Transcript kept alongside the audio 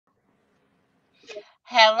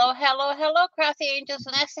Hello, hello, hello, Crafty Angels.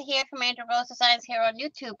 Vanessa here from Angel Rose Designs here on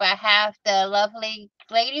YouTube. I have the lovely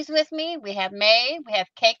ladies with me. We have May, we have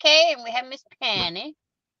KK, and we have Miss Penny.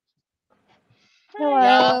 Y'all,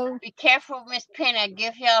 Hello. be careful, Miss Penny. I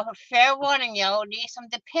give y'all a fair warning. Y'all need some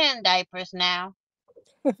Depend diapers now.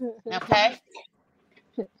 Okay?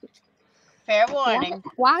 Fair warning.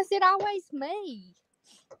 Why is it always me?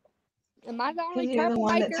 Am I the only you're the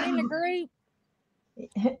one troublemaker in the group?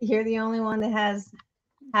 You're the only one that has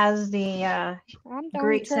the I'm the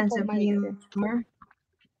great only sense of troublemaker. humor.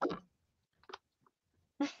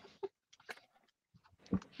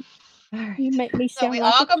 You make me So sound we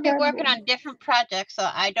like all a gonna be working trouble. on different projects. So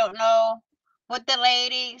I don't know what the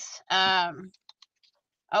ladies are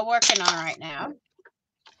working on right now.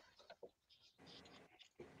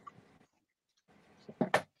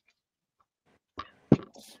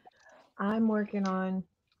 I'm working on,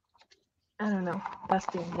 I don't know,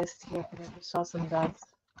 busting this here. I just saw some dust.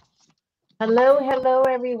 Hello,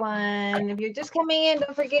 everyone. If you're just coming in,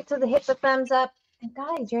 don't forget to hit the thumbs up. And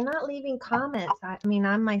guys, you're not leaving comments. I mean,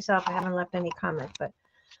 I myself, I haven't left any comments, but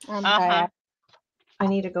Uh-huh. I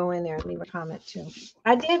need to go in there and leave a comment too.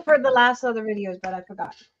 I did for the last other videos, but I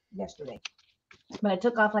forgot yesterday. But I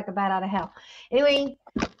took off like a bat out of hell. Anyway,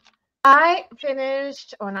 I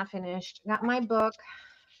finished, or not finished, got my book.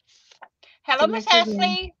 Hello, Miss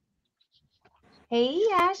Ashley. Hey,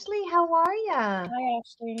 Ashley, how are ya? Hi,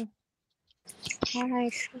 Ashley. Hi,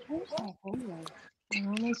 Ashley.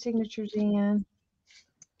 All my signatures in.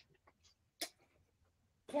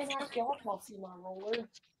 Can't ask y'all if y'all see my roller.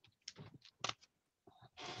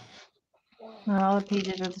 Not all the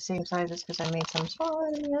pages are the same sizes because I made some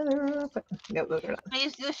smaller than the other. But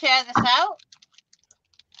Please do share this out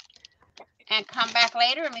and come back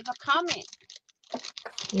later and leave a comment.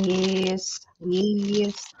 Yes.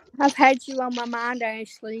 I've had you on my mind,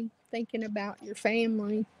 Ashley, thinking about your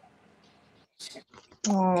family.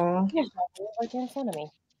 Oh. Here's my roller right there in front of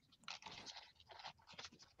me.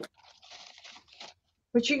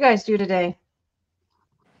 What you guys do today?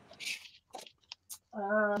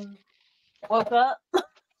 Woke up.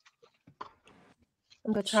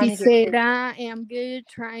 She said, I am good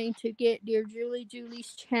trying to get dear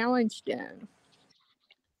Julie's challenge done.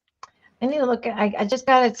 I need to look at, I just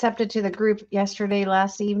got accepted to the group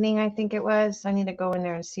last evening, I think it was. I need to go in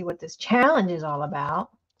there and see what this challenge is all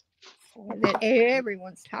about. That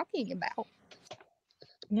everyone's talking about.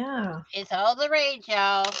 Yeah. It's all the rage,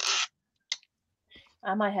 y'all.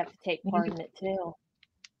 I might have to take part in it too.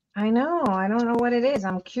 I know. I don't know what it is.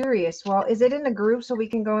 I'm curious. Well, is it in the group so we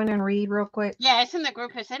can go in and read real quick? Yeah, it's in the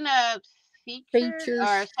group. It's in the features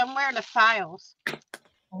or somewhere in the files,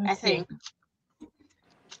 I think.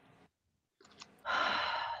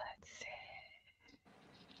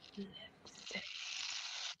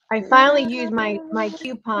 I finally used my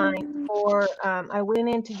coupon for, I went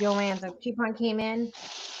into Joann's. A coupon came in.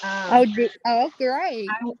 Oh, great.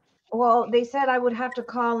 Well, they said I would have to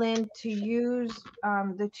call in to use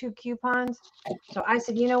the 2 coupons. So I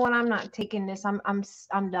said, you know what? I'm not taking this. I'm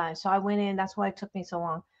done. So I went in. That's why it took me so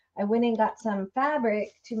long. I went and got some fabric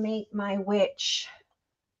to make my witch,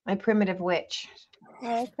 my primitive witch.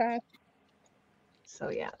 Okay. So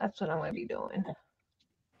yeah, that's what I'm going to be doing.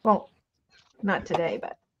 Well, not today,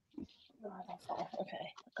 but.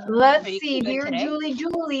 Okay. Let's see, dear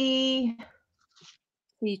Julie.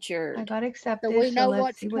 Featured. I got accepted. So we know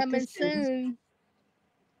let's what's coming soon.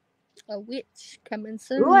 A witch coming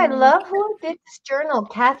soon. Ooh, I love who did this journal.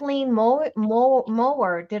 Kathleen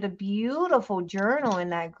Mower did a beautiful journal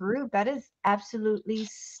in that group. That is absolutely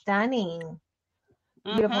stunning.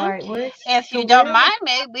 Beautiful artwork. If you don't mind,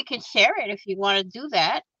 maybe we can share it if you want to do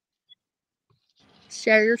that.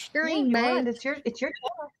 Share your screen, mate. It's your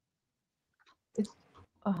channel.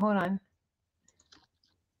 Hold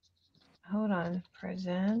on.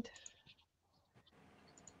 Present.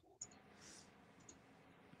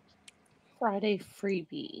 Friday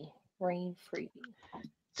freebie. Rain freebie.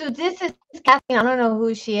 So this is Kathleen. I don't know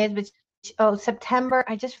who she is, but September.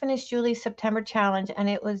 I just finished Julie's September challenge, and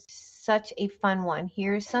it was such a fun one.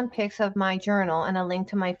 Here's some pics of my journal and a link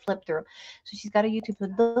to my flip through. So she's got a YouTube.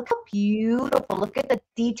 Look how beautiful. Look at the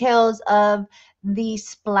details of the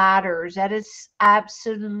splatters. That is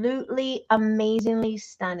absolutely amazingly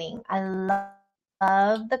stunning. I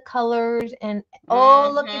love the colors, and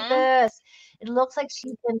look at this. It looks like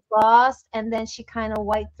she's been flossed and then she kind of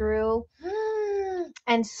wiped through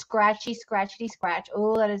and scratchy scratch.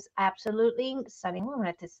 Oh, that is absolutely stunning. I'm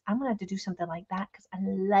gonna have to do something like that because I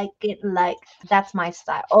like it. Like that's my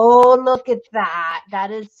style. Oh, look at that.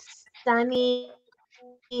 That is stunning.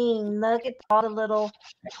 Look at all the little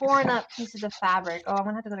torn up pieces of fabric. Oh, I'm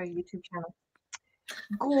gonna have to go to our YouTube channel.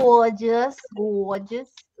 Gorgeous, gorgeous.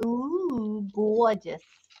 Ooh, gorgeous.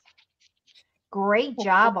 Great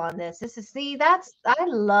job on this. I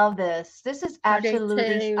love this. This is I do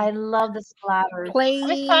absolutely, too. I love the splatters.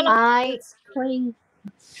 Clean. I, It's clean.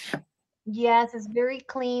 yes, it's very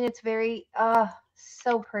clean. It's very,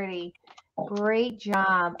 so pretty. Great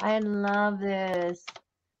job. I love this.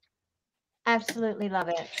 Absolutely love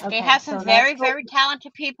it. They Okay, have so some that's very, very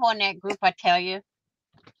talented people in that group, I tell you.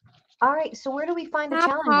 all right. So where do we find the Hi,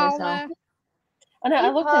 challenges though? Paula. I know. Hey,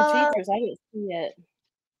 I looked in Paula. features. I didn't see it.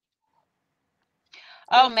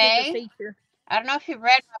 Oh, Go to the May, feature. I don't know if you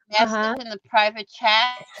read my Uh-huh. message in the private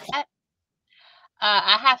chat.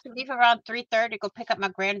 I have to leave around 3:30 to go pick up my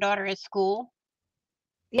granddaughter at school.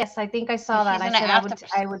 Yes, I think I And saw that. she's I in the said after.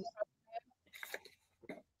 I would.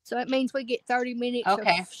 So it means we get 30 minutes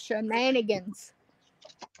Okay. of shenanigans.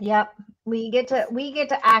 Yep. We get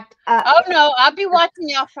to act up. Oh no, I'll be watching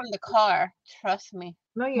y'all from the car. Trust me.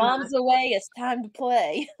 No, you're not. Mom's away. It's time to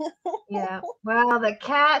play. Yeah. Well, the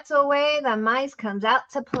cat's away, the mice comes out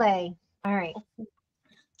to play. All right.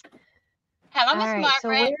 Hello, All Miss right. So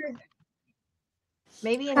Margaret. where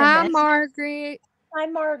maybe an Hi, event Margaret. Hi,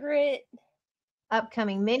 Margaret.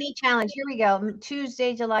 upcoming mini challenge. Here we go.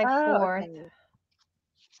 Tuesday, July 4th. Okay.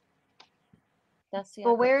 That's the.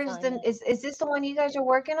 Well, where's the is this the one you guys are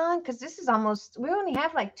working on? Because this is almost we only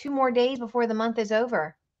have like 2 more days before the month is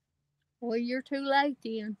over. Well, you're too late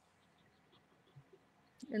then.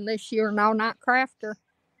 Unless you're an all-night crafter.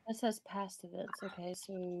 It says past events. Okay,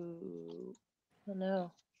 so I don't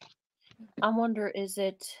know. I wonder, is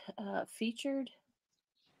it featured?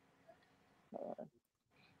 Hold on.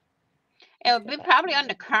 It would be probably on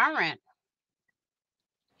the current.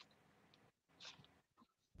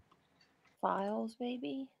 Files,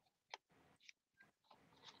 maybe.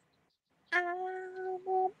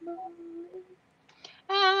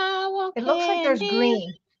 It looks like there's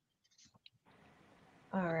green.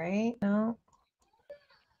 All right. No.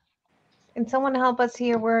 Can someone help us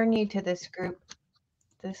here? We're new to this group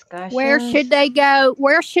discussion. Where should they go?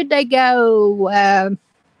 Where should they go?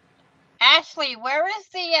 Ashley, where is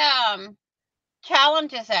the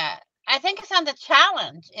challenges at? I think it's on the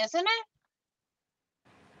challenge, isn't it?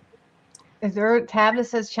 Is there a tab that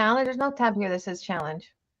says challenge? There's no tab here that says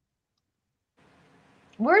challenge.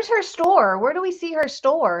 Where's her store? Where do we see her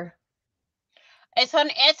store? It's on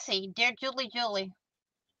Etsy, Dear Julie.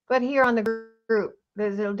 But here on the group,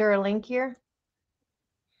 is there a link here?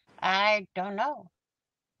 I don't know.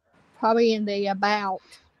 Probably in the about.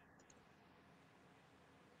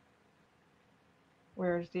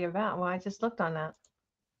 Where's the about? Well, I just looked on that.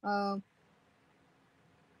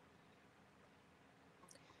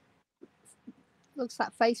 Looks like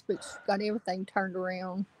Facebook's got everything turned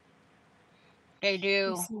around. They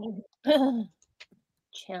do.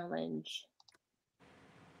 Challenge.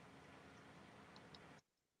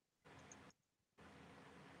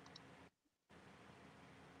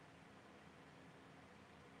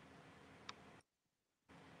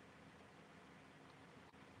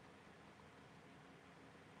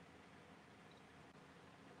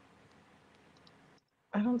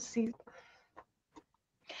 I don't see.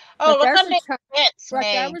 Oh, But look on the there's events, right,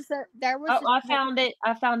 May. there was Oh, I found it.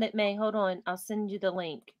 I found it, May. Hold on. I'll send you the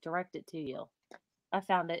link. Direct it to you. I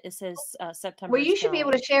found it. It says September. Well, you should be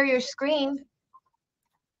able to share your screen.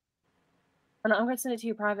 Oh, no, I'm going to send it to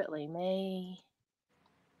you privately. May.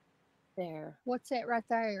 There. What's that right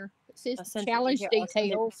there? It says I sent it to challenge you. I'll send it-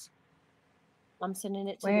 details I'm sending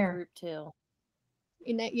it to Where? the group too.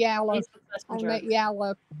 in that yellow Facebook on Messenger.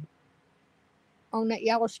 that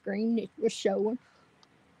yellow screen it was showing.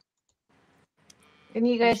 Can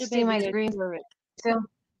you You guys should be see able my to go screen through it. still?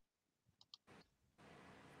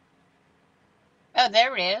 Oh,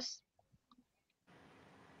 there it is.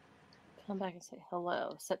 Come back and say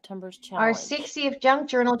hello. September's Our challenge. 60th Junk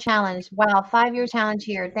Journal Challenge. Wow, 5-year challenge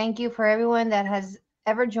here. Thank you for everyone that has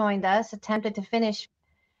ever joined us, attempted to finished,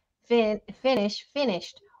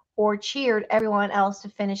 or cheered everyone else to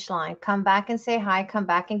finish line. Come back and say hi. Come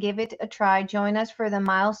back and give it a try. Join us for the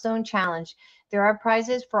milestone challenge. There are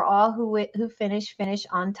prizes for all who finish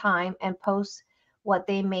on time and post what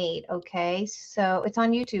they made. Okay, so it's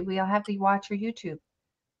on YouTube. We all have to watch your YouTube.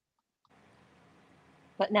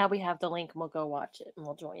 But now we have the link and we'll go watch it and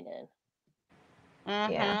we'll join in.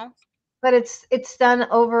 Yeah. But it's done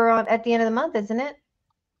over at the end of the month, isn't it?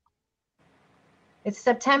 It's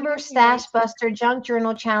September Stash Buster Junk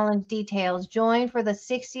Journal Challenge details. Join for the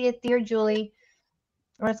 60th Dear Julie.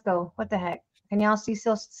 Let's go. What the heck? Can y'all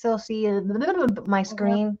still see my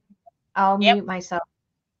screen? I'll mute myself.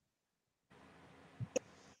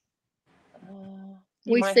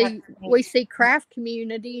 We see craft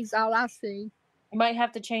communities. All I see. You might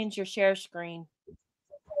have to change your share screen.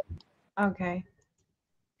 Okay.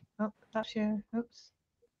 Oh, stop share. Oops.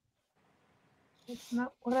 It's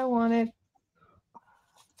not what I wanted.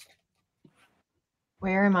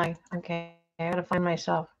 Where am I? Okay, I gotta find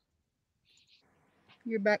myself.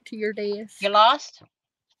 You're back to your desk. You lost?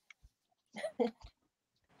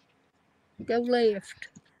 Go left.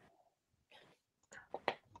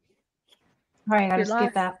 All right, I gotta Your skip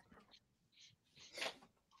life. that.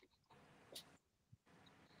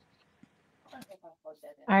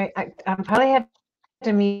 All right, I'm probably have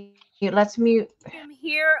to mute. Let's mute. I'm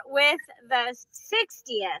here with the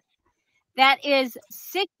 60th. That is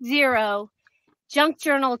 60 Junk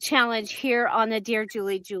Journal Challenge here on the Dear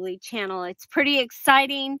Julie channel. It's pretty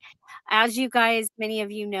exciting. As you guys, many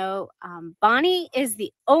of you know, Bonnie is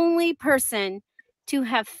the only person to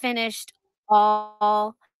have finished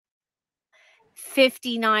all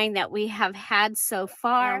 59 that we have had so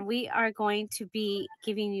far. And we are going to be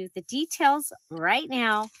giving you the details right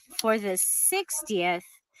now for the 60th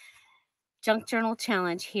Junk Journal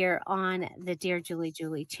Challenge here on the Dear Julie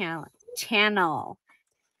channel.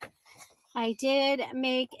 I did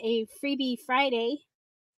make a freebie Friday.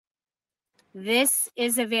 This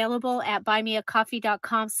is available at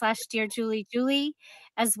buymeacoffee.com/dearjuliejulie,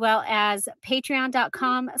 as well as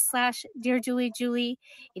patreon.com/dearjuliejulie.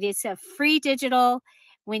 It is a free digital.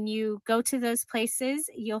 When you go to those places,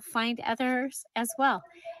 you'll find others as well.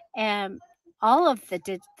 All of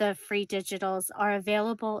the free digitals are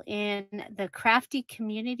available in the Crafty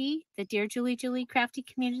community, the Dear Julie Crafty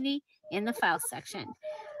community, in the file section.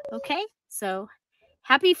 Okay, so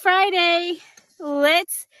happy Friday.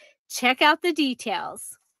 Let's check out the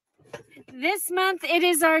details. This month, it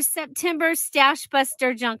is our September Stash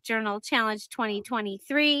Buster Junk Journal Challenge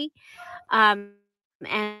 2023. And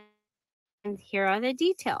here are the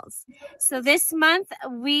details. So this month,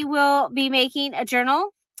 we will be making a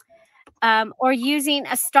journal or using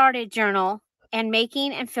a started journal and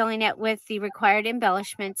making and filling it with the required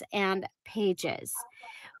embellishments and pages.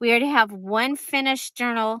 We are to have one finished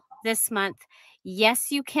journal this month.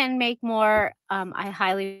 Yes, you can make more. I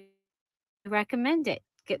highly recommend it.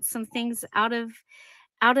 Get some things out of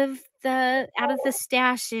the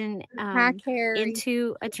stash and Hi, Carrie.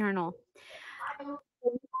 into a journal.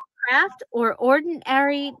 Craft or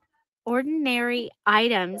ordinary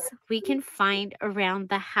items we can find around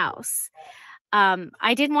the house.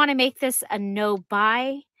 I didn't want to make this a no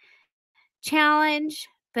buy challenge,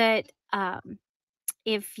 but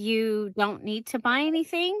if you don't need to buy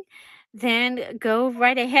anything, then go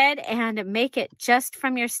right ahead and make it just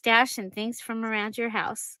from your stash and things from around your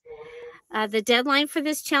house. The deadline for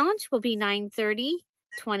this challenge will be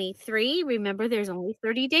 9/30/23. Remember, there's only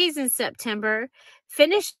 30 days in September.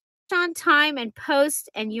 Finish on time and post,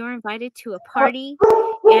 and you're invited to a party.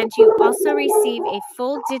 And you also receive a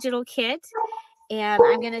full digital kit. And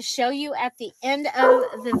I'm going to show you at the end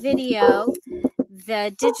of the video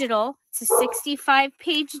the digital. It's a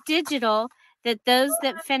 65-page digital that those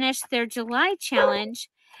that finished their July challenge,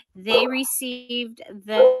 they received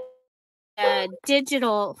the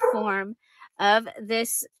digital form of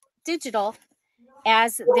this digital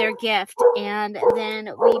as their gift. And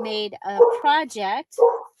then we made a project,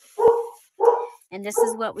 and this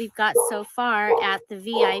is what we've got so far at the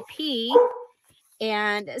VIP.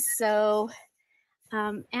 And so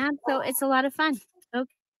it's a lot of fun.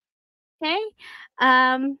 Okay.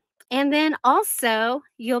 And then also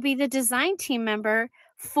you'll be the design team member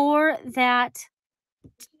for that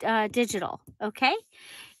digital. Okay.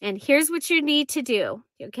 And here's what you need to do.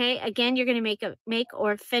 Okay. Again, you're going to make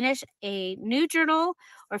or finish a new journal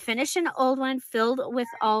or finish an old one filled with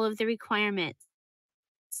all of the requirements.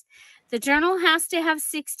 The journal has to have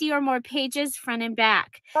 60 or more pages front and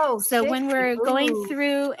back. Oh, so 60. when we're going Ooh.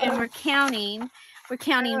 through and we're counting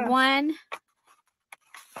 1,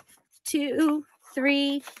 2,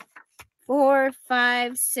 3, 4,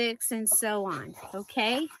 5, 6, and so on.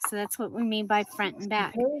 Okay, so that's what we mean by front and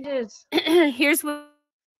back. Pages. Here's what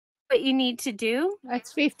you need to do.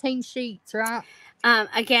 That's 15 sheets, right?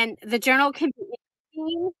 Again, the journal can be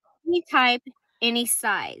any type, any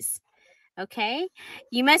size. Okay,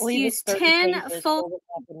 you must use 10 full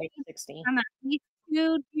from these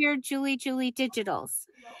 2 Dear Julie digitals.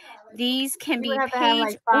 These can be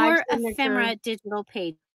page or ephemera digital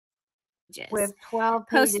pages. With 12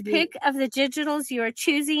 Post pages. pic of the digitals you are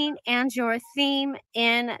choosing and your theme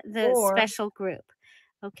in the special group.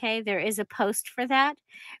 Okay, there is a post for that.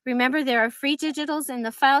 Remember, there are free digitals in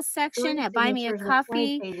the files section at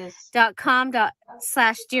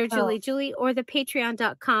buymeacoffee.com/dearjuliejulie or the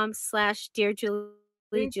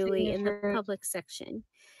patreon.com/dearjuliejulie in the public section.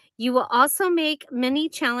 You will also make mini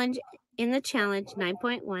challenge in the challenge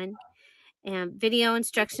 9.1. And video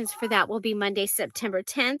instructions for that will be Monday, September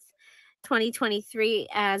 10th, 2023,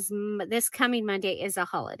 as this coming Monday is a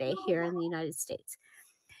holiday here in the United States.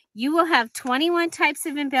 You will have 21 types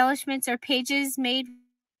of embellishments or pages made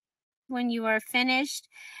when you are finished.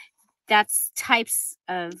 That's types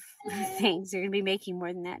of things. You're going to be making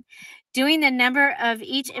more than that. Doing the number of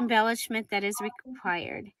each embellishment that is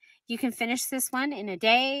required. You can finish this one in a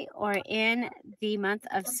day or in the month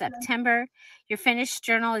of September. Your finished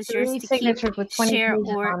journal is yours 3 to keep, signatures with 20 share,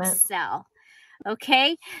 pages or on it. sell.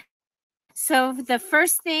 Okay? So the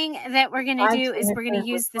first thing that we're going to 5 do is we're going to signatures with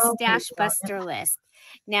use the 12 Stash pages on it. Buster list.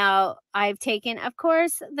 Now, I've taken, of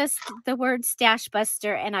course, the word Stash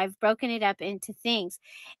Buster, and I've broken it up into things.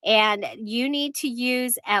 And you need to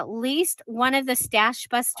use at least one of the Stash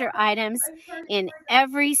Buster items in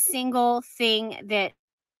every single thing that,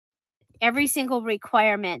 every single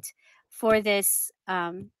requirement for this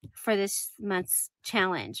month's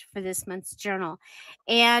challenge, for this month's journal.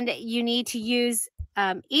 And you need to use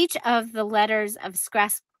each of the letters of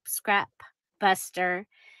Scrap Buster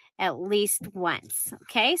at least once.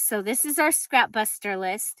 Okay, so this is our Scrap Buster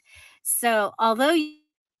list. So although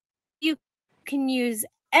you can use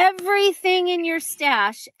everything in your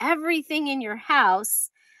stash, everything in your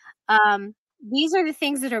house, these are the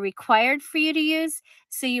things that are required for you to use.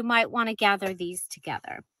 So you might want to gather these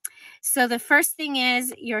together. So the first thing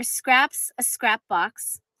is your scraps, a scrap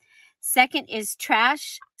box. Second is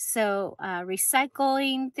trash. So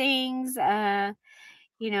recycling things,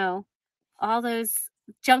 you know, all those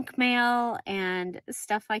junk mail and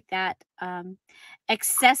stuff like that.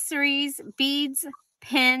 Accessories, beads,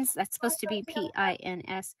 pins. That's supposed to be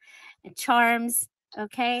PINS. And charms.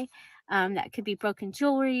 Okay. That could be broken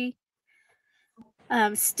jewelry.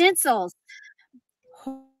 Stencils.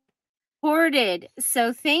 Hoarded.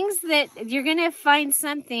 So things that you're going to find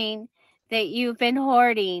something that you've been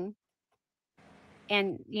hoarding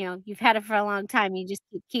and you've had it for a long time. You just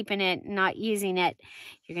keep keeping it, not using it.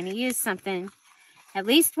 You're going to use something, at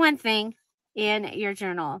least one thing in your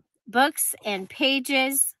journal. Books and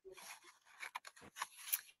pages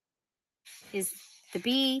is the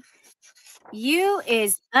B. U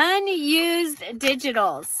is unused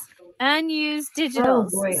digitals. Unused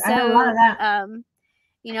digitals. Oh boy, I have a lot of that.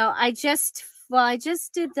 I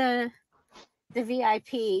just did the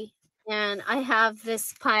VIP, and I have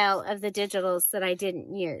this pile of the digitals that I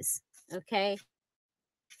didn't use, okay,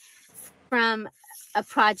 from a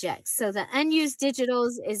project. So the unused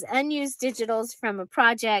digitals is unused digitals from a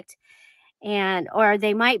project, or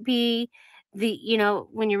they might be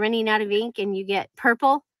when you're running out of ink and you get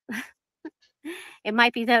purple. It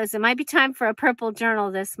might be those. It might be time for a purple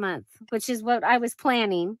journal this month, which is what I was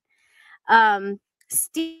planning.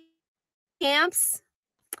 Stamps,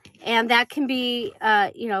 and that can be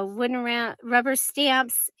wooden around rubber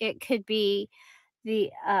stamps. It could be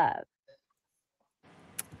the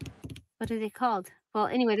what are they called? Well,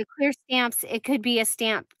 anyway, the clear stamps. It could be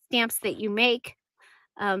stamps that you make,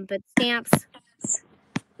 but stamps.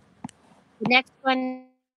 The next one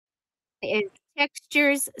is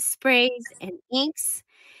textures, sprays, and inks.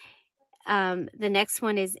 The next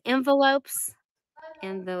one is envelopes.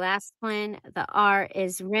 And the last one, the R,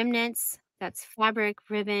 is remnants. That's fabric,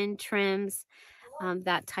 ribbon, trims,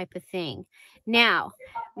 that type of thing. Now,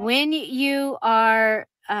 when you are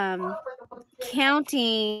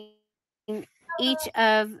counting each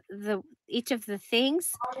of the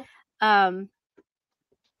things,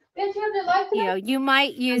 you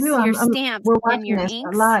might use your stamps We're and watching your this. inks.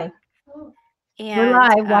 We're live. We're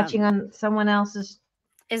live watching on someone else's.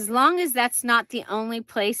 As long as that's not the only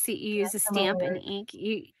place that you use a stamp and ink,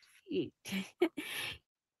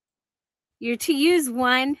 you're to use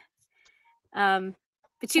one, but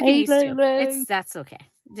you can use two. That's okay.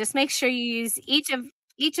 Just make sure you use each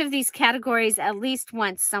of these categories at least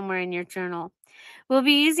once somewhere in your journal. We'll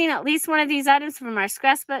be using at least one of these items from our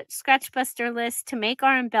Scratch Buster list to make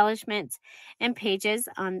our embellishments and pages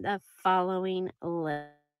on the following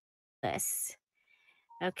list.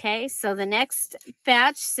 Okay, so the next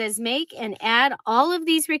batch says make and add all of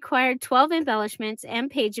these required 12 embellishments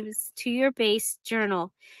and pages to your base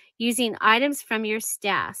journal using items from your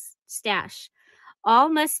stash. All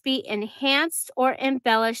must be enhanced or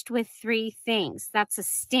embellished with 3 things. That's a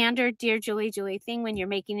standard Dear Julie thing when you're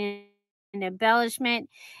making an embellishment.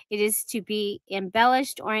 It is to be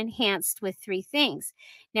embellished or enhanced with 3 things.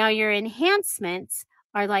 Now, your enhancements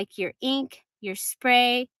are like your ink, your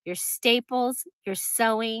spray, your staples, your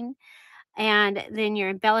sewing, and then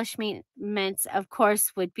your embellishments, of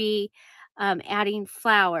course, would be adding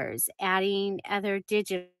flowers, adding other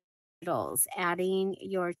digitals, adding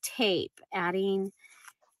your tape, adding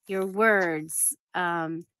your words,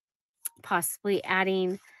 possibly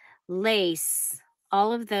adding lace,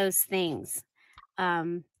 all of those things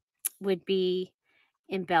would be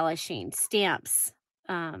embellishing. Stamps.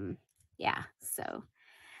 Yeah, so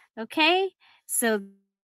okay. So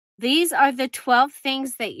these are the 12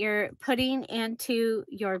 things that you're putting into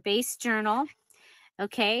your base journal.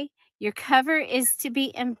 Okay, your cover is to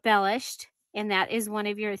be embellished, and that is one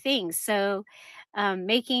of your things. So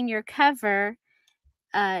making your cover,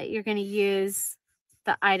 you're going to use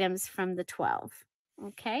the items from the 12.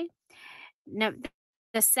 Okay, now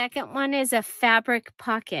the second one is a fabric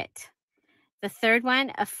pocket. The third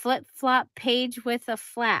one, a flip-flop page with a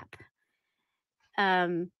flap.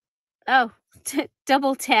 Oh,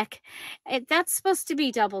 double tuck. That's supposed to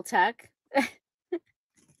be double tuck.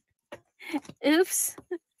 Oops.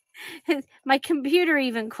 My computer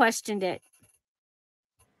even questioned it.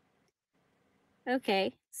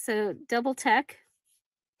 Okay, so double tuck.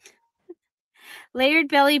 Layered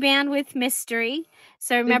belly band with mystery.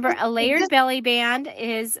 So remember, a layered belly band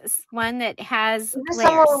is one that has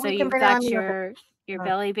layers. So you've got your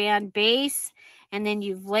belly band base, and then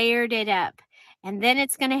you've layered it up. And then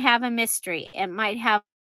it's going to have a mystery. It might have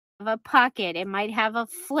a pocket. It might have a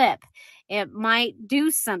flip. It might do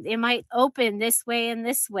something. It might open this way and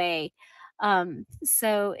this way.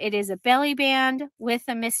 So it is a belly band with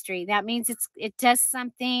a mystery. That means it does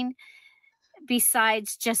something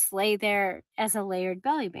besides just lay there as a layered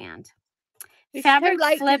belly band. It's Fabric too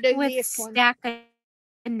late flip to do with this one. stack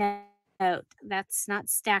a note. That's not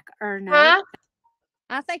stack or note. Huh?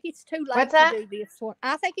 I think it's too late What's that? to do this one.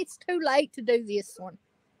 I think it's too late to do this one.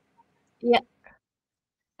 Yeah.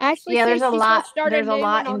 Ashley Yeah, says there's a she's lot. gonna start There's a a new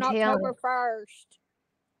lot one on entailed. October 1st.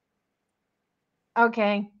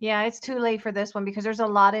 Okay. Yeah, it's too late for this one because there's a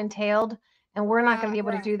lot entailed, and we're not going to be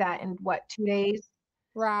able to do that in what, 2 days?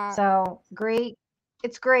 Right. So great.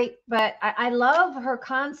 It's great, but I love her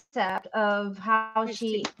concept of how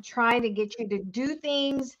she tried to get you to do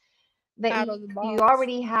things that Out of the you box.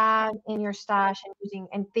 already have in your stash and using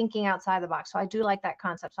and thinking outside the box. So I do like that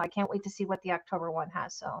concept. So I can't wait to see what the October one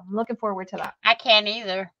has. So I'm looking forward to that. I can't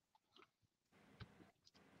either.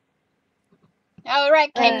 All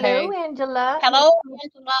right, KK. Hello, Angela. Hello,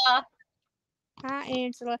 Angela. Hi,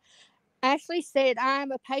 Angela. Ashley said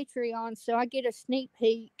I'm a Patreon, so I get a sneak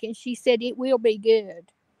peek, and she said it will be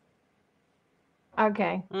good.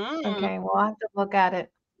 Okay. Mm. Okay. Well, I'll have to look at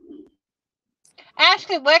it.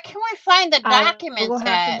 Ashley, where can we find the I documents will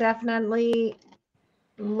have to at? definitely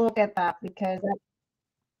look at that because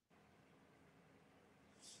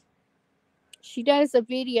She does a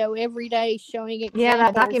video every day showing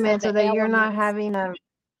examples that document of the so that you're not elements. having a.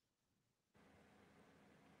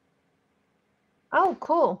 Oh,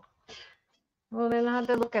 cool. Well, then I'll have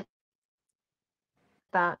to look at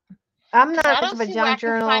that. I'm 'Cause I not much don't of a see where I junk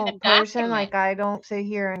can find journal the person. document. Like I don't sit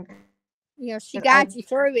here and Yeah, she but guides you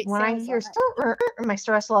through it. when I Sounds hear like. my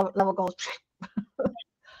stress level goes.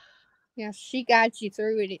 Yeah, she guides you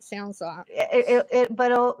through it. It sounds like.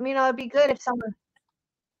 But it'd be good if someone.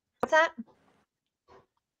 What's that?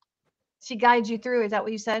 She guides you through. Is that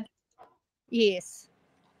what you said? Yes.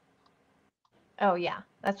 Oh yeah,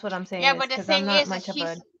 that's what I'm saying. Yeah, but the because thing I'm not is, much of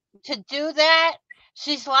a. to do that,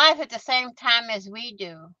 she's live at the same time as we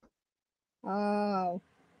do. Oh.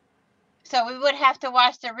 So we would have to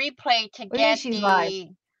watch the replay to What do you mean get she's the live?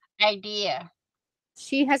 idea.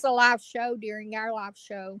 She has a live show during our live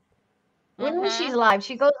show. What do you mean she's Mhm. live?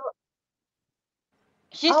 She goes.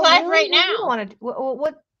 She's Oh live really? right What do you now. want to?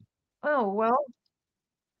 What? Oh well.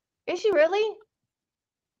 Is she really?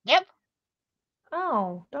 Yep.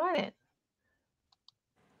 Oh darn it.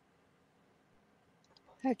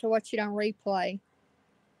 I have to watch it on replay.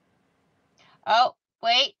 Oh,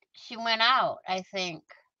 wait. She went out, I think.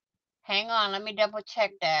 Hang on. Let me double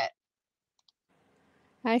check that.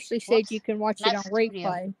 Ashley said Whoops. you can watch it Not on studio.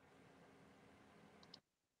 replay.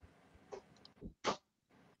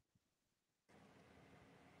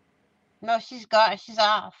 No, she's gone. She's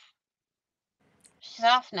off. She's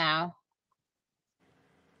off now.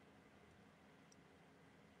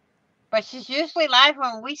 But she's usually live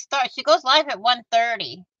when we start. She goes live at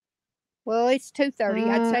 1:30. Well, it's 2:30.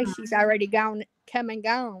 I'd say she's already come and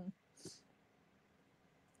gone.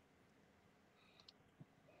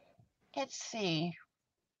 Let's see.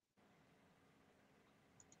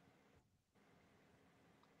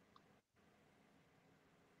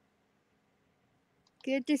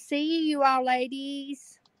 Good to see you all,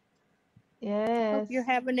 ladies. Yes. Hope you're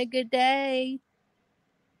having a good day.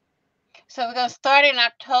 So we're going to start in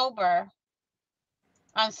October.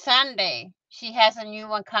 On Sunday, she has a new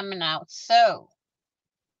one coming out. So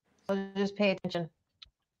just pay attention.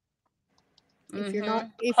 If you're not,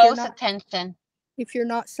 Close attention. if you're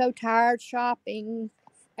not so tired shopping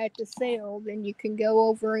at the sale, then you can go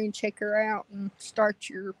over and check her out and start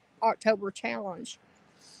your October challenge.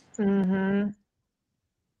 Mm-hmm.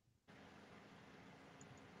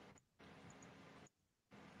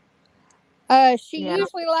 She Yeah.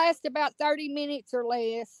 usually lasts about 30 minutes or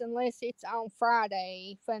less, unless it's on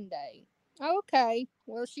Friday, fun day. Okay.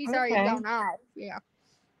 Well, she's already Okay. gone off. Yeah.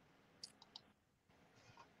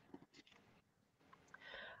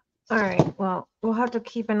 All right. Well, we'll have to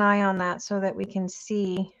keep an eye on that so that we can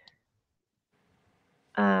see.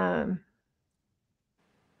 Trying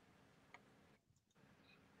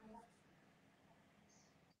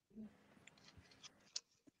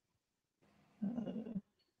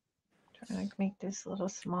to make this a little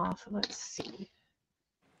small. So let's see.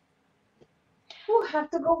 We'll have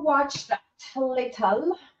to go watch that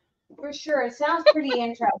little. For sure. It sounds pretty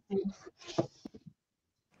interesting.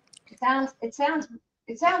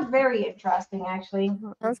 It sounds very interesting, actually.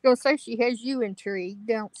 I was going to say she has you intrigued,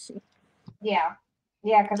 don't she? Yeah.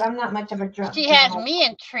 Yeah, because I'm not much of a She has me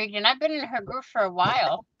intrigued, and I've been in her group for a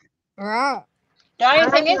while. Right. The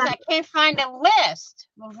only thing is I can't find a list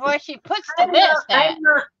before she puts the list at. I've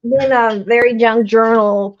not been a very junk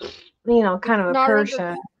journal, kind of a Not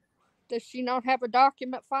person. Does she not have a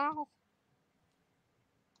document file?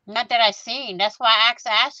 Not that I've seen. That's why I asked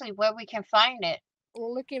Ashley where we can find it.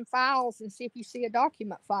 Well, look in files and see if you see a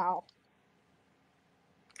document file.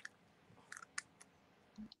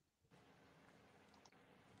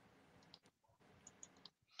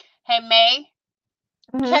 Hey, May,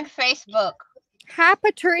 Mhm. check Facebook. Hi,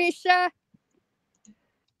 Patricia.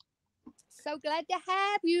 So glad to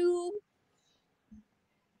have you.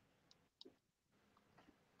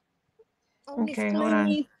 On this Okay, hold on.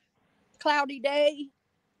 gloomy, cloudy day.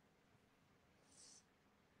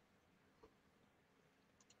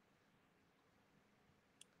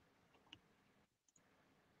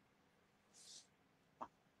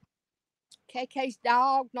 KK's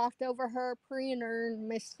dog knocked over her printer and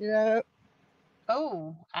messed it up.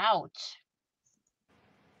 Oh, ouch.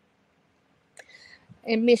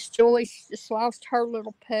 And Miss Joyce just lost her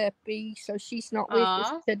little puppy, so she's not with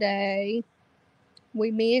us today.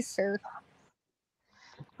 We miss her.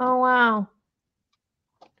 Oh, wow.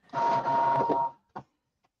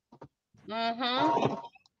 Mm-hmm.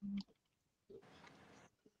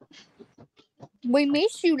 We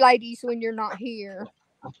miss you ladies when you're not here.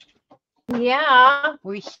 Yeah.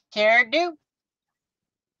 We sure do.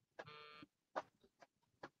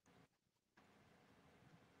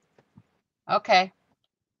 Okay.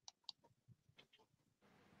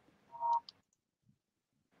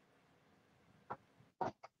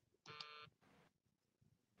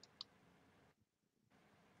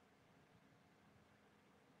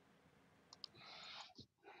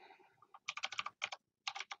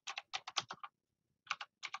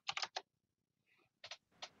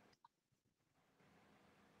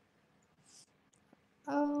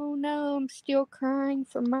 Oh no, I'm still crying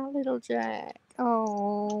for my little Jack.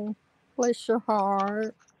 Oh, bless your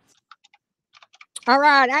heart. All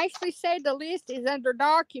right, Ashley said the list is under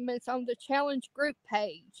documents on the challenge group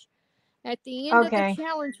page. At the end of the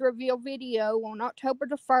challenge reveal video on October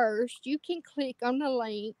the 1st, you can click on the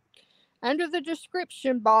link under the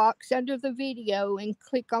description box under the video and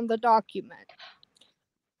click on the document.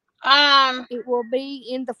 It will be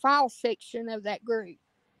in the file section of that group.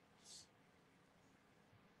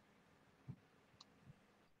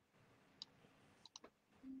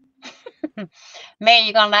 May,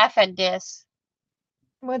 you're gonna laugh at this.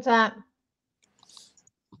 What's that?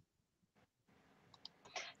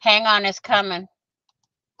 Hang on, it's coming.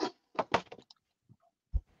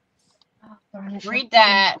 Read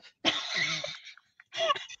that.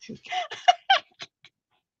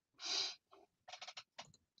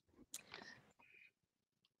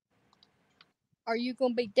 Are you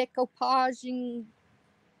going to be decoupaging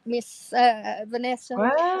Miss Vanessa?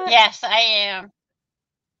 What? Yes, I am.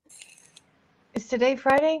 Is today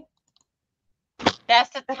Friday? That's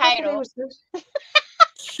the title.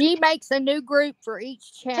 She makes a new group for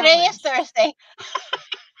each challenge. Today is Thursday.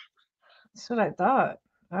 That's what I thought.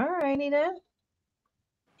 All righty then.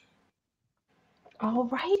 All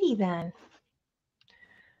righty then.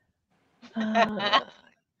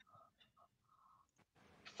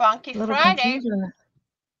 Funky Friday. Confusion.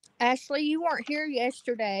 Ashley, you weren't here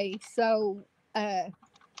yesterday, so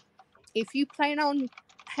if you plan on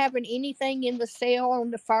having anything in the sale on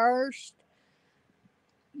the 1st,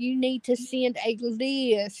 you need to send a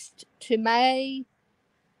list to May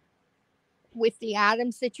with the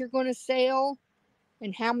items that you're going to sell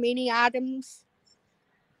and how many items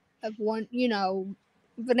of one,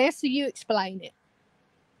 Vanessa, you explain it.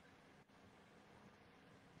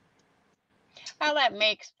 I'll let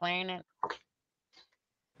me explain it.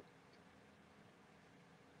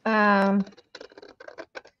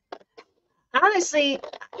 Honestly,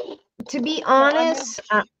 to be Well, I know. honest,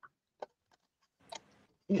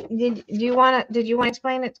 did you want to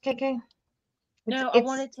explain it, KK? No, I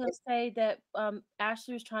wanted to say that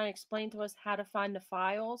Ashley was trying to explain to us how to find the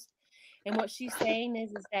files, and what she's saying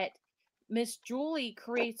is that Miss Julie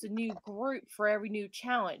creates a new group for every new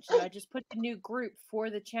challenge. And I just put the new group for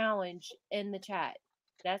the challenge in the chat.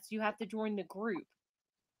 That's, you have to join the group.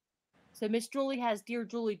 So Miss Julie has Dear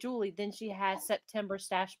Julie Julie, then she has September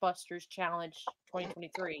Stash Busters Challenge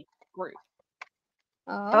 2023 group.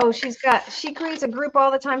 Oh, she creates a group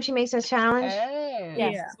all the time. She makes a challenge. Oh.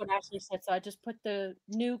 Yes, Yeah. that's what Ashley said. So I just put that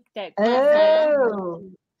group Oh.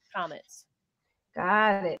 in the comments.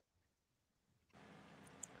 Got it.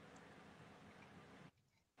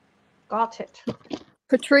 Got it.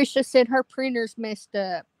 Patricia said her printer's messed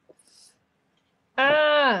up.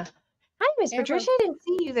 Hi, Miss Patricia. I didn't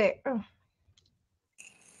see you there. Oh.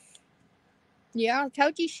 Yeah, I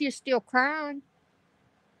told you she was still crying.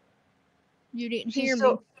 You didn't hear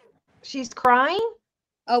me. She's crying?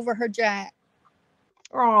 Over her jack.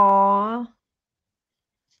 Aww.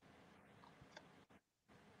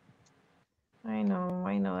 I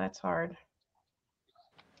know, that's hard.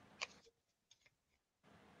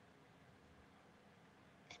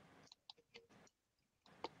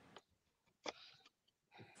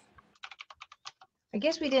 I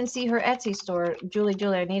guess we didn't see her Etsy store. Julie,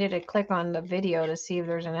 I needed to click on the video to see if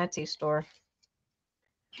there's an Etsy store.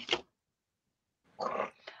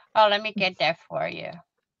 Oh, let me get that for you.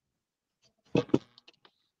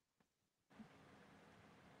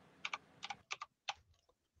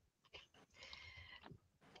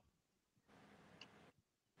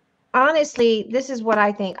 Honestly, this is what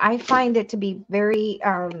I think. I find it to be very,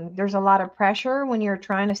 there's a lot of pressure when you're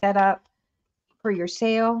trying to set up for your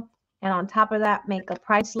sale. And on top of that, make a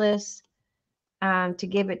price list to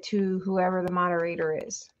give it to whoever the moderator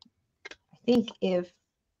is. I think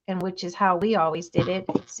and which is how we always did it,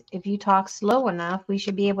 if you talk slow enough, we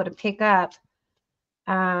should be able to pick up,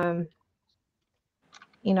 when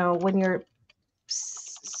you're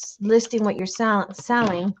listing what you're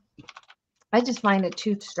selling. I just find it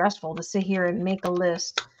too stressful to sit here and make a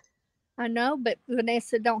list. I know, but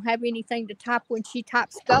Vanessa don't have anything to type when she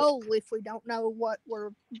types goal if we don't know what we're,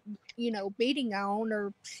 bidding on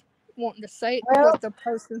or wanting to say it to what the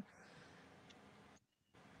person.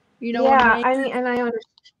 You know what I mean? And I understand.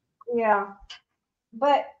 Yeah.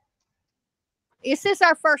 But this is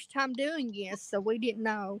our first time doing this, so we didn't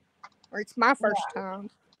know. Or it's my first time.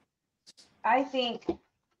 I think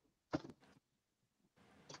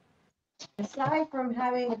aside from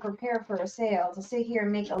having to prepare for a sale, to sit here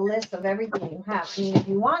and make a list of everything you have. I mean, if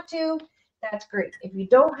you want to, that's great. If you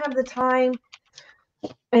don't have the time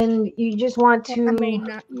and you just want to, I mean,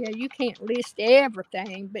 you can't list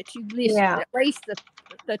everything, but you list at least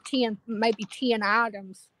the 10, maybe 10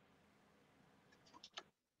 items.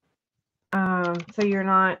 So you're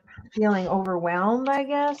not feeling overwhelmed, I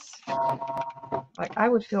guess. Like I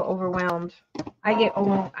would feel overwhelmed. I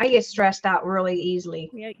get stressed out really easily.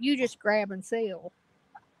 Yeah, you just grab and sell.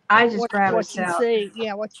 I just grab and sell. What you see.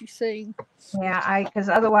 Yeah, what you see. Yeah, because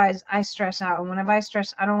otherwise I stress out. And whenever I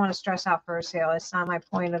stress, I don't want to stress out for a sale. It's not my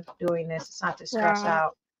point of doing this. It's not to stress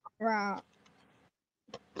out. Right.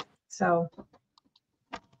 So.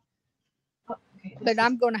 But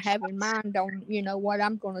I'm going to have in mind on, what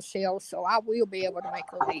I'm going to sell, so I will be able to make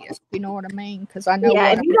a list. You know what I mean? Because I know.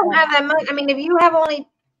 Yeah, if you don't have that much, I mean, if you have only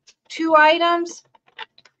 2 items,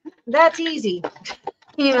 that's easy,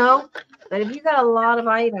 But if you got a lot of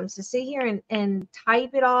items to sit here and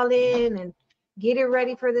type it all in and get it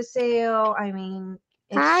ready for the sale, I mean,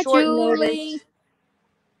 it's Hi, short Julie. notice.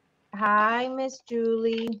 Hi, Miss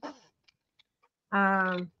Julie.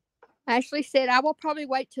 Ashley said, I will probably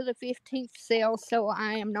wait till the 15th sale, so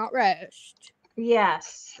I am not rushed.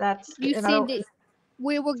 Yes, that's. You send it.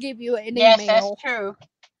 We will give you an email. Yes, that's true.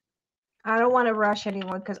 I don't want to rush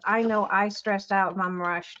anyone because I know I stressed out if I'm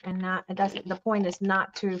rushed, and the point is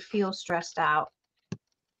not to feel stressed out.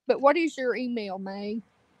 But what is your email, May?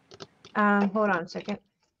 Hold on a second.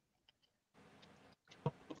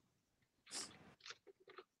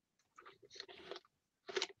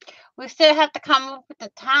 We still have to come up with a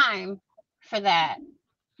time for that.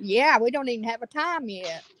 Yeah, we don't even have a time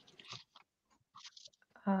yet.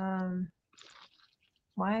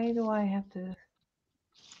 Why do I have to?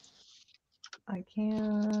 I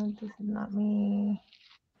can't. This is not me.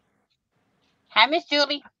 Hi, Miss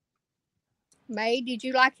Julie. May, did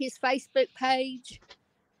you like his Facebook page?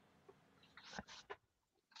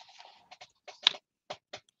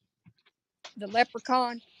 The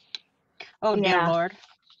leprechaun. Oh, dear Yeah. Lord.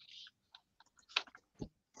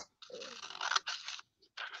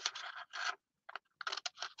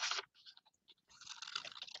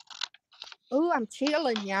 Ooh, I'm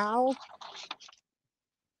chilling, y'all.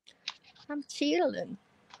 I'm chilling.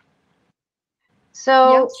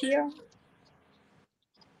 Y'all So chill?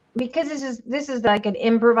 because this is like an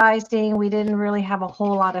improvised thing, we didn't really have a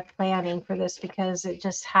whole lot of planning for this because it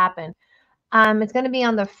just happened. It's going to be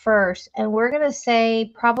on the 1st, and we're going to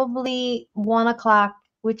say probably 1 o'clock,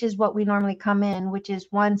 which is what we normally come in, which is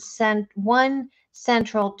 1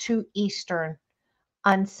 Central, 2 Eastern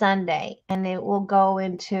on Sunday, and it will go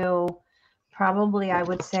into probably, I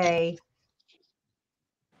would say,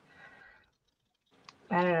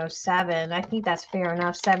 I don't know, 7. I think that's fair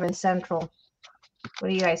enough. 7 Central. What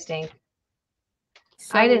do you guys think?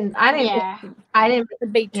 So I didn't. Yeah.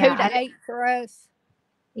 it'd be 2 to 8 for us.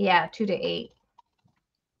 Yeah, 2 to 8.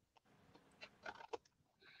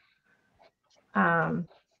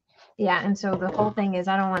 Yeah, and so the whole thing is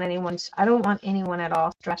I don't want anyone at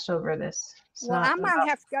all stressed over this. It's Well, not I might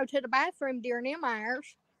have to go to the bathroom during them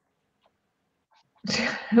hours.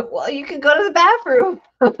 Well, you can go to the bathroom.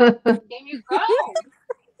 There you go.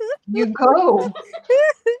 You go.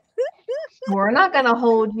 We're not going to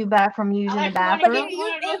hold you back from using the Unless But bathroom.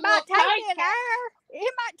 it might take me an hour.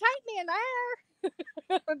 It might take me an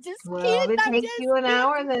hour. I'm just Well, kidding. if it takes you an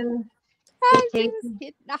hour, then I'm it takes. just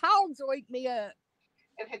kidding. The hogs wake me up.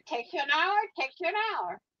 If it takes you an hour, it takes you an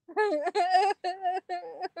hour.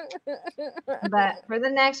 But for the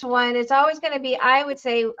next one, it's always going to be, I would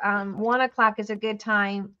say 1 o'clock is a good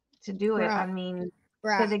time to do it. I Right. mean,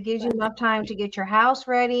 Right. because it gives you enough time to get your house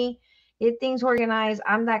ready, get things organized.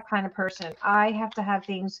 I'm that kind of person. I have to have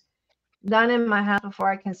things done in my house before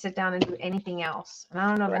I can sit down and do anything else. And I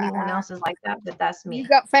don't know if anyone Right. else is like that, but that's me. You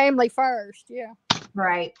got family first, yeah.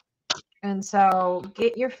 Right. And so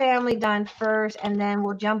get your family done first, and then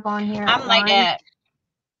we'll jump on here. I'm like that.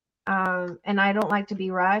 And I don't like to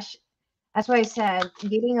be rushed. That's why I said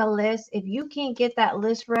getting a list. If you can't get that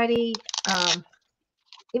list ready,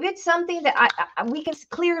 if it's something that we can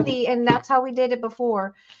clearly, and that's how we did it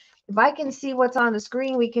before. If I can see what's on the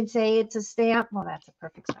screen, we can say it's a stamp. Well, that's a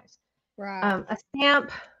perfect size. Right. A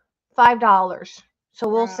stamp, $5. So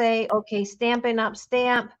we'll Right. say, okay, Stampin' Up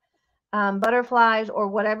stamp, butterflies, or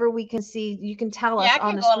whatever we can see. You can tell us Yeah, I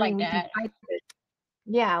on can the go screen. like We can that. type it.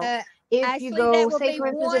 Yeah. If you Ashley, go, that will say be for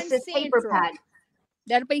instance, it 1 says paper Central. pad.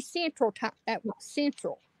 That'll be Central time. That was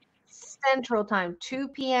Central. Central time, 2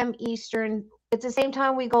 p.m. Eastern. It's the same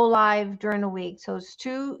time we go live during the week. So it's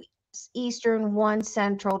 2 Eastern, 1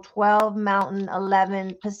 Central, 12 Mountain,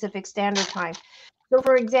 11 Pacific Standard Time. So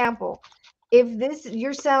for example, if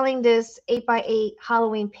you're selling this 8x8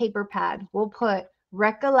 Halloween paper pad, we'll put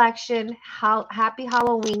recollection, happy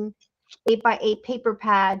Halloween 8x8 paper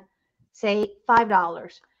pad, say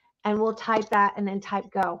 $5. And we'll type that and then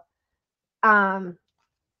type go. Some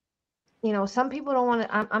people don't want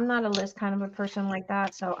to, I'm not a list kind of a person like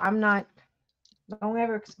that. So don't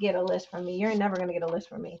ever get a list from me. You're never going to get a list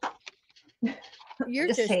from me. You're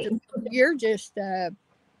Just saying.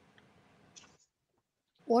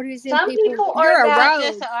 What is it? Some people You're are a that. rogue.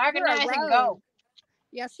 Just organize You're a and rogue. go.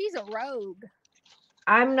 Yeah, she's a rogue.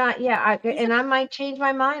 I'm not, and I might change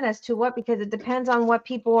my mind as to what, because it depends on what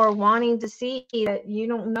people are wanting to see. That you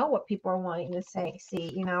don't know what people are wanting to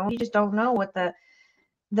see, you just don't know what the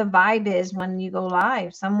vibe is when you go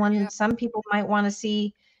live. Some people might want to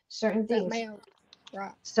see certain things.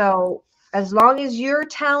 Right. So as long as you're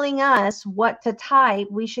telling us what to type,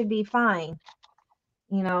 we should be fine.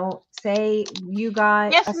 Say you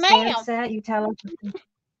got Yes, a stamp ma'am. set, you tell us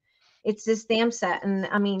it's this stamp set, and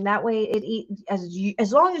I mean that way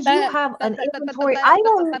as long as you have an inventory.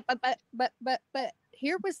 But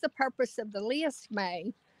here was the purpose of the list,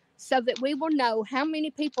 May, so that we will know how many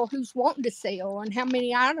people who's wanting to sell and how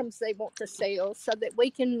many items they want to sell, so that we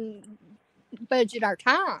can budget our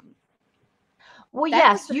time. Well,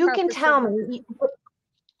 yes, you can tell me,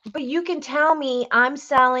 but you can tell me I'm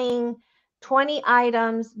selling 20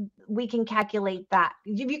 items. We can calculate that.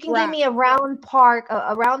 You can give me a ballpark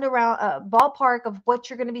of what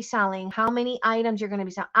you're going to be selling, how many items you're going to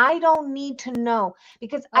be selling. I don't need to know,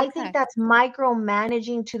 because I think that's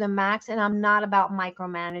micromanaging to the max, and I'm not about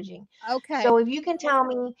micromanaging. Okay. So if you can tell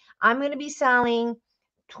me I'm going to be selling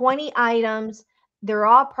 20 items, they're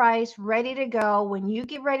all priced, ready to go. When you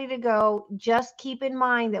get ready to go, just keep in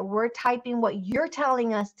mind that we're typing what you're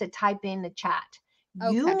telling us to type in the chat.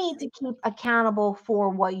 You Okay. need to keep accountable for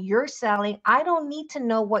what you're selling. I don't need to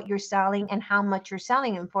know what you're selling and how much you're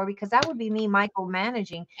selling them for, because that would be me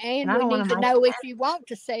micromanaging, and And I we don't want need to to know if micromanage. you want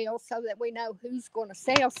to sell so that we know who's going to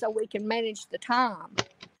sell so we can manage the time.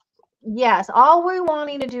 Yes, all we're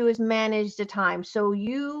wanting to do is manage the time. So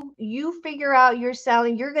you figure out you're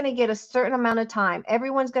selling, you're going to get a certain amount of time.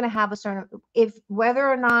 Everyone's going to have a certain, if whether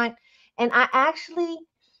or not, and I actually,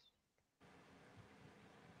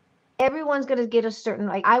 everyone's going to get a certain,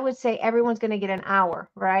 like I would say everyone's going to get an hour,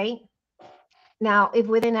 right? Now, if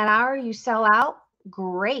within that hour you sell out,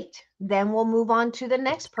 great. Then we'll move on to the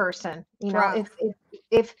next person. You know, Right.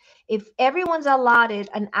 if everyone's allotted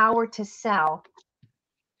an hour to sell,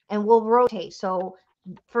 and we'll rotate. So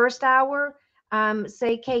first hour,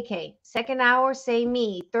 say KK. Second hour, say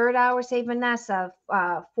me. Third hour, say Vanessa.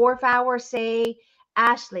 Fourth hour, say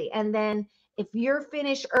Ashley. And then if you're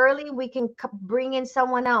finished early, we can bring in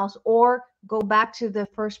someone else, or go back to the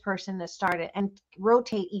first person that started and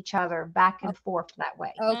rotate each other back and forth that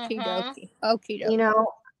way. Okie Mm-hmm. dokie. Okie You dokie.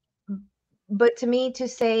 know, but to me, to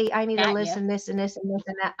say I need to Got you. listen this and this and this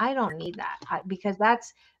and that, I don't need that, because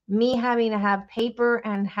that's me having to have paper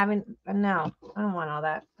and having, no, I don't want all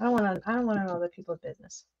that. I don't want to know other people's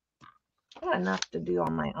business. I got enough to do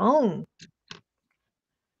on my own.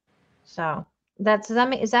 So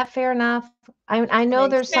is that fair enough? I know Yes.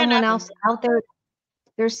 there's Fair someone enough. else out there.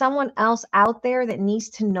 There's someone else out there that needs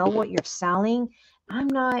to know what you're selling.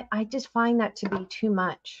 I just find that to be too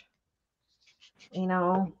much. You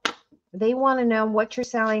know, they want to know what you're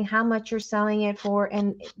selling, how much you're selling it for,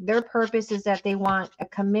 and their purpose is that they want a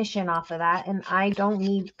commission off of that. And I don't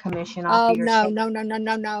need commission off Oh of your no, sale. no, no, no,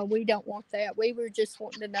 no, no. We don't want that. We were just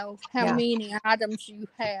wanting to know how Yeah. many items you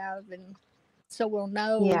have, and so we'll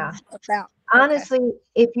know Yeah. about. Okay. Honestly,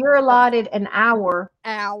 if you're allotted an hour,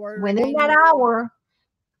 Hour, and within then that hour,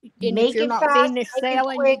 if make you're it not fast, finished make it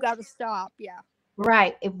selling, you quick. got to stop. Yeah.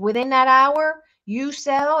 Right. If within that hour you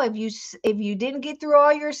sell, if you didn't get through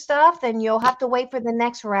all your stuff, then you'll have to wait for the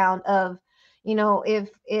next round of,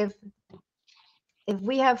 if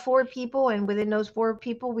we have 4 people, and within those 4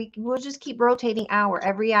 people, we'll just keep rotating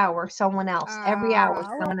every hour, someone else, every hour,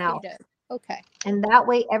 someone Okay. else. Okay. And that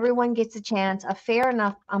way everyone gets a chance, a fair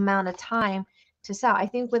enough amount of time to sell. I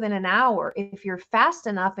think within an hour, if you're fast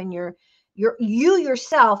enough and you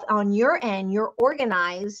yourself on your end, you're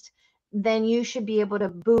organized, then you should be able to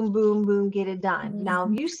boom, boom, boom, get it done. Now,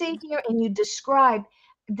 if Mhm. you sit here and you describe,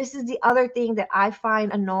 this is the other thing that I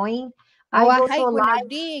find annoying. Oh, I I go to a hate when they live,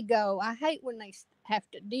 dig. Go. I hate when they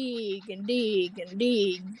have to dig and dig and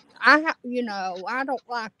dig. I don't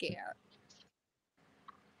like it.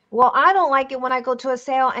 well, I don't like it when I go to a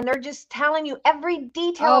sale and they're just telling you every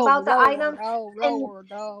detail Oh about the Lord. item, Oh and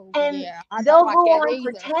Lord. Oh and yeah. I don't they'll like go that on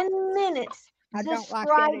for either. 10 minutes I don't like that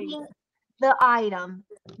describing either. the item.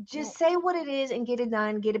 No. Just say what it is and get it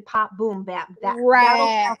done, get it pop, boom, bam. That'll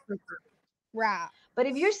Right. sell quicker. Right. But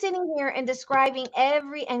if you're sitting here and describing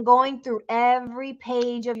and going through every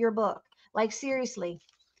page of your book, like seriously,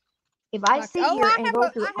 if I Like, sit oh, here and go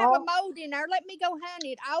through I have a all, mold in there. Let me go hunt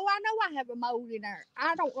it. Oh, I know I have a mold in there.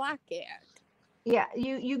 I don't like it. yeah,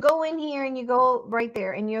 you go in here and you go right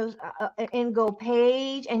there and you and go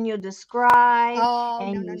page and you describe Oh no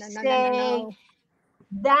and no you no no no no say. no.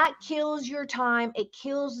 That kills your time. It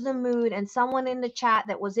kills the mood. And someone in the chat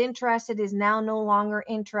that was interested is now no longer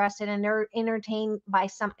interested, and they're entertained by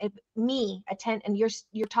me attend. And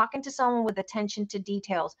you're talking to someone with attention to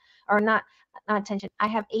details, or not attention. I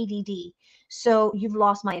have ADD, so you've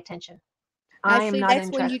lost my attention. I am See, not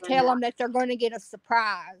that's when you interested tell anymore. them that they're going to get a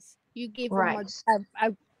surprise. You give them Right.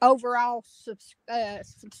 a overall,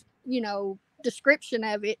 description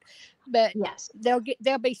of it, but Yes. they'll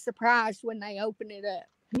be surprised when they open it up.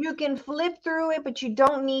 You can flip through it, but you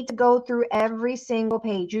don't need to go through every single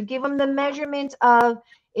page. You give them the measurements of,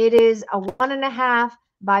 it is a 1.5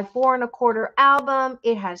 by 4.25 album.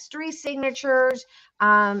 It has 3 signatures,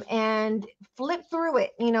 and flip through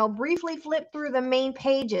it. Briefly flip through the main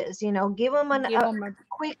pages. Give them Give a them a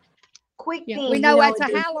quick we theme. know it's a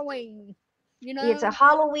Halloween. It's a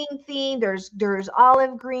Halloween theme. There's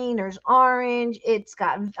olive green, there's orange. It's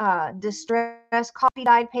got distressed coffee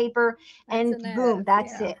dyed paper, That's and boom, enough.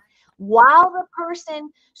 that's Yeah. it. While the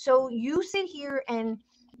person, so you sit here and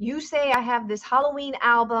you say, I have this Halloween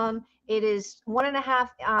album. It is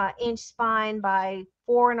 1.5 inch spine by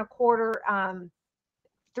 4.25,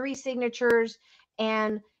 3 signatures,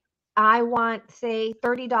 and I want, say,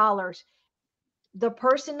 $30. The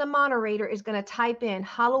person, the moderator, is going to type in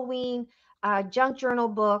Halloween junk journal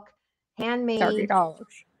book, handmade, $30.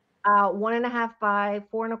 1.5 by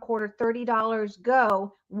 4.25, $30,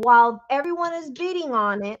 go, while everyone is bidding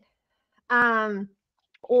on it.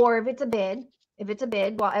 or if it's a bid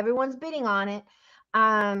while everyone's bidding on it,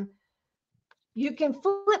 you can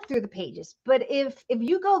flip through the pages. But if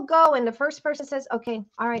you go and the first person says, okay,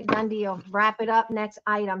 all right, done deal, wrap it up, next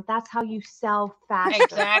item, that's how you sell faster. I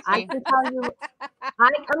Exactly. can tell you,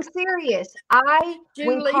 I'm serious. when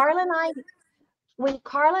Julie. Carla and I when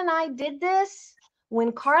Carla and I did this,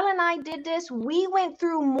 we went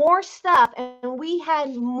through more stuff and we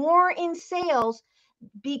had more in sales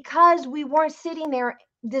because we weren't sitting there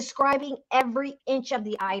describing every inch of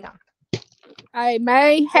the item. Hey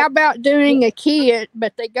May, how about doing a kit,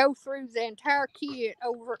 but they go through the entire kit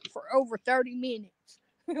for over 30 minutes?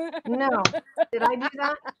 No. Did I do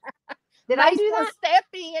that? Did I May's do gonna that? step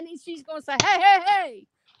in and she's gonna say, hey,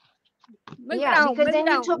 move it Yeah, on, because move then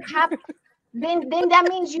it you on. took half. Then that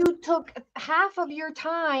means you took half of your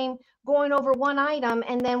time going over one item,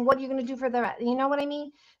 and then what are you going to do for the rest? You know what I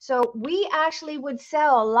mean? So we actually would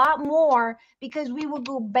sell a lot more because we would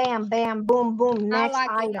go bam, bam, boom, boom, I next like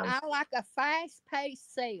it. item. I like a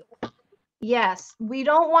fast-paced sale. Yes, we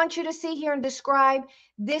don't want you to sit here and describe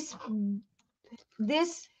this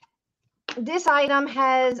this item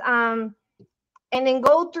has and then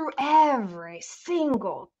go through every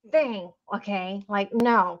single thing. Okay, like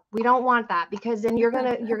no, we don't want that, because then you're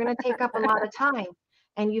gonna take up a lot of time,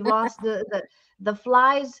 and you've lost the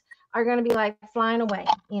flies are gonna be like flying away.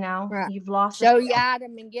 Right. You've lost Show the your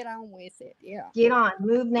item and get on with it. Yeah. get on,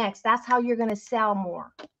 move next. That's how you're gonna sell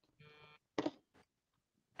more.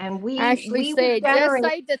 And Ashley we would said, just generate.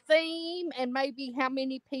 say the theme and maybe how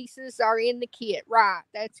many pieces are in the kit. Right.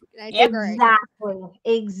 That's Yep. great.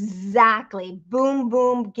 Exactly. Boom,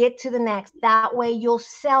 boom, get to the next. That way you'll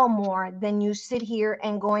sell more than you sit here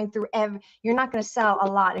and going through you're not going to sell a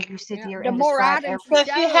lot if you sit Yeah. here The and more describe items every. you So if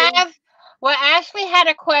you show, have, well, Ashley had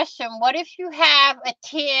a question. What if you have a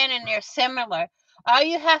 10 and they're similar? All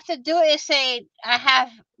you have to do is say, I have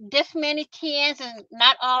this many 10s and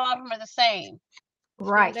not all of them are the same. yeah,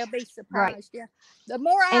 Right, they'll be right. surprised. Yeah. The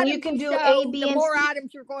more And you items can you do A, show, B, the and more C.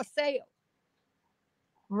 items you're going to sell.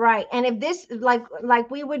 Right. And if this, like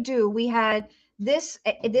we would do, we had this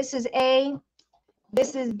is A,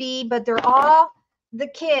 this is B, but they're all the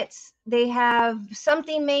kits. They have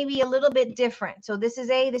something maybe a little bit different. So this is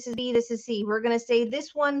A, this is B, this is C. We're going to say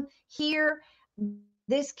this one here,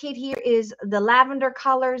 this kit here is the lavender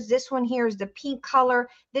colors. This one here is the pink color.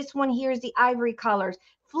 This one here is the ivory colors.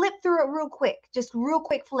 Flip through it real quick, just real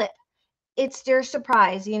quick flip. It's their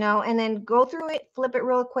surprise, and then go through it, flip it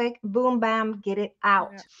real quick, boom, bam, get it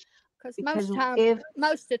out. Yeah. Because Because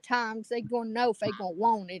most of the times they gonna know if they gonna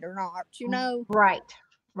want it or not. right.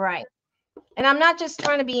 And I'm not just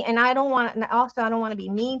trying to be, and I don't want to be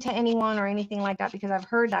mean to anyone or anything like that, because I've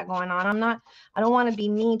heard that going on. I don't want to be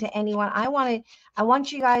mean to anyone. I want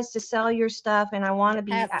you guys to sell your stuff, and I want to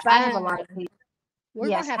be, Have I have a lot fun. of patience. We're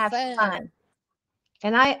Yes, gonna have fun.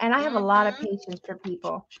 And I have a lot of patience for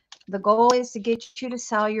people. The goal is to get you to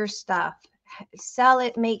sell your stuff. Sell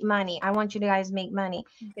it, make money. I want you guys to make money.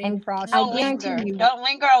 And I Don't guarantee linger. you, Don't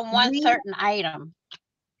linger on one certain item.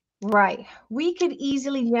 right. We could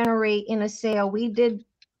easily generate in a sale. We did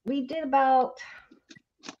about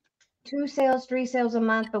 2 sales, 3 sales a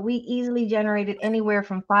month, but we easily generated anywhere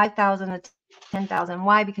from 5,000 to 10,000.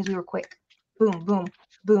 Why? Because we were quick. Boom, boom,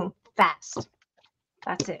 boom, fast.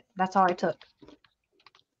 That's it. That's all I took.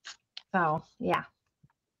 So, yeah.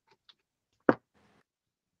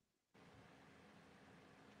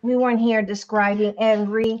 We weren't here describing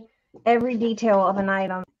every detail of an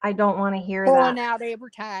item. I don't want to hear Pulling that. out every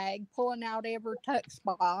tag, pulling out every tuck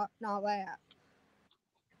spot, and all that.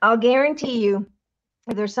 I'll guarantee you,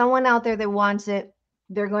 if there's someone out there that wants it,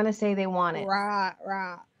 they're going to say they want it.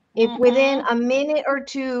 Right. If within a minute or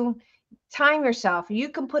two, time yourself. You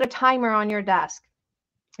can put a timer on your desk.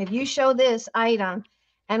 If you show this item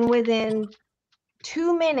and within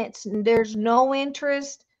 2 minutes there's no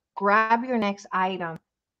interest, grab your next item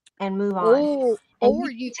and move on.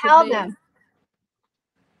 Or you tell them.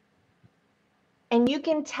 And you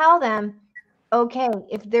can tell them, okay,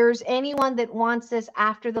 if there's anyone that wants this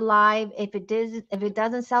after the live, if it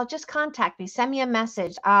doesn't sell, just contact me. Send me a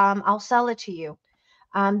message. I'll sell it to you.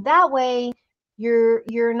 That way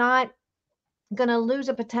you're not gonna lose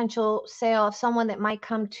a potential sale of someone that might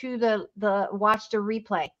come to the watch the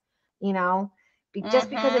replay. Just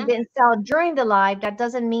because it didn't sell during the live, that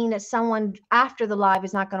doesn't mean that someone after the live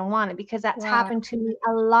is not going to want it, because that's happened to me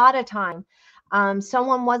a lot of time.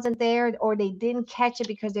 Someone wasn't there, or they didn't catch it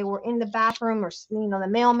because they were in the bathroom, or the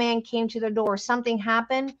mailman came to the door, or something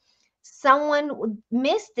happened. Someone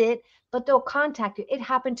missed it, but they'll contact you. It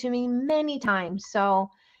happened to me many times. So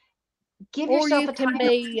give yourself a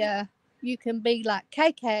time. You can be like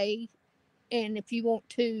KK And if you want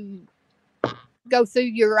to go through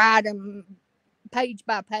your item page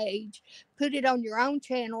by page, put it on your own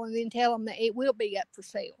channel, and then tell them that it will be up for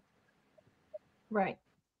sale. Right.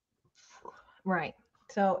 Right.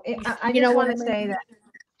 So I You just know what want I to mean? say that,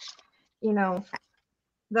 you know,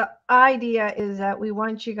 the idea is that we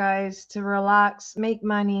want you guys to relax, make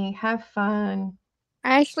money, have fun.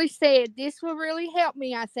 Ashley said this will really help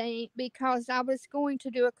me, I think, because I was going to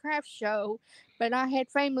do a craft show, but I had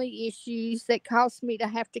family issues that caused me to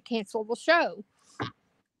have to cancel the show.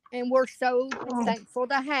 And we're so Oh, thankful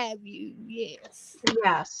to have you. Yes.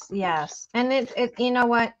 yes, yes. And it you know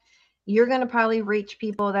what? You're going to probably reach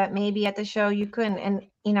people that maybe at the show you couldn't. And,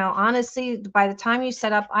 you know, honestly, by the time you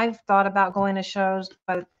set up, I've thought about going to shows,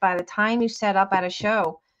 but by the time you set up at a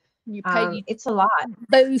show, You pay your it's a lot.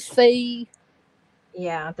 booth fee.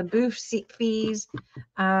 Yeah, the booth seat fees.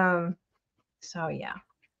 So yeah.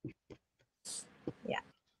 Yeah.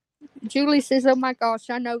 Julie says, "Oh my gosh,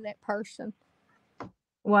 I know that person."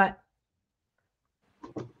 What?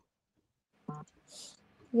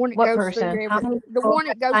 One that What goes person? through How many the people one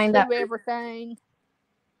that goes signed up? through everything,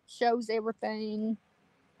 shows everything, takes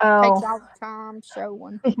Oh, all the time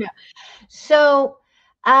showing. yeah. So,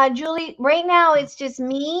 Julie, right now it's just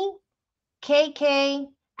me, KK.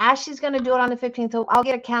 Ashley's going to do it on the 15th. So I'll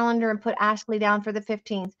get a calendar and put Ashley down for the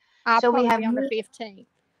 15th. I'll So we probably have be on the me, 15th.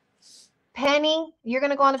 Penny. You're going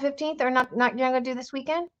to go on the 15th, or not? Not you're going to do this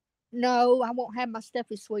weekend? No, I won't have my stuff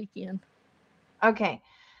this weekend. Okay.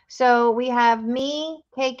 So we have me,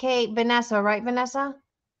 KK, Vanessa. Right, Vanessa?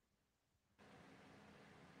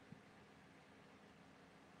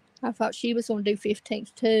 I thought she was going to do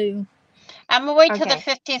 15th too. I'm gonna wait till the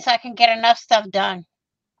Okay. 15th so I can get enough stuff done.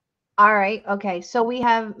 All right. Okay. So we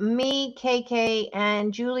have me, KK,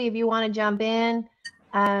 and Julie. If you want to jump in,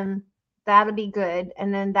 that'll be good.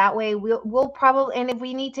 And then that way we'll probably, and if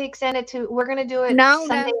we need to extend it to, we're gonna do it No,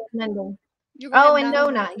 Sunday and Monday. you're going to Oh, have and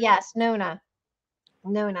Nona. Nona. Yes, Nona.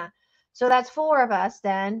 So that's 4 of us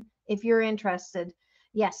then, if you're interested.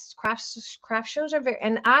 Yes, craft shows are very.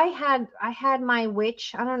 And I had my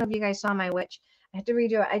witch. I don't know if you guys saw my witch. I had to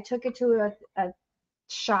redo it. I took it to a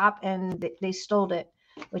shop and they stole it,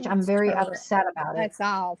 which I'm That's very terrible. upset about it. That's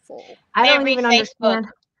awful. I May don't read even Facebook. understand.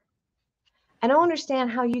 I don't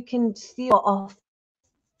understand how you can steal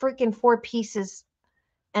a freaking 4 pieces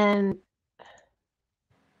and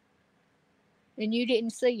And you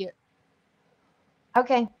didn't see it.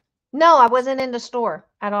 okay. No, I wasn't in the store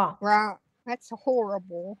at all. Right. That's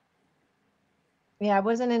horrible. Yeah, I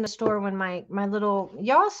wasn't in the store when my little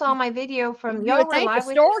y'all saw my video from You y'all would were think the live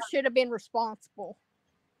with me. store should have been responsible.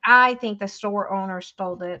 I think the store owner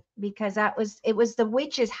stole it because it was the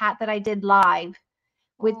witch's hat that I did live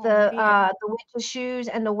with Oh, man. the witch's shoes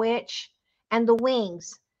and the witch and the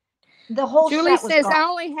wings. The whole Julie set was says, gone. I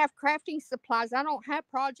only have crafting supplies. I don't have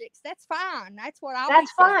projects. That's fine. That's what I'll be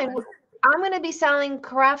That's fine. selling. I'm going to be selling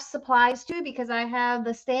craft supplies too because I have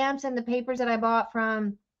the stamps and the papers that I bought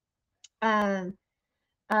from that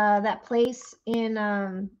place in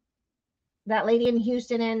that lady in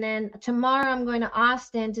Houston. And then tomorrow I'm going to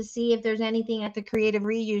Austin to see if there's anything at the Creative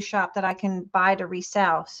Reuse shop that I can buy to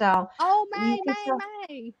resell. So Oh, you can sell.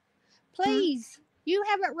 May. Please, you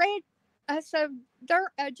haven't read us a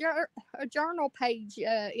journal page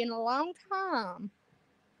in a long time.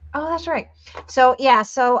 Oh, that's right. So yeah,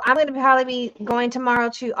 so I'm going to probably be going tomorrow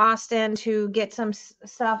to Austin to get some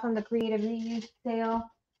stuff from the Creative Reuse sale.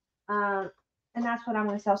 And that's what I'm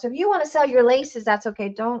going to sell. So if you want to sell your laces, that's okay.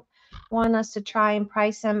 Don't want us to try and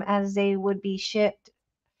price them as they would be shipped.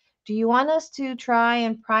 Do you want us to try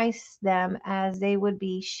and price them as they would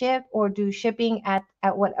be shipped or do shipping at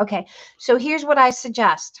what? Okay. So here's what I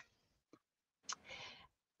suggest.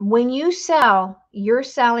 When you sell, you're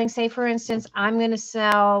selling, say for instance, I'm going to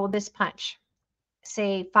sell this punch,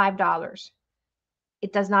 say $5.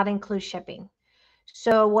 It does not include shipping.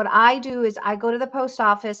 So what I do is I go to the post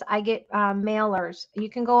office, I get mailers. You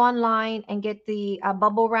can go online and get the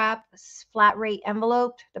bubble wrap flat rate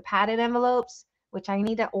envelopes, the padded envelopes, which I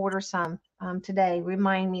need to order some today.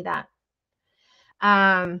 Remind me that.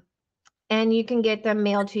 And you can get them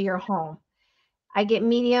mailed to your home. I get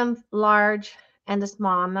medium, large, and the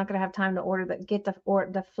small. I'm not going to have time to order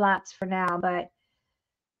the flats for now, but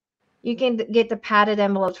you can get the padded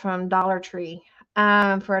envelopes from Dollar Tree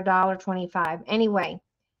for $1.25. Anyway,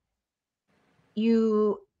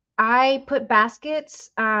 I put baskets.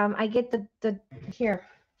 I get the here.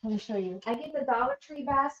 Let me show you. I get the Dollar Tree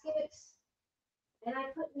baskets, and I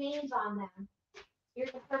put names on them. Here's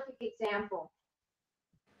a perfect example.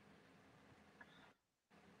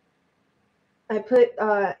 I put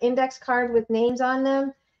index card with names on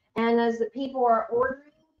them, and as the people are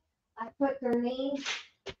ordering, I put their name,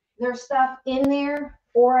 their stuff in there,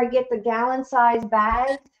 or I get the gallon size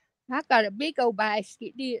bags. I got a big old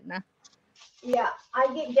basket, didn't I? Yeah, I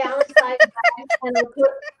get gallon size bags and I put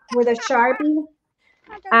with a Sharpie.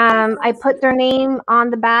 I got a big I basket. put their name on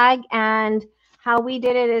the bag, and how we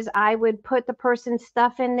did it is I would put the person's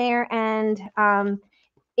stuff in there, and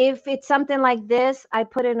if it's something like this, I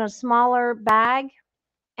put it in a smaller bag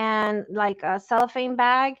and like a cellophane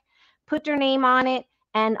bag, put their name on it,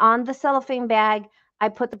 and on the cellophane bag, I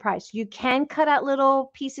put the price. You can cut out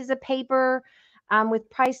little pieces of paper with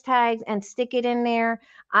price tags and stick it in there.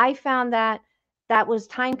 I found that that was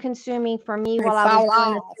time consuming for me They while I was fall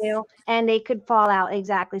doing the off. sale, and they could fall out.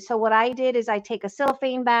 Exactly. So what I did is I take a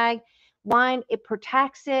cellophane bag. One, it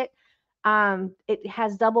protects it. It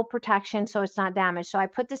has double protection, so it's not damaged. So I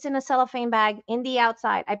put this in a cellophane bag. In the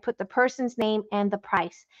outside, I put the person's name and the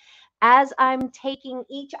price. As I'm taking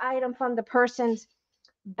each item from the person's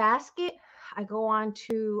basket, I go on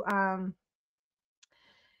to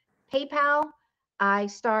PayPal. I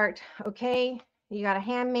start, okay, you got a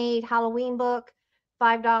handmade Halloween book,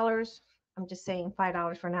 $5. I'm just saying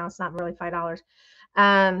 $5 for now. It's not really $5.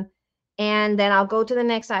 Um, and then I'll go to the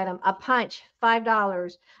next item, a punch,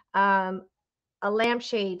 $5. A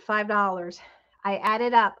lampshade, $5. I add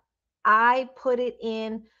it up. I put it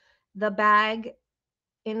in the bag,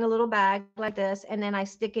 in a little bag like this, and then I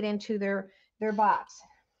stick it into their box.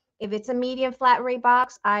 If it's a medium flat rate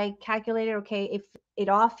box, I calculated, okay, if it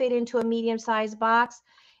all fit into a medium sized box.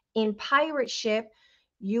 In Pirate Ship,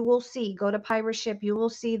 you will see, go to Pirate Ship, you will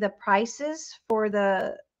see the prices for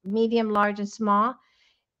the medium, large, and small.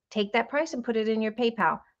 Take that price and put it in your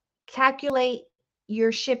PayPal. Calculate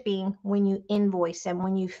your shipping when you invoice them,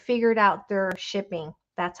 when you figured out their shipping.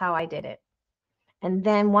 That's how I did it. And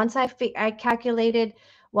then once I calculated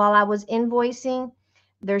while I was invoicing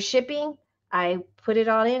their shipping, I put it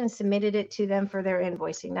all in and submitted it to them for their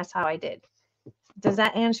invoicing. That's how I did. Does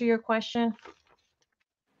that answer your question?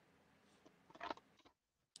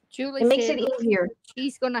 Julie It makes said it easier.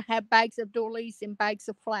 she's going to have bags of doilies and bags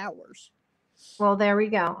of flowers. Well, there we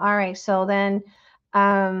go. All right. So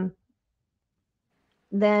um,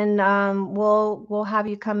 we'll have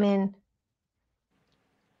you come in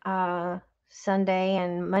Sunday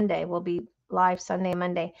and Monday. We'll be live Sunday and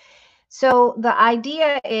Monday. So the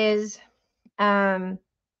idea is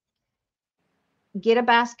get a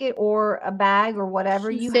basket or a bag or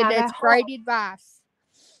whatever She you said have at that's home. great advice.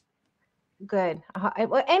 Good.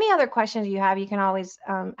 Any other questions you have, you can always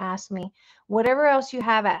ask me. Whatever else you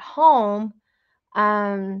have at home,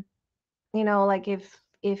 like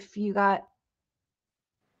if you got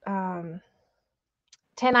 10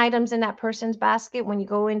 items in that person's basket, when you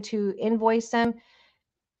go into invoice them,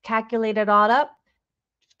 calculate it all up,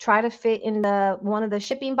 try to fit in one of the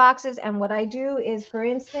shipping boxes. And what I do is, for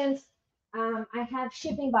instance, I have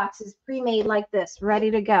shipping boxes pre-made like this, ready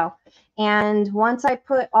to go. And once I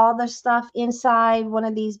put all the stuff inside one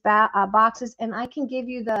of these boxes, and I can give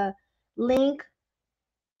you the link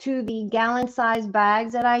to the gallon size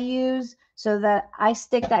bags that I use, so that I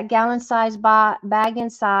stick that gallon size bag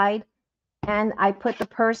inside, and I put the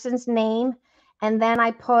person's name, and then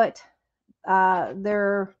I put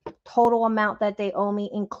their total amount that they owe me,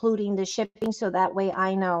 including the shipping. So that way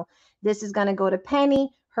I know this is going to go to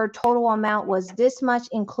Penny. Her total amount was this much,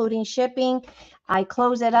 including shipping. I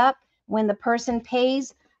close it up. When the person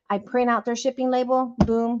pays, I print out their shipping label.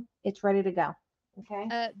 Boom, it's ready to go.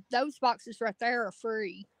 Okay. Those boxes right there are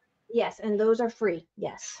free. Yes, and those are free.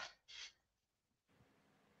 Yes.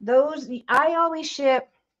 Those I always ship.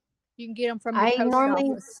 You can get them from the I post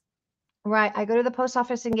normally, office. right, I go to the post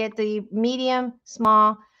office and get the medium,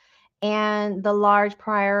 small, and the large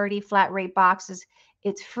priority flat rate boxes.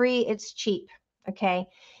 It's free, it's cheap. Okay.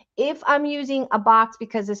 If I'm using a box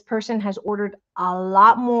because this person has ordered a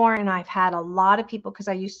lot more, and I've had a lot of people, because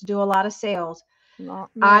I used to do a lot of sales, Not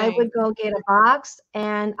I me. would go get a box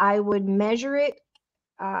and I would measure it,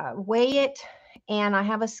 weigh it, and I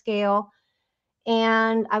have a scale.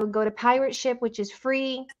 And I would go to Pirate Ship, which is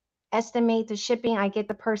free, estimate the shipping. I get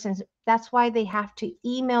the person's. That's why they have to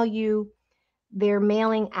email you their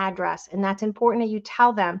mailing address. And that's important that you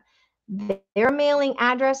tell them their mailing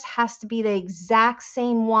address has to be the exact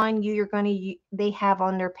same one they have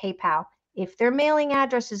on their PayPal. If their mailing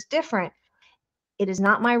address is different, it is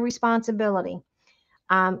not my responsibility.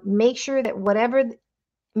 Make sure that whatever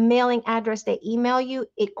mailing address they email you,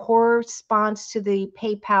 it corresponds to the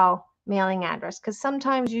PayPal mailing address, because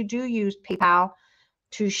sometimes you do use PayPal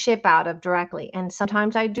to ship out of directly, and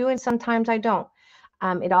sometimes I do and sometimes I don't.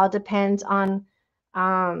 It all depends on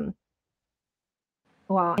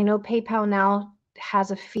well, I know PayPal now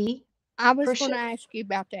has a fee I for was going to shipping. ask you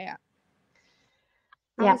about that.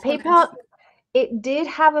 Yeah, PayPal, it did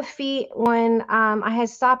have a fee when I had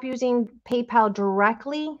stopped using PayPal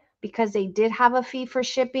directly because they did have a fee for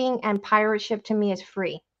shipping, and Pirate Ship to me is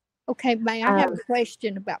free. Okay, May, I have a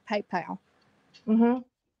question about PayPal.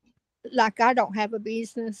 Like, I don't have a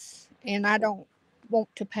business and I don't want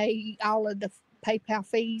to pay all of the PayPal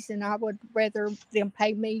fees, and I would rather them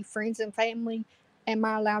pay me, friends and family. Am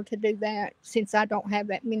I allowed to do that since I don't have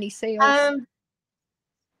that many sales?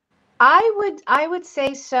 I would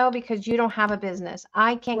say so because you don't have a business.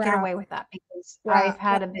 I can't get away Right. with that because Right. I've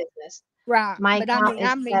had a business. Right. My But I account mean,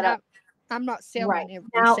 is set up. I'm not Right. selling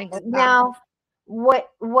every single time. Now,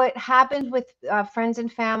 what happens with friends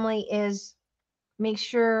and family is make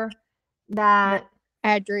sure that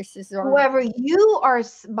Addresses are whoever you are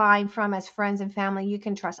buying from as friends and family, you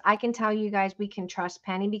can trust. I can tell you guys we can trust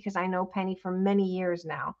Penny because I know Penny for many years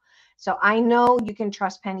now. So I know you can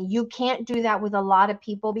trust Penny. You can't do that with a lot of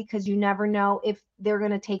people because you never know if they're going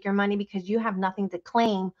to take your money because you have nothing to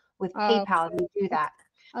claim with PayPal if you do that.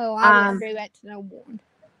 Oh, I wouldn't do that to no one.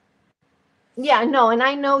 Yeah, no, and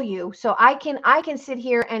I know you, so I can sit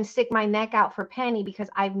here and stick my neck out for Penny because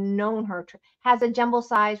I've known her. Has a jumbo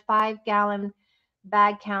size 5-gallon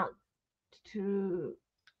bag count to,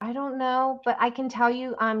 I don't know, but I can tell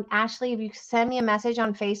you, Ashley, if you send me a message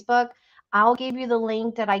on Facebook, I'll give you the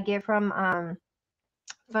link that I get from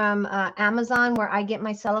Amazon where I get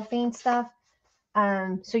my cellophane stuff.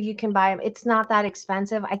 So you can buy them. It's not that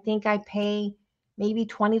expensive. I think I pay maybe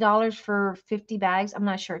 $20 for 50 bags. I'm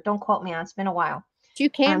not sure. Don't quote me on it. It's been a while.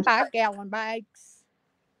 You can buy gallon bags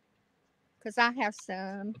because I have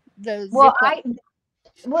some. This one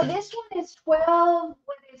is 12.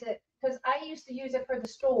 What is it? Because I used to use it for the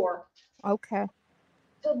store. Okay.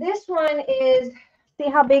 So this one is, see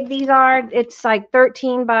how big these are? It's like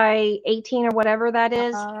 13 by 18 or whatever that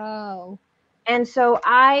is. Oh. And so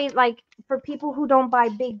I like, for people who don't buy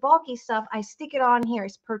big bulky stuff, I stick it on here.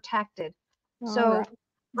 It's protected. So right.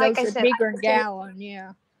 like Those I are said, bigger than gallon,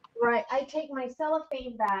 yeah. Right. I take my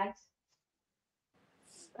cellophane bags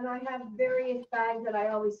and I have various bags that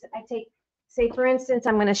I take, say for instance,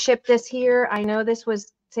 I'm going to ship this here. I know this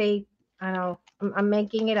was, say, I know I'm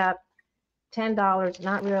making it up, $10,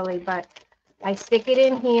 not really, but I stick it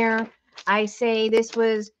in here. I say this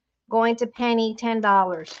was going to Penny,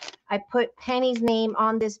 $10. I put Penny's name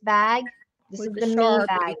on this bag. This with is the main Sharpie.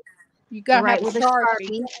 bag. You got to right, have with a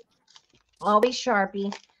Sharpie. Always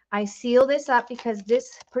Sharpie. I seal this up because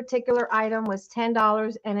this particular item was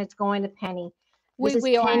 $10 and it's going to Penny. This is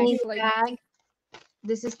Penny's bag.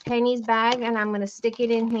 This is Penny's bag, and I'm going to stick it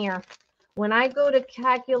in here. When I go to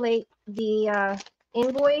calculate the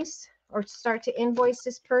invoice or start to invoice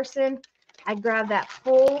this person, I grab that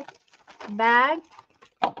full bag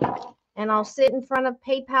and I'll sit in front of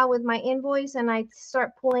PayPal with my invoice and I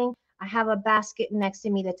start pulling. I have a basket next to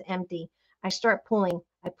me that's empty. I start pulling.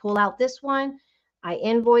 I pull out this one. I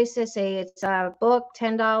invoice it, say it's a book,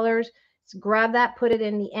 $10. Grab that, put it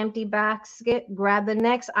in the empty basket, grab the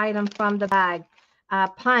next item from the bag.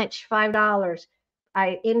 Punch, $5.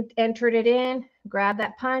 I entered it in, grab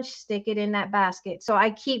that punch, stick it in that basket. So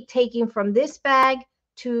I keep taking from this bag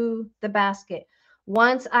to the basket.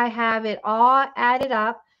 Once I have it all added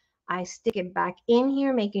up, I stick it back in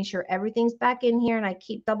here, making sure everything's back in here. And I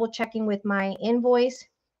keep double checking with my invoice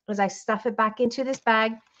as I stuff it back into this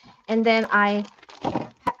bag. And then I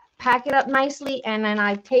pack it up nicely. And then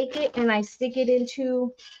I take it and I stick it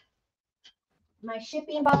into my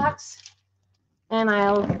shipping box. And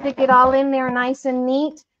I'll stick it all in there nice and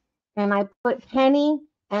neat. And I put Penny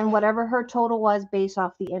and whatever her total was based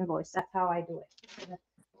off the invoice. That's how I do it.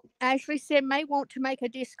 Ashley said, may want to make a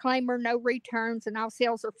disclaimer, no returns and all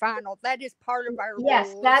sales are final. That is part of our Yes,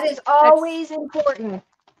 rules. that is always important.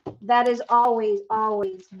 That is always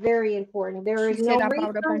very important. There is no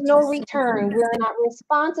refund, no return. We're not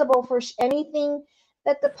responsible for anything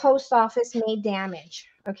that the post office may damage.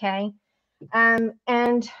 Okay.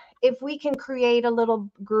 And if we can create a little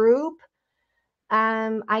group,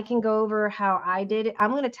 I can go over how I did it.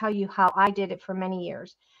 I'm going to tell you how I did it for many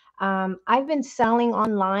years. I've been selling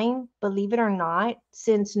online, believe it or not,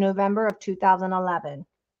 since November of 2011.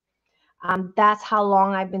 That's how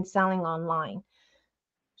long I've been selling online.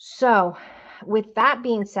 So with that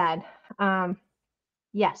being said,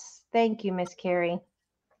 yes, thank you, Miss Carrie.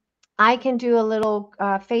 I can do a little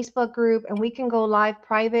Facebook group and we can go live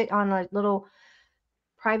private on a little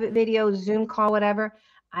private video, Zoom call, whatever.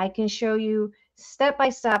 I can show you step by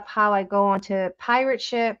step how I go onto Pirate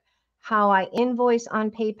Ship, how I invoice on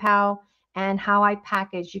PayPal, and how I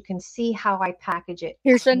package. You can see how I package it.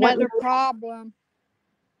 Here's another problem.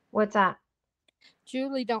 What's that?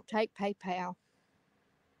 Julie don't take PayPal.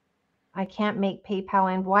 I can't make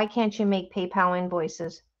PayPal in. Why can't you make PayPal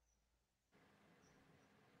invoices?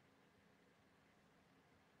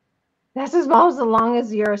 That's as long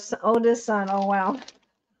as your oldest son. Oh, wow.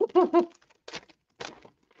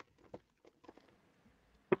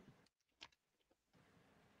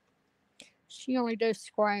 She only does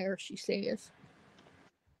Square, she says.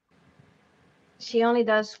 She only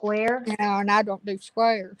does Square? Yeah, and I don't do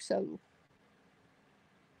Square, so.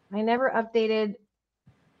 I never updated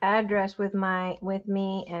address with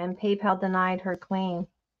me, and PayPal denied her claim.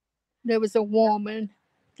 There was a woman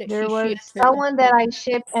that There she was shipped to. someone that I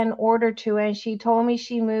shipped an order to, and she told me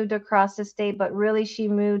she moved across the state, but really she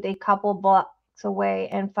moved a couple blocks away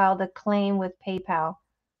and filed a claim with PayPal.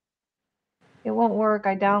 It won't work.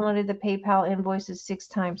 I downloaded the PayPal invoices 6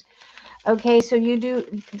 times. Okay, so you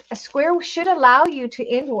do, Square should allow you to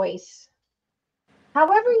invoice.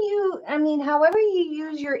 However you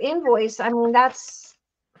use your invoice,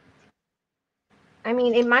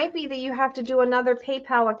 it might be that you have to do another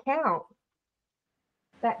PayPal account.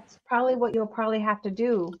 That's probably what you'll probably have to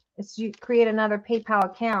do, is you create another PayPal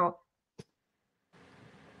account.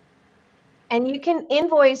 And you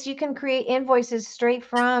can create invoices straight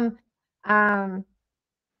from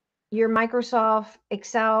your Microsoft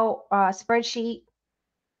Excel spreadsheet.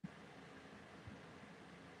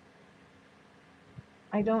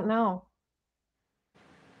 I don't know.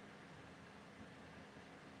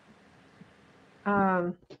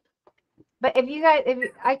 But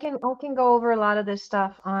I can go over a lot of this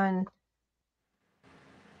stuff on,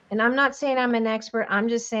 and I'm not saying I'm an expert. I'm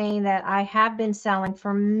just saying that I have been selling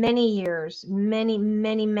for many years, many,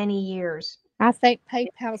 many, many years. I think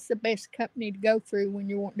PayPal's the best company to go through when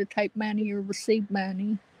you want to take money or receive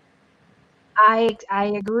money. I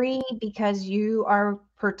agree, because you are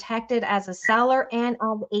protected as a seller and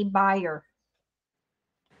as a buyer.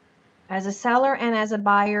 As a seller and as a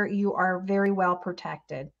buyer, you are very well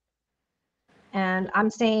protected. And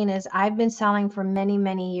I'm saying is I've been selling for many,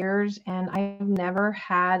 many years, and I've never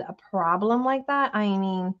had a problem like that.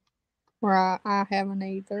 Right, I haven't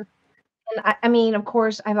either. And of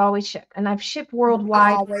course, I've always shipped, and I've shipped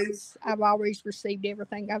worldwide. I've always received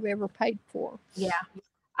everything I've ever paid for. Yeah,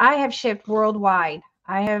 I have shipped worldwide.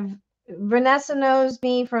 Vanessa knows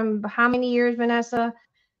me from how many years, Vanessa?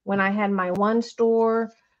 When I had my one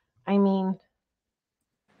store.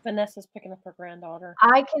 Vanessa's picking up her granddaughter.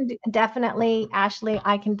 I can definitely, Ashley,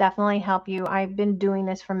 I can definitely help you. I've been doing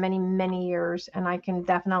this for many, many years, and I can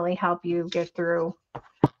definitely help you get through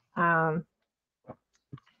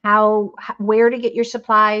where to get your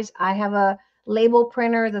supplies. I have a label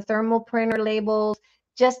printer, the thermal printer labels,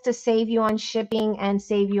 just to save you on shipping and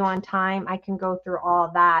save you on time. I can go through all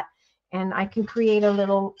of that, and I can create a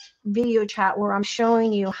little video chat where I'm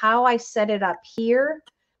showing you how I set it up here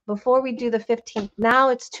before we do the 15th. Now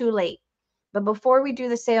it's too late. But before we do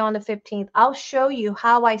the sale on the 15th, I'll show you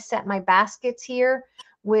how I set my baskets here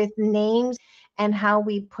with names and how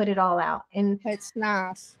we put it all out. And it's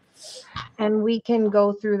nice. And we can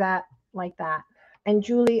go through that like that. And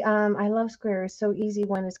Julie, I love Square. It's so easy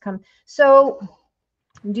when it's come. So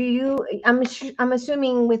I'm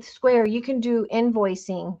assuming with Square, you can do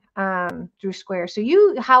invoicing through Square. So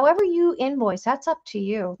however you invoice, that's up to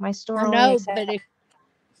you. My store I know, but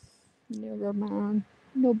never mind.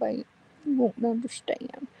 Nobody won't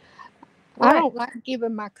understand. What? I don't like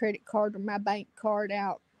giving my credit card or my bank card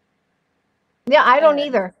out. Yeah, I don't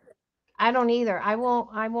either. I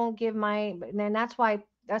won't give and that's why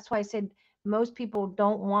I said most people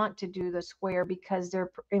don't want to do the Square, because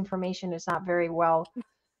their information is not very well.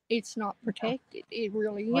 It's not protected. It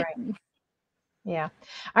really isn't. Right. Yeah.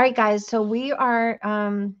 All right, guys. So we are,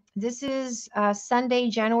 this is Sunday,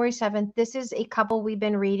 January 7th. This is a couple we've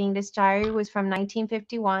been reading. This diary was from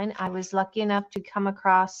 1951. I was lucky enough to come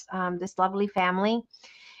across this lovely family.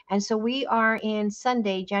 And so we are in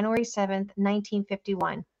Sunday, January 7th,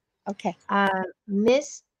 1951. Okay.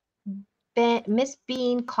 Miss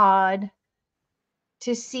Bean called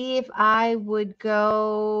to see if I was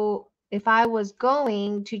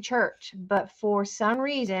going to church, but for some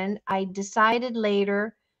reason I decided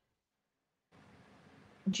later,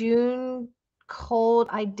 June cold,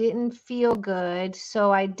 I didn't feel good,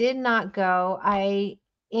 so I did not go. I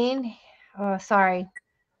inhaled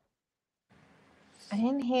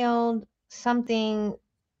something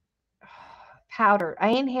powder. I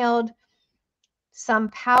inhaled some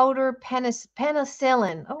powder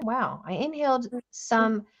penicillin. Oh, wow. I inhaled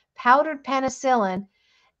some powdered penicillin,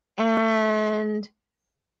 and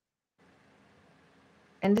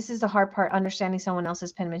this is the hard part, understanding someone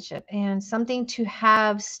else's penmanship, and something to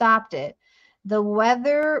have stopped it. The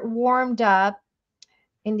weather warmed up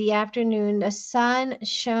in the afternoon. The sun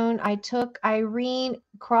shone. I took Irene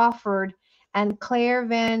Crawford and Claire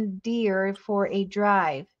Van Deer for a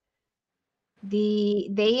drive.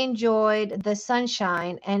 They enjoyed the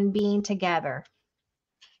sunshine and being together.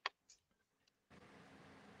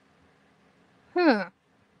 Huh.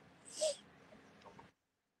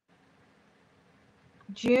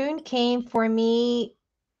 June came for me.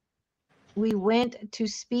 We went to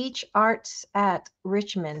speech arts at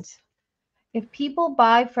Richmond. If people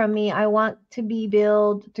buy from me, I want to be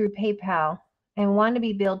billed through PayPal and want to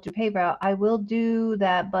be billed through PayPal. I will do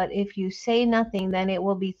that, but if you say nothing, then it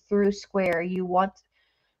will be through Square. You won't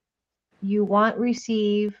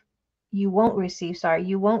receive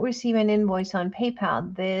an invoice on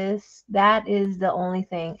PayPal. That is the only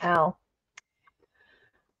thing. Oh.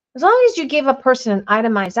 As long as you give a person an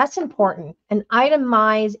itemized, that's important. An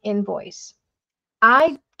itemized invoice.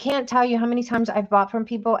 I can't tell you how many times I've bought from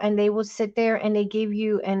people and they will sit there and they give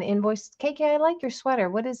you an invoice. KK, I like your sweater.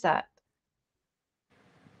 What is that?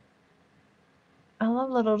 I love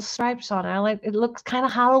the little stripes on it. It looks kind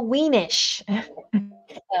of Halloweenish.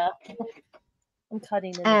 I'm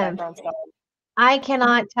cutting in the background stuff. I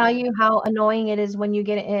cannot tell you how annoying it is when you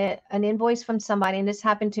get an invoice from somebody, and this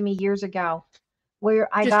happened to me years ago, where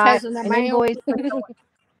I got an invoice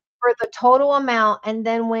for the total amount, and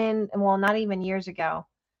then not even years ago,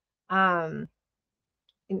 up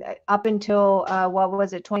until what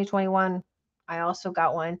was it, 2021, I also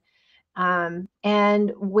got one.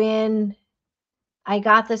 And when I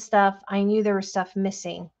got the stuff, I knew there was stuff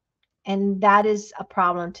missing, and that is a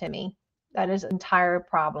problem to me. That is an entire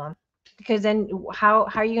problem. Because then how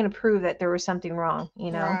are you going to prove that there was something wrong,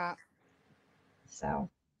 Right. So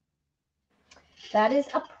that is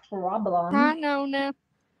a problem. I know now.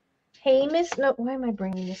 Hey, Miss, no, why am I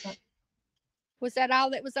bringing this up? Was that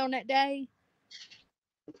all that was on that day?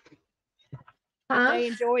 Huh? They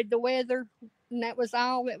enjoyed the weather, and that was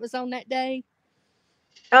all that was on that day?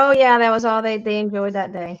 Oh, yeah, that was all they enjoyed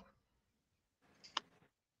that day.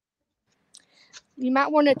 You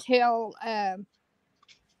might want to tell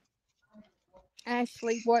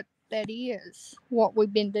Ashley what that is, what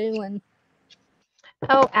we've been doing.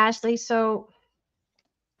 Oh, Ashley, so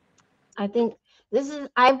I think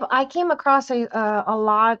I came across a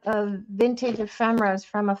lot of vintage ephemeras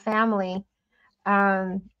from a family,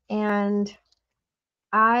 and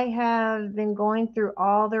I have been going through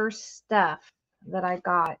all their stuff that I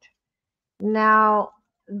got. Now,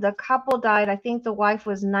 the couple died. I think the wife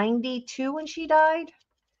was 92 when she died,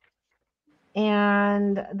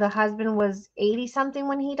 and the husband was 80 something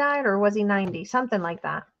when he died, or was he 90? Something like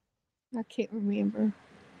that. I can't remember.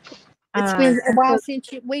 It's been a while since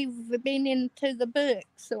we've been into the book,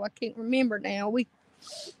 so I can't remember now.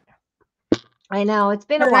 I know it's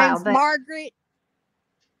been a Her while, name's but Margaret,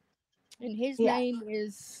 and his name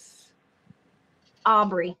is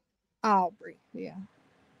Aubrey. Aubrey, yeah.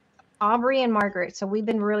 Aubrey and Margaret. So we've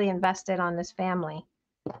been really invested on this family,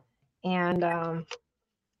 and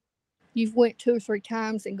you've went 2 or 3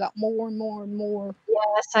 times and got more and more and more.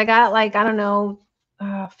 Yes, I got like, I don't know,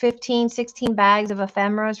 15, 16 bags of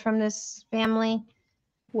ephemeras from this family.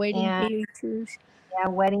 Wedding pictures. Yeah,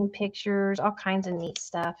 wedding pictures, all kinds of neat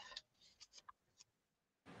stuff.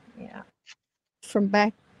 Yeah. From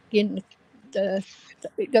back in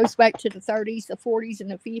it goes back to the 30s, the 40s,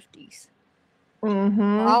 and the 50s.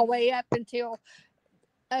 Mm-hmm. All the way up until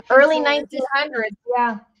early 1900s.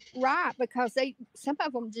 Yeah. Right, because some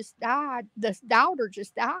of them just died. The daughter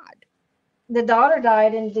just died. The daughter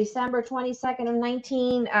died in December 22nd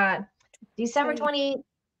of December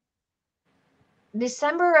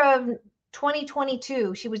of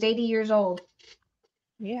 2022. She was 80 years old.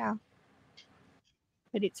 Yeah.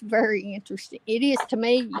 But it's very interesting. It is to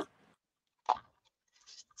me.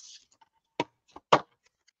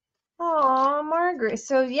 Oh, Margaret.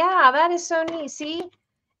 So yeah, that is so neat. See?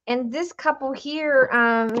 And this couple here,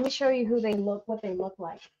 let me show you what they look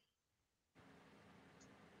like.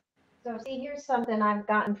 So see, here's something I've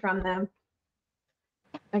gotten from them.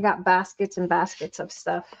 I got baskets and baskets of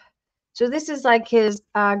stuff. So this is like his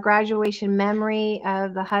graduation memory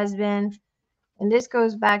of the husband. And this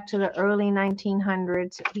goes back to the early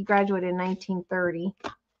 1900s. He graduated in 1930.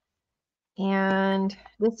 And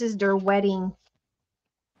this is their wedding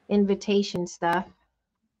invitation stuff.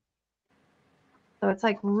 So it's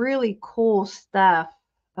like really cool stuff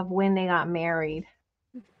of when they got married.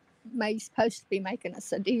 May's supposed to be making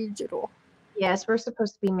us a digital. Yes, we're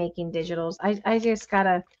supposed to be making digitals. I just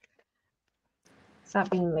gotta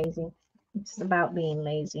stop being lazy. It's about being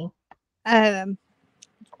lazy.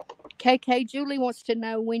 KK, Julie wants to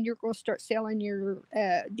know when you're going to start selling your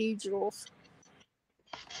digitals.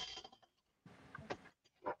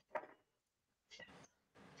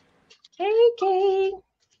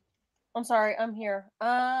 I'm sorry, I'm here.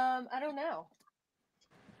 I don't know.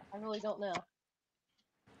 I really don't know.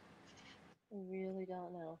 I really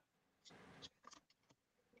don't know.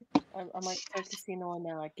 I'm like focusing on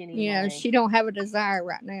like getting Yeah, my she don't have a desire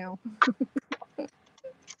right now.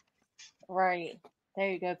 right.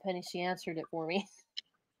 There you go, Penny. She answered it for me.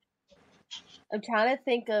 I'm trying to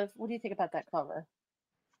think of what do you think about that cover?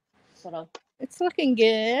 Hold on. It's looking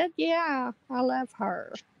good. Yeah, I love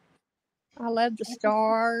her. I love the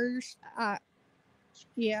stars. I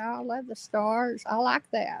love the stars. I like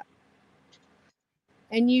that.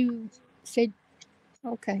 And you said,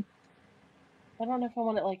 okay. I don't know if I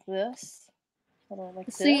want it like this. Hold on, like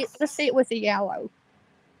Let's this. see it with the yellow.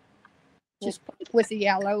 Just with the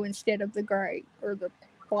yellow instead of the gray or the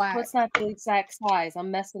black. Well, it's not the exact size. I'm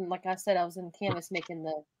messing. Like I said, I was in Canvas making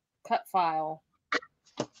the cut file.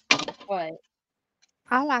 But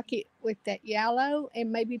I like it with that yellow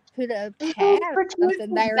and maybe put a cat or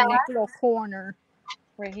something there in that little corner.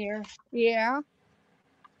 Right here? Yeah.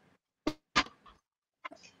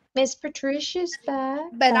 Miss Patricia's back.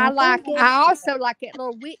 But I also like that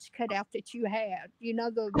little witch cutout that you had. You know,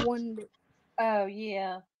 the one. Oh,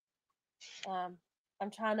 yeah.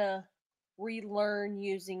 I'm trying to relearn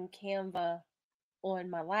using Canva on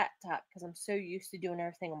my laptop because I'm so used to doing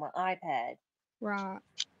everything on my iPad. Right.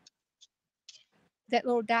 That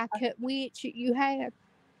little die cut witch that you had.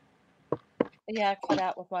 Yeah, I cut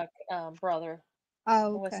out with my brother.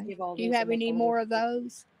 Oh, okay. Do you have any more of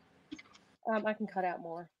those? I can cut out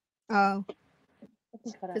more. Oh.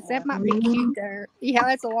 Because that might be cute there. Yeah,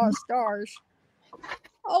 that's a lot of stars.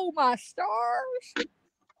 Oh, my stars.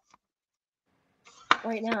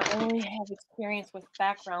 Right now, I only have experience with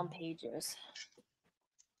background pages.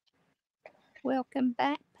 Welcome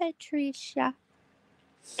back, Patricia.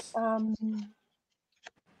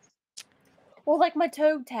 Well, like my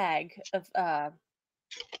toad tag of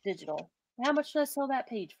digital. How much should I sell that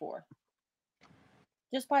page for?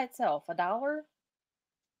 Just by itself, $1?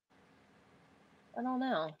 I don't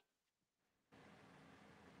know.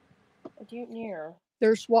 I don't near.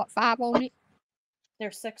 There's what, 5 on it?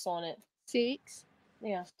 There's 6 on it. 6?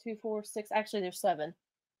 Yeah, 2, 4, 6. Actually, there's 7.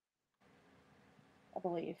 I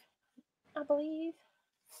believe. And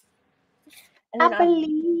then I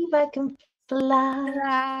believe I can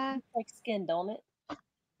fly. Like skin, don't it?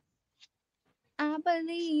 I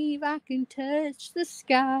believe I can touch the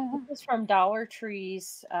sky. This is from Dollar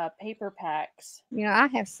Tree's paper packs. Yeah, I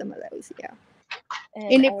have some of those, yeah.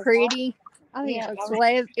 Isn't it pretty? I think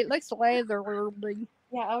it looks leathery.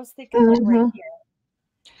 Yeah, I was thinking like right here.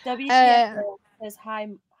 WTF says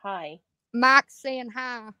hi. Mike's saying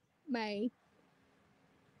hi, May.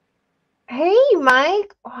 Hey,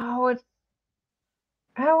 Mike. Oh,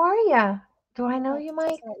 how are you? Do I know you,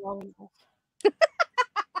 Mike?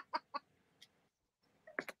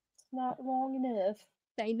 Not long enough.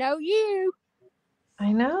 They know you.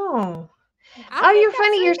 I know. You're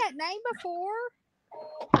funny. You've seen that name before.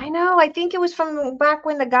 I know. I think it was from back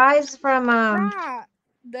when the guys from right.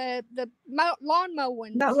 The lawn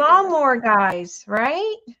mowing. The lawnmower guys,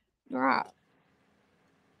 right? Right.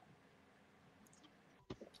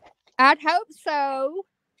 I'd hope so.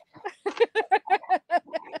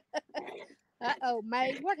 Uh-oh,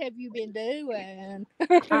 May, what have you been doing?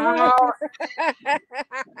 Oh,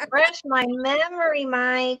 refresh my memory,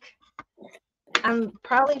 Mike. I'm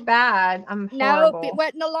probably bad. I'm horrible. No, it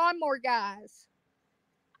wasn't the lawnmower guys.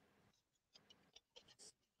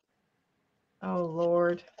 Oh,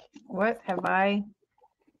 Lord. What have I?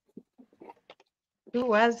 Who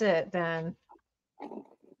was it then?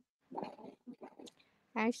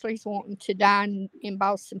 Ashley's wanting to dye and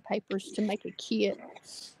emboss some papers to make a kit.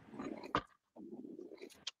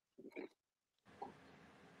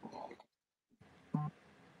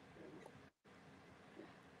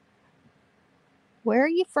 Where are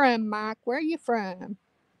you from, Mike? Where are you from?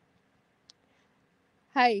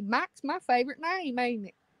 Hey, Mike's my favorite name, ain't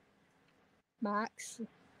it? Mike's.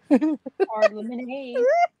 Hard lemonade.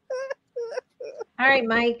 All right,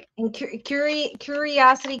 Mike. And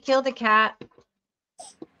curiosity killed a cat.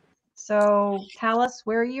 So tell us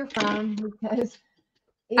where you're from, because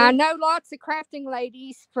I know lots of crafting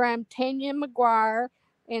ladies from Tanya McGuire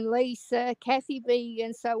and Lisa, Kathy V,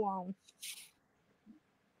 and so on.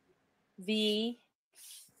 V.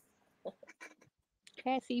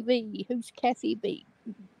 Kathy V. Who's Kathy V?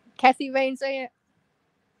 Kathy Van Zandt.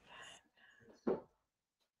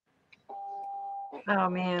 Oh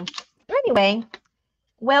man. Anyway,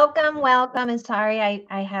 welcome, and sorry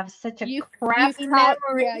I have such a crappy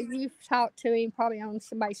memory. Yeah, you've talked to him probably on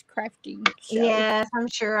somebody's crafty show. Yes, I'm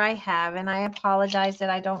sure I have, and I apologize that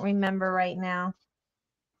I don't remember right now.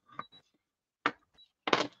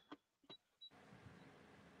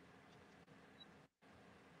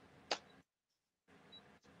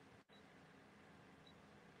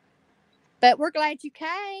 But we're glad you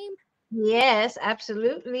came. Yes,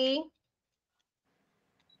 absolutely.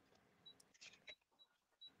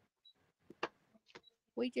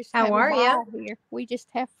 We just How have a are ya? ball here. We just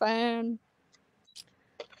have fun.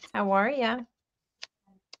 How are ya?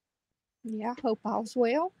 Yeah, I hope all's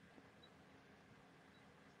well.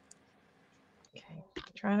 Okay,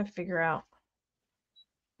 trying to figure out.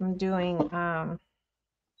 I'm doing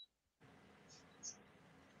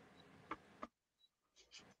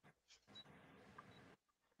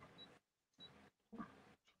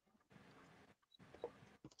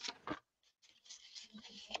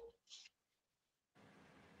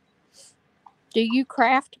Do you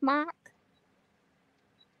craft, Mike?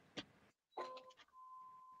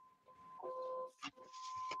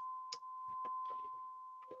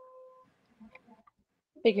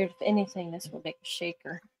 Figured if anything, this would make a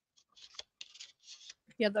shaker.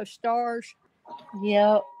 Yeah, those stars.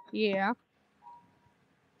 Yep. Yeah.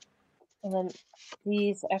 And then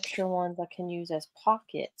these extra ones I can use as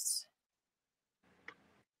pockets.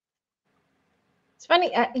 It's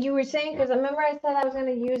funny you were saying, because remember I said I was going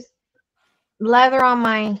to use leather on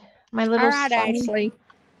my little All right, spine, Ashley.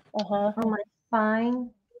 Uh-huh. on my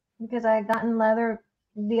spine, because I had gotten leather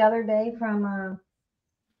the other day from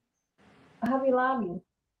Hobby Lobby.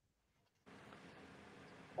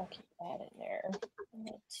 I'll keep that in there.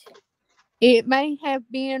 It may have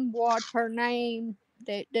been what her name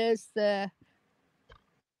that does the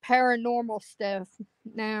paranormal stuff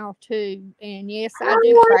now too. And yes, I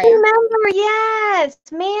do Oh, I craft. remember. Yes,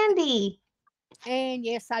 Mandy. And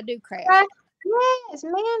yes, I do craft. Yes,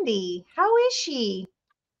 Mandy. How is she?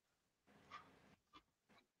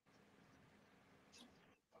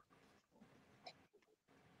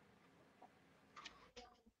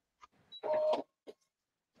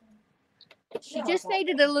 She just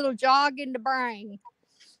needed a little jog in the brain.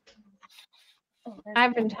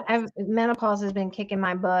 Menopause has been kicking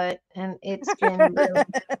my butt, and it's been really,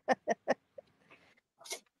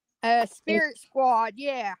 Spirit Squad,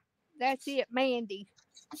 yeah. That's it, Mandy.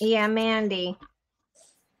 yeah, Mandy.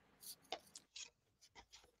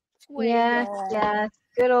 Well, Yes,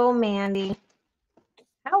 good old Mandy.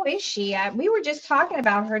 How is she? We were just talking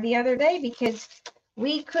about her the other day because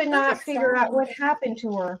we could not figure out what happened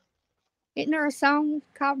to her. Isn't there a song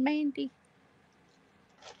called Mandy?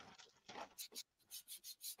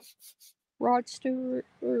 Rod Stewart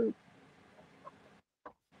or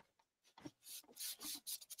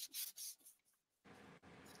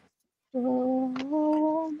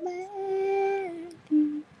oh,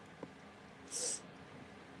 Mandy.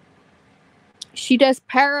 She does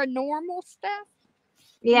paranormal stuff.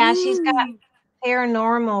 Yeah, she's got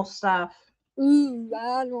paranormal stuff. Ooh,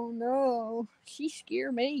 I don't know. She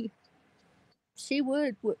scare me. She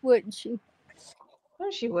would, wouldn't she? No,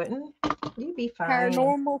 she wouldn't. You'd be fine.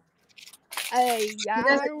 Paranormal. Hey, She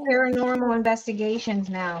does paranormal investigations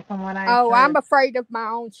now, from what I heard. I'm afraid of my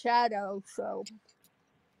own shadow, so.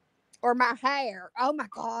 Or my hair. Oh my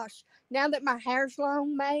gosh! Now that my hair's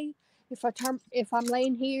long, May, if I'm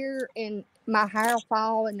laying here and my hair will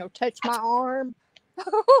fall and it'll touch my arm.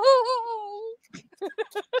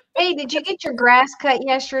 Hey, did you get your grass cut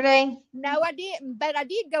yesterday? No, I didn't, but I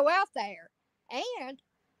did go out there, and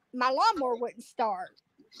my lawnmower wouldn't start.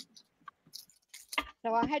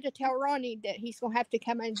 So I had to tell Ronnie that he's gonna have to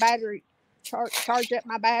come in battery charge up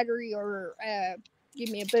my battery or give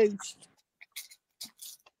me a boost.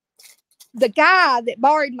 The guy that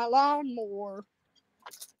borrowed my lawnmower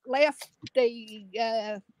left the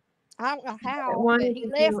I don't know how, but he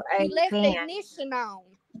left the ignition on,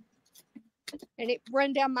 and it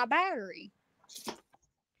run down my battery.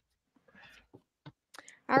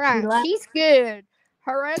 All right, she's good.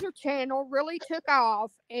 Her other channel really took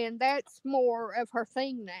off, and that's more of her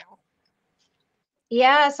thing now.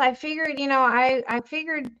 Yes, I figured, I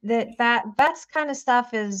figured that's kind of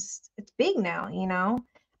stuff it's big now.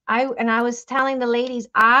 I was telling the ladies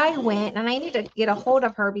I went, and I need to get a hold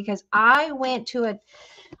of her because I went to a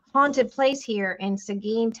haunted place here in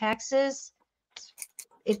Seguin, Texas.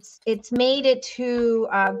 It's made it to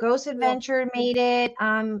Ghost Adventure made it.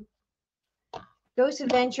 Ghost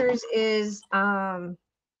Adventures is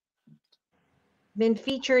been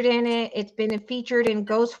featured in it. It's been featured in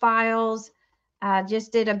Ghost Files.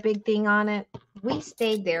 Just did a big thing on it. We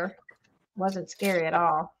stayed there. Wasn't scary at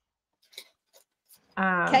all.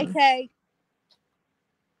 KK.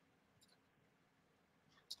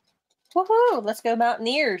 Woohoo! Let's go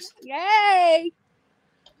Mountaineers. Yay!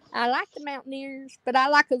 I like the Mountaineers, but I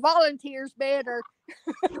like the Volunteers better.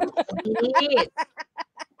 Yeah.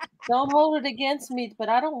 Don't hold it against me, but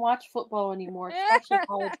I don't watch football anymore, especially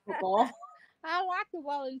college football. I like the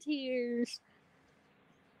Volunteers.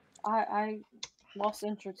 I lost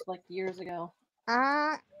interest like years ago.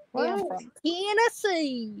 I am What? from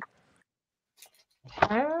Tennessee.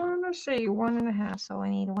 Let's see, 1.5. So I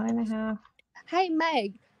need 1.5. Hey,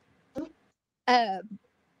 Meg.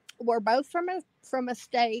 We're both from a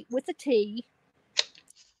state with a T,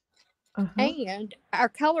 and our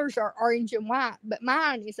colors are orange and white. But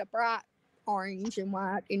mine is a bright orange and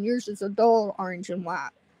white, and yours is a dull orange and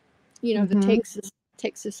white. You know, the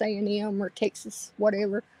Texas A&M or Texas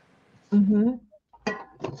whatever.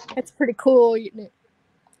 That's pretty cool, isn't it?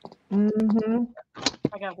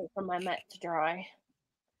 I gotta wait for my mat to dry.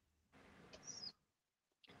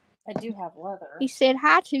 I do have leather. He said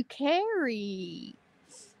hi to Carrie.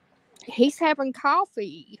 He's having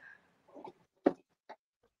coffee.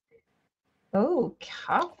 Oh,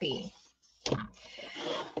 coffee.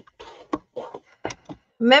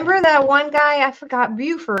 Remember that one guy? I forgot,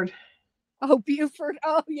 Buford. Oh, Buford.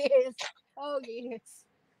 Oh, yes. Oh, yes.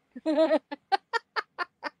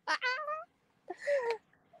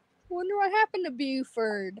 Wonder what happened to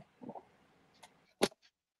Buford.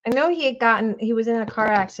 I know he was in a car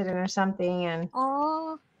accident or something, and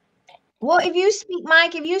Oh. well, if you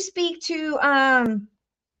speak to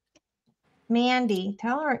Mandy,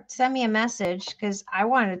 tell her, send me a message, because I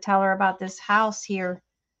wanted to tell her about this house here.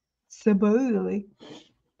 Supposedly.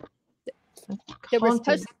 There was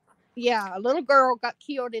a little girl got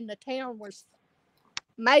killed in the town where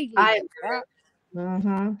May lives, right?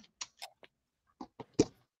 Mm-hmm.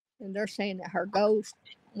 And they're saying that her ghost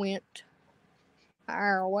went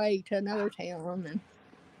our way to another town. And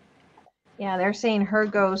yeah, they're saying her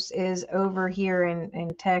ghost is over here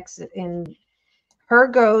in Texas. And her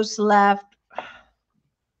ghost left.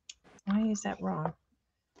 Why is that wrong?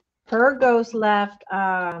 Her ghost left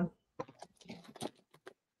our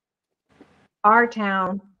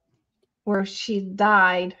town where she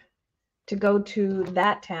died to go to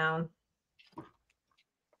that town.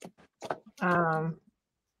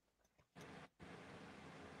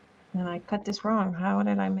 And I cut this wrong. How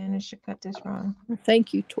did I manage to cut this wrong? I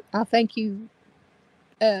think you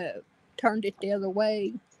turned it the other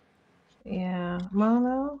way. Yeah. Well,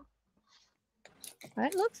 no.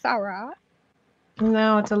 That looks all right.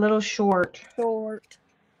 No, it's a little short.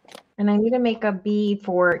 And I need to make a bead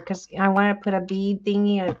for it because I want to put a bead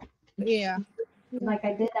thingy. Yeah. Like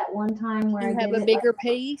I did that one time where you I have did a bigger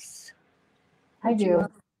piece. I do.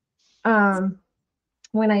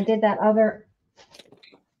 When I did that other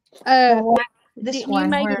this didn't one, you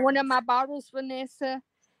make one of my bottles, Vanessa?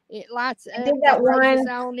 It lights up. I did that roses one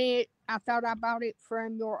on it. I thought I bought it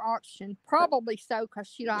from your auction. Probably so, because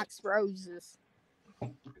she likes roses.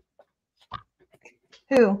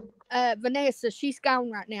 Who? Vanessa. She's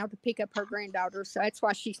gone right now to pick up her granddaughter, so that's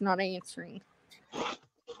why she's not answering.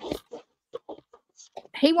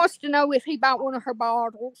 He wants to know if he bought one of her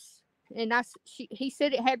bottles, and he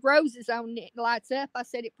said it had roses on it. Lights up. I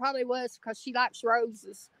said it probably was because she likes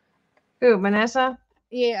roses. Who? Vanessa?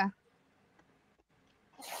 Yeah.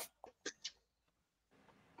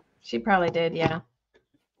 She probably did, yeah.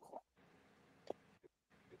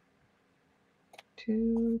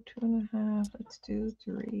 2, 2.5. Let's do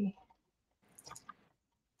 3.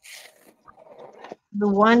 The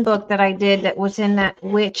one book that I did that was in that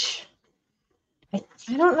witch. I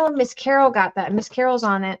don't know if Miss Carol got that. Miss Carol's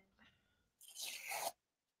on it.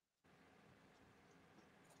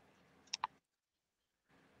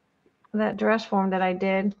 That dress form that I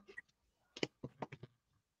did.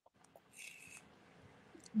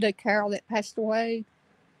 The Carol that passed away?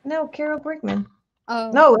 No, Carol Brickman.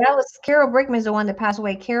 Oh. No, that was Carol Brickman's the one that passed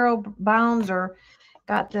away. Carol Bounds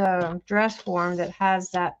got the dress form that has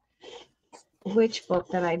that witch book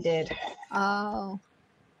that I did. Oh.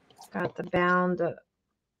 Got the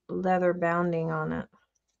leather bounding on it.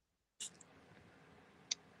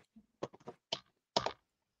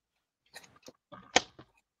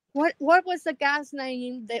 What was the guy's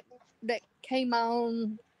name that came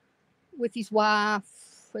on with his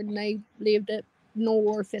wife and they lived up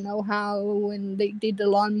north in Ohio and they did the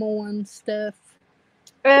lawn mowing stuff?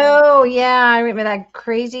 Oh yeah, I remember that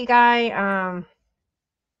crazy guy.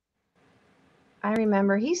 I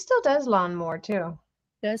remember he still does lawnmower too.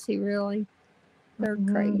 Does he really? They're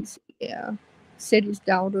crazy. Yeah. Said his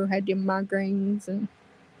daughter had them migraines and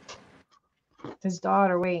his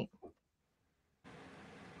daughter, wait.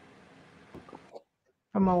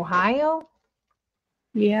 From Ohio?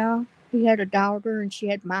 Yeah. He had a daughter and she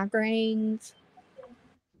had migraines.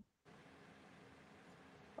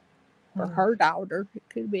 Or her daughter. It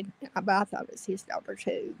could have been, I thought it was his daughter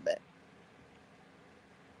too, but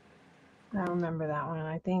I don't remember that one.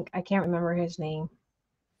 I can't remember his name.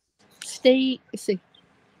 Steve, see.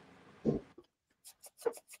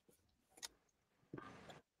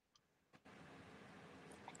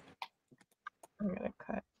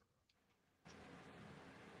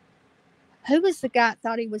 Who was the guy that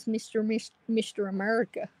thought he was Mr.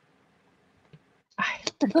 America? I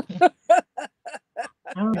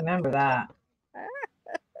don't remember that.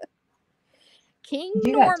 King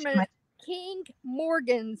You got too Norman, much- King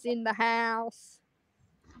Morgan's in the house.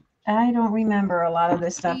 I don't remember a lot of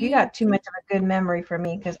this stuff. You got too much of a good memory for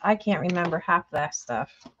me because I can't remember half that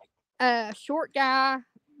stuff. Short guy,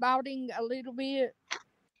 balding a little bit.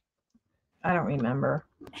 I don't remember.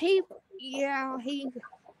 He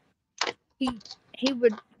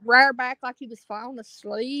would rear back like he was falling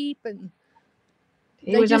asleep, and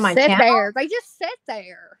He was on my channel. There. They just sat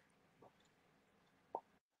there.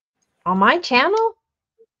 On my channel?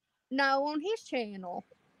 No, on his channel.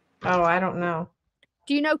 Oh, I don't know.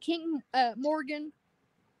 Do you know King Morgan?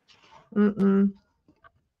 Mm-mm.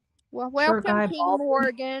 Well, welcome, King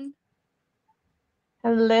Morgan.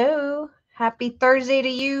 Hello. Happy Thursday to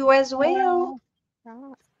you as well.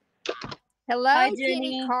 Hello, Hi,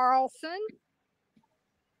 Jenny Carlson.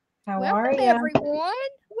 How welcome, are you? everyone.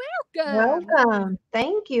 Welcome. Welcome.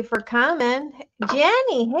 Thank you for coming.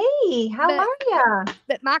 Jenny, hey, how are you?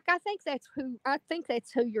 But Mike, I think that's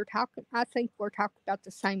who you're talking. I think we're talking about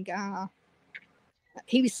the same guy.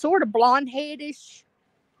 He was sort of blonde-headish.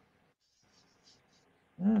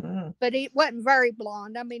 Mm-hmm. But it wasn't very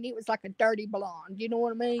blonde. I mean, it was like a dirty blonde. You know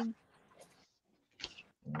what I mean?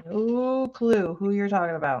 No clue who you're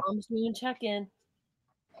talking about. I'm just going to check in.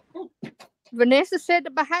 Vanessa said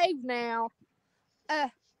to behave now.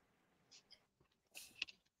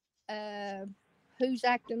 Who's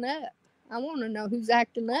acting up? I want to know who's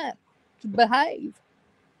acting up to behave.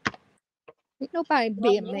 Ain't nobody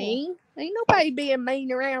being mean. Ain't nobody being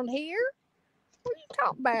mean around here. What are you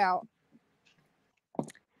talking about?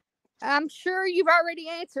 I'm sure you've already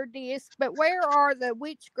answered this, but where are the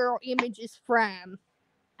witch girl images from?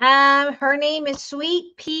 Her name is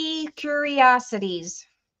Sweet Pea Curiosities.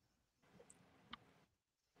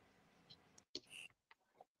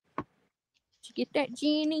 Did you get that,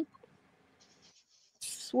 Jenny?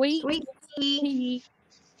 Sweet Pea.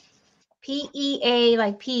 P-E-A,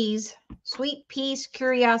 like peas. Sweet Peas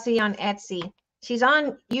Curiosity on Etsy. She's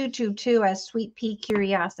on YouTube too as Sweet Pea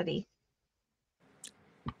Curiosity.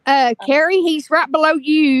 Carrie, he's right below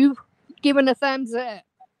you, giving a thumbs up.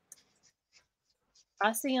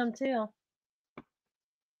 I see him too.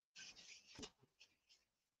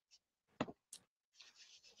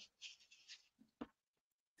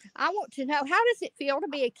 I want to know, how does it feel to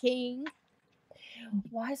be a king?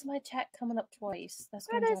 Why is my chat coming up twice?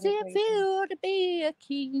 How does it feel to be a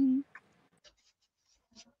king?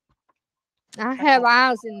 I have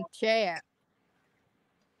eyes in the chat.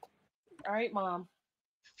 All right, Mom.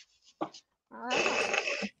 All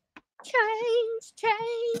right.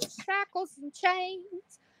 Chains, shackles and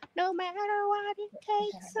chains. No matter what it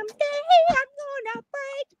takes, someday I'm gonna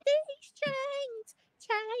break these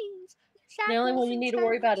chains. The only one you need to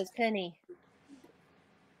worry about is Penny.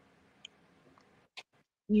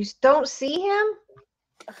 You don't see him?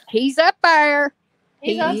 He's up there.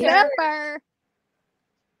 He's up there.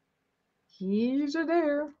 He's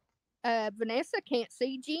there. Vanessa can't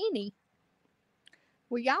see Jenny.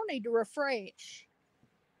 Well, y'all need to refresh.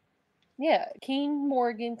 Yeah, King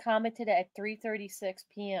Morgan commented at 3:36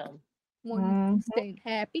 p.m. Saying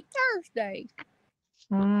happy Thursday.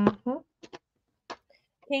 Mm-hmm.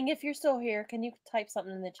 King, if you're still here, can you type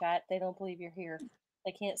something in the chat? They don't believe you're here.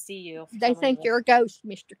 They can't see you. They think you're a ghost,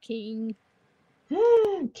 Mr. King.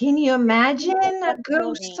 Can you imagine a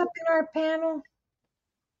ghost up in our panel?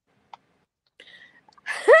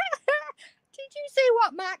 Did you see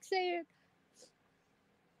what Mike said?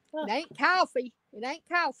 Huh. It ain't coffee. It ain't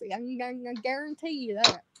coffee. I can guarantee you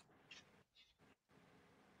that.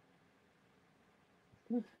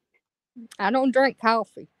 I don't drink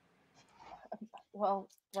coffee. Well,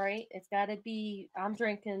 right. It's got to be. I'm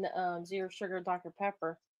drinking zero sugar Dr.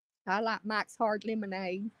 Pepper. I like Mike's hard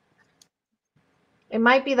lemonade. It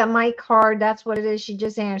might be the mic card. That's what it is. She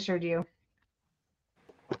just answered you.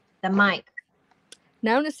 The mic.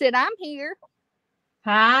 Nona said, I'm here.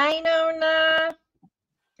 Hi, Nona.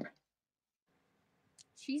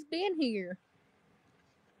 She's been here.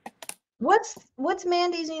 What's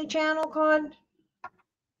Mandy's new channel called?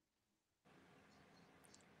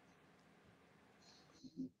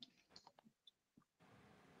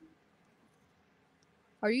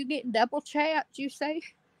 Are you getting double chat, you say?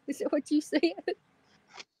 Is it what you said?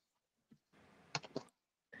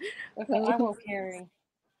 Okay, I won't carry,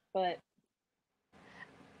 but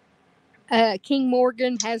King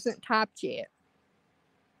Morgan hasn't typed yet.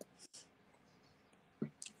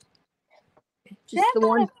 Just that the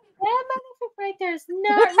one. that motherfucker right there is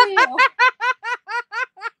not real.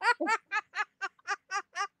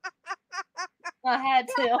 I had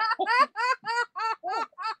to.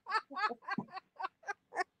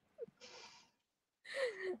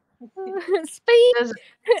 Speed, Does-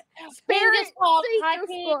 Spirit just called. Hi, Seeker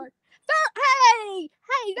King. Squad. Hey,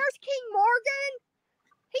 there's King Morgan.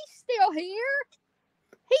 He's still here.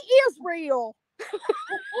 He is real.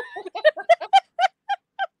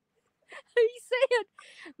 He said,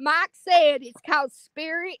 Mike said it's called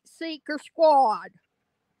Spirit Seeker Squad.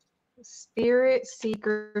 Spirit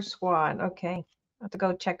Seeker Squad. Okay. I have to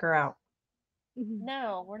go check her out.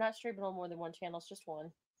 No, we're not streaming on more than one channel. It's just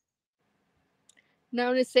one.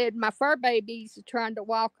 Nona said, my fur babies are trying to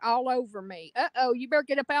walk all over me. Uh-oh, you better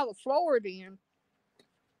get up out of the floor then.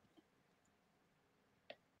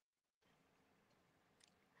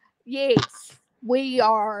 Yes, we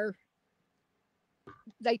are.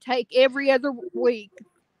 They take every other week.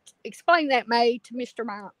 Explain that, May, to Mr.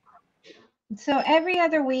 Mike. So every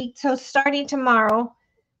other week, so starting tomorrow,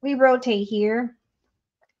 we rotate here.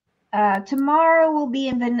 Tomorrow will be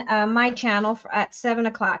in my channel at 7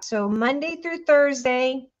 o'clock. So Monday through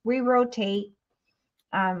Thursday, we rotate.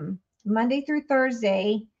 Monday through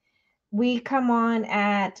Thursday, we come on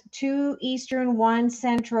at 2 Eastern, 1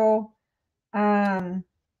 Central. And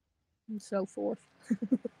so forth.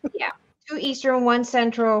 Yeah, 2 Eastern, 1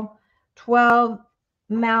 Central, 12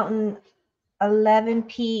 Mountain, 11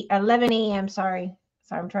 a.m. Sorry,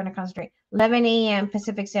 I'm trying to concentrate. 11 a.m.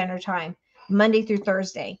 Pacific Standard Time, Monday through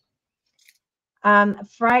Thursday.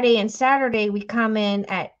 Friday and Saturday, we come in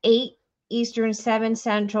at 8 Eastern, 7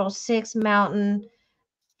 Central, 6 Mountain,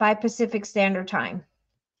 5 Pacific Standard Time.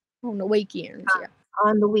 On the weekends, yeah.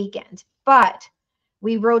 On the weekend. But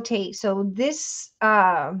we rotate. So this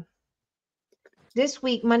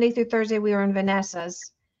week, Monday through Thursday, we are in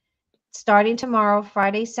Vanessa's. Starting tomorrow,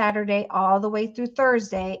 Friday, Saturday, all the way through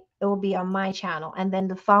Thursday, it will be on my channel. And then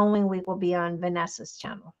the following week will be on Vanessa's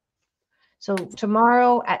channel. So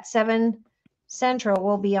tomorrow at 7 Central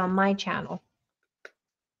will be on my channel.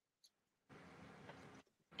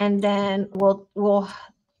 And then we'll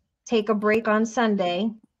take a break on Sunday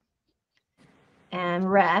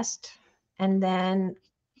and rest. And then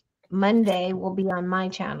Monday will be on my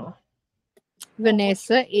channel.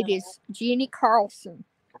 Vanessa, it is Jenny Carlson.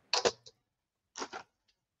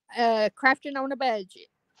 Crafting on a budget.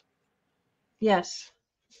 Yes.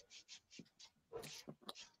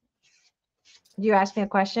 You asked me a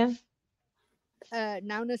question?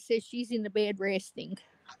 Nona says she's in the bed resting.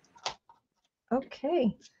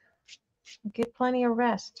 Okay. Get plenty of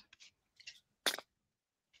rest.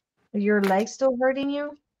 Are your legs still hurting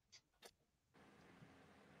you?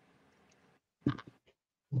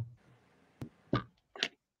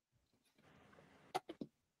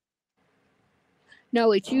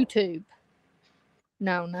 No, it's YouTube.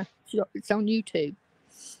 Nona, it's on YouTube.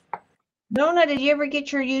 Nona, did you ever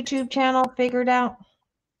get your YouTube channel figured out?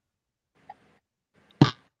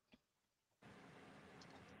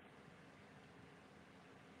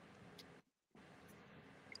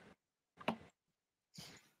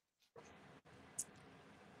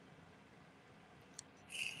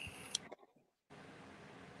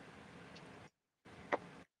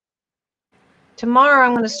 Tomorrow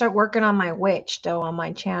I'm going to start working on my witch though on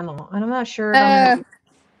my channel. And I'm not sure if I'm gonna,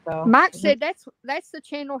 so. Mike said that's the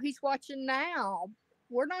channel he's watching now.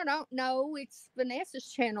 We're not on. No, it's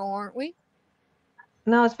Vanessa's channel, aren't we?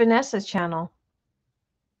 No, it's Vanessa's channel.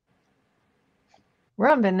 We're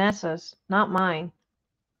on Vanessa's, not mine.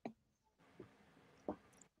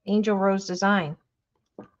 Angel Rose Design.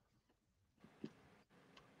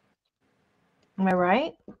 Am I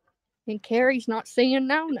right? And Carrie's not seeing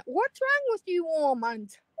Nona. What's wrong with you, woman?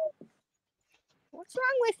 What's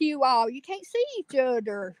wrong with you all? You can't see each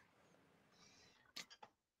other.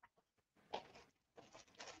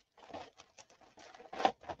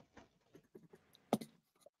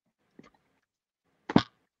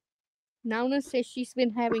 Nona says she's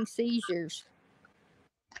been having seizures.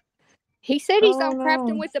 He said he's on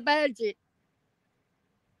Crafting with a budget.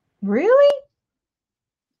 Really?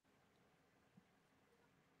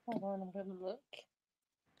 Hold on, I'm gonna look.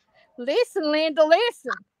 Listen, Linda,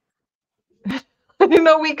 listen. I didn't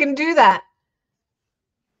know we can do that.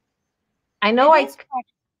 I know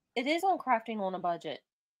It is on Crafting on a Budget.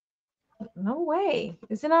 No way.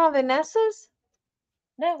 Is it on Vanessa's?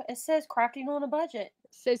 No, it says Crafting on a Budget.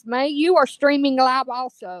 It says, May, you are streaming live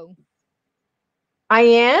also. I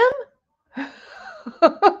am?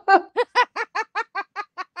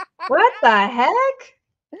 What the heck?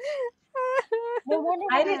 No wonder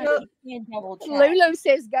I why didn't I know. keep double check. Lulu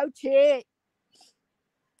says, go check.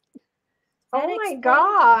 Oh my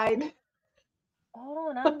God.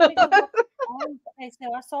 Hold on, I'm gonna go. Okay,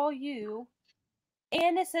 so I saw you.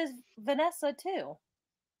 And it says Vanessa too.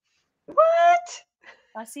 What?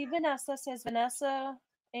 I see Vanessa, says Vanessa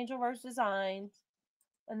Angel Rose Designs.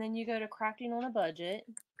 And then you go to Crafting on a Budget.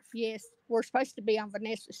 Yes, we're supposed to be on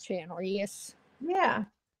Vanessa's channel. Yes. Yeah.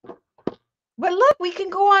 But look, we can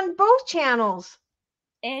go on both channels.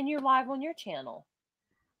 And you're live on your channel.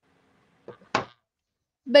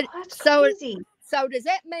 But That's so crazy. So does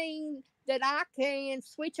that mean that I can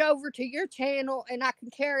switch over to your channel and I can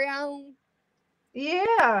carry on?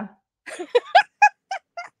 Yeah.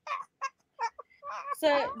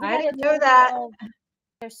 So I didn't know that.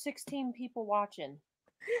 There's 16 people watching.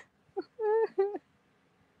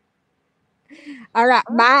 All right,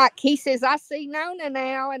 Mike, he says, I see Nona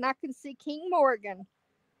now and I can see King Morgan.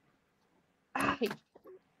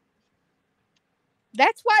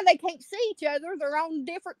 That's why they can't see each other. They're on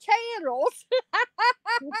different channels.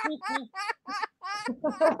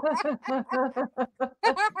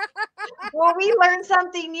 Well, we learned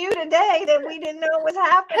something new today that we didn't know was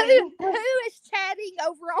happening. Who is chatting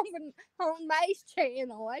over on May's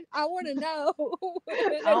channel? I want to know.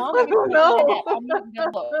 I don't know. I'm not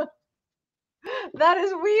gonna look. That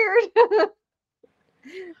is weird.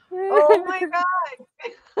 Oh my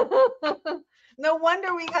God. No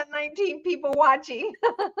wonder we got 19 people watching.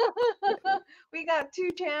 We got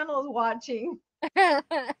 2 channels watching. That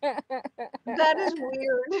is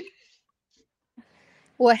weird.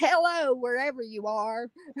 Well, hello, wherever you are.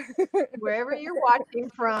 Wherever you're watching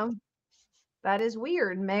from. That is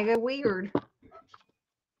weird. Mega weird.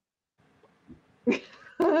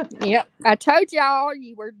 Yep. I told y'all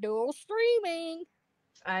you were dual streaming.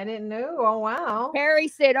 I didn't know. Oh, wow. Harry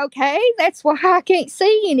said, okay, that's why I can't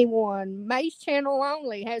see anyone. May's channel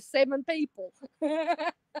only has 7 people.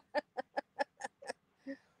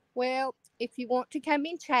 Well, if you want to come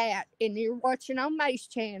in chat and you're watching on May's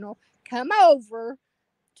channel, come over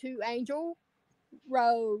to Angel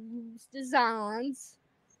Rose Designs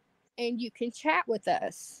and you can chat with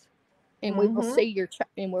us. And we will see your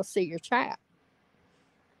chat.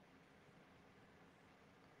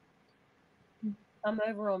 I'm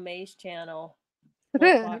over on May's channel.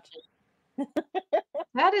 Watching.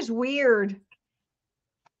 That is weird.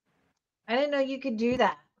 I didn't know you could do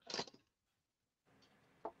that.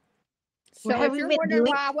 So if you're wondering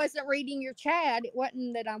why I wasn't reading your chat, it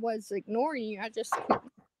wasn't that I was ignoring you. I just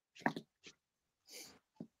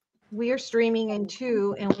we are streaming in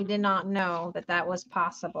 2 and we did not know that was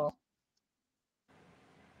possible.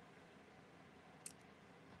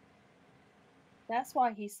 That's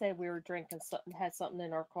why he said we were drinking something, had something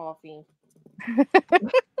in our coffee.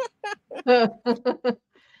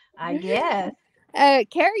 I guess.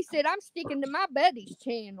 Carrie said, I'm sticking to my buddy's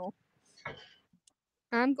channel.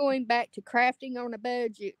 I'm going back to Crafting on a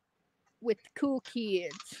Budget with the cool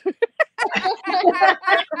kids.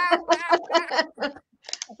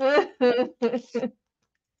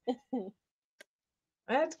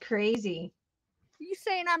 That's crazy. You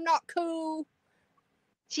saying I'm not cool?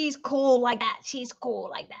 She's cool like that. She's cool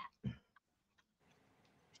like that.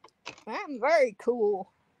 I'm very cool.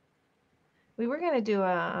 We were gonna do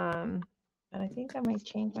a but I think I might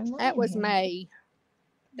change my mind. That was May.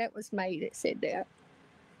 That was May that said that.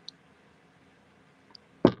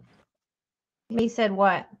 May said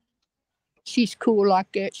what? She's cool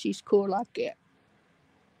like that. She's cool like that.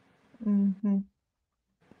 Mm-hmm.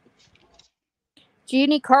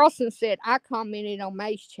 Jenny Carlson said, I commented on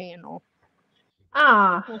May's channel.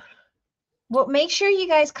 Well, make sure you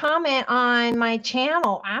guys comment on my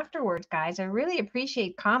channel afterwards, guys. I really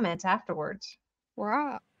appreciate comments afterwards.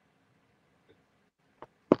 Right.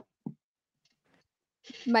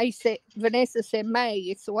 Vanessa said, May,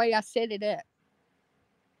 it's the way I set it up.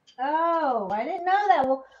 Oh, I didn't know that.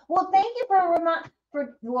 Well, thank you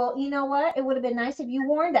well, you know what? It would have been nice if you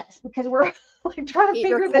warned us because we're like trying to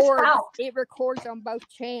figure this out. It records on both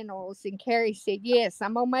channels, and Carrie said, yes,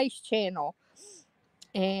 I'm on May's channel.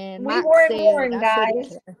 And we weren't warned,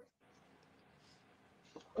 guys.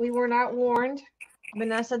 We were not warned.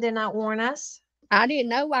 Vanessa did not warn us. I didn't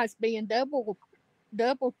know I was being double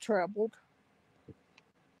troubled.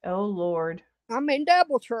 Oh, Lord. I'm in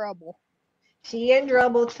double trouble. She in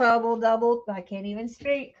double. I can't even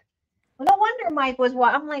speak. Well, no wonder Mike was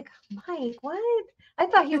what? I'm like, Mike, what? I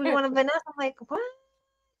thought he was one of Vanessa. I'm like, what?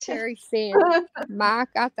 Terry said, Mike,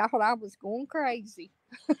 I thought I was going crazy.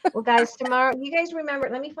 Well, guys, tomorrow, you guys remember,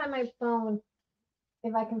 let me find my phone.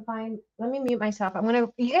 If I can find, let me mute myself.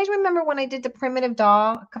 You guys remember when I did the primitive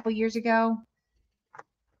doll a couple years ago?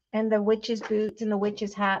 And the witch's boots and the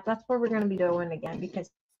witch's hat? That's what we're going to be doing again because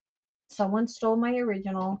someone stole my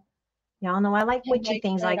original. Y'all know I like witchy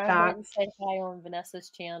things like that. I went and said hi on Vanessa's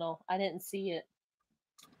channel. I didn't see it.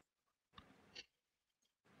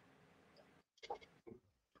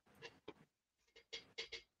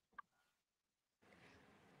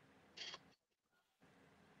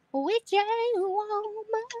 Which ain't woman,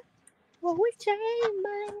 which ain't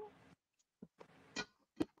man.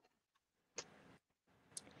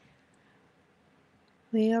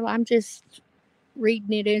 Well, I'm just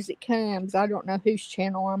reading it as it comes. I don't know whose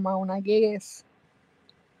channel I'm on, I guess.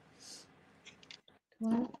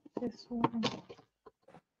 This one. I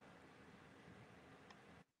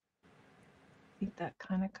think that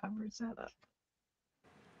kind of covers that up.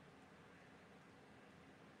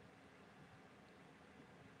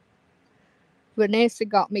 Vanessa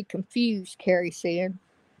got me confused, Carrie said.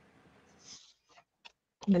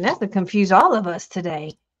 Vanessa confused all of us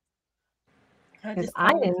today. Because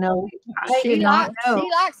I didn't know. I did not know. She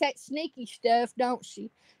likes that sneaky stuff, don't she?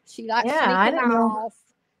 She likes Yeah, sneaking off.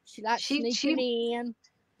 She likes She- sneaking in.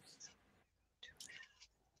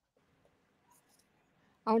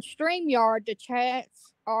 On StreamYard, the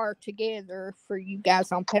chats are together for you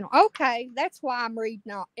guys on panel. Okay, that's why I'm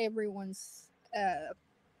reading out everyone's.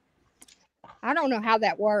 I don't know how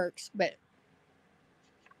that works, but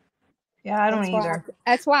Yeah, I don't either.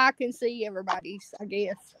 That's why I can see everybody's, I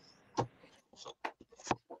guess.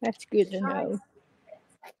 That's good to know.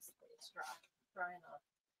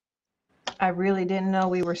 I really didn't know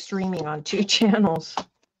we were streaming on 2 channels.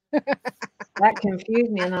 That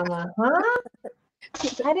confused me, and I'm like, huh?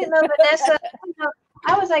 I didn't know Vanessa.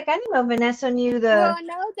 I was like, I didn't know Vanessa knew the. Well, I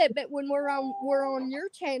know that, but when we're on your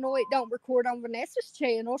channel, it don't record on Vanessa's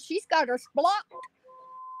channel. She's got us blocked.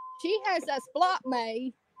 She has us blocked,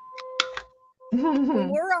 May. When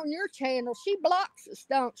we're on your channel, she blocks us,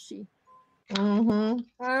 don't she? Mm-hmm.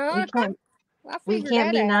 We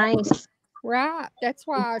can't be out. nice. Right. That's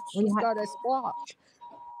why she's got us blocked.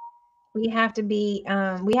 We have to be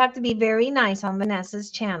very nice on Vanessa's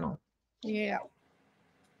channel. Yeah.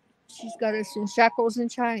 She's got us in shackles and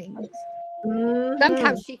chains. Mm-hmm.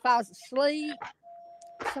 Sometimes she falls asleep.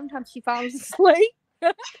 Sometimes she falls asleep.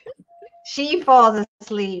 She falls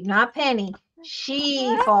asleep, not Penny.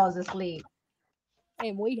 She falls asleep.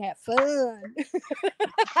 And we have fun.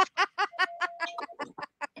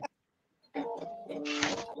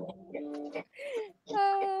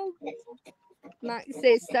 Mike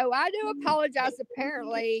says, so I do apologize.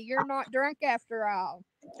 Apparently, you're not drunk after all.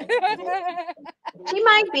 She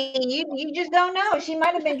might be. You just don't know. She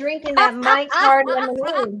might have been drinking that Mike's Hard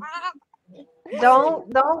Lemonade.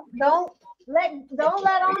 Don't let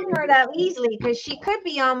on her that easily, because she could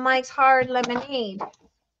be on Mike's Hard Lemonade.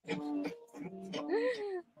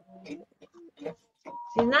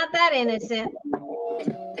 She's not that innocent.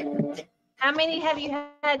 How many have you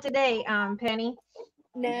had today, Penny?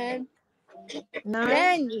 None.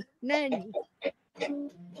 None. None.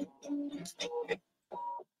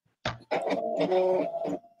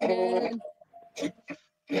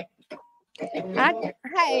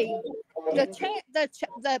 Hey, the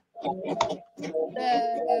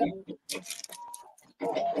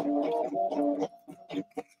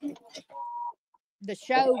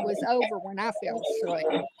show was over when I fell asleep,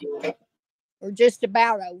 or just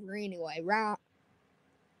about over anyway, right?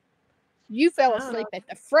 You fell asleep at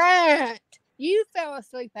the front. You fell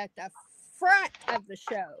asleep at the front of the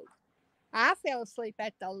show. I fell asleep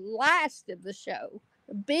at the last of the show.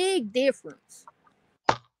 A big difference.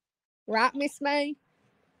 Right, Miss May?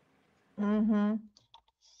 Mm-hmm.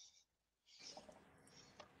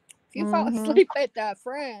 If you fall asleep at the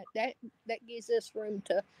front, that gives us room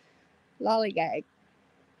to lollygag.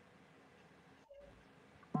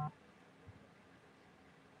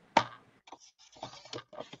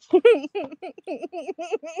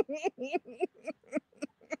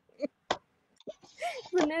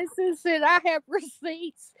 Vanessa said, I have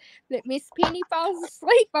receipts that Miss Penny falls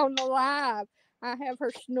asleep on the live. I have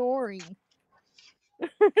her snoring.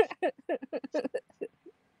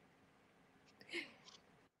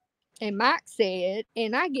 And Mike said,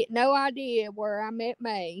 and I get no idea where I met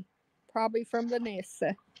May. Probably from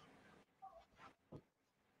Vanessa.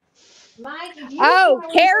 Mike,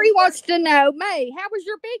 Carrie wants to know, May, how was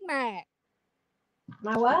your Big Mac?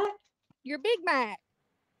 My what? Your Big Mac.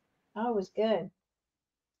 Oh, it was good.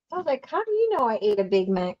 I was like, how do you know I ate a Big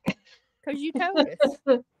Mac? Because you told us.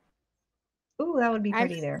 Ooh, that would be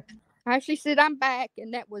pretty there. I actually said I'm back,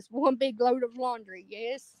 and that was one big load of laundry.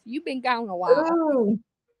 Yes, you've been gone a while. Ooh.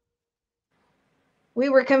 We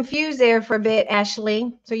were confused there for a bit,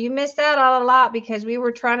 Ashley. So you missed out on a lot because we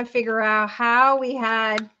were trying to figure out how we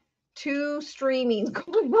had 2 streamings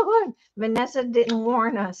going on. Vanessa didn't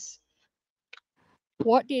warn us.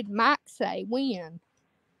 What did Mike say? When?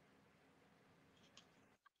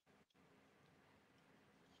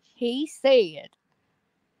 He said,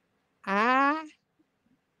 I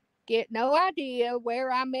get no idea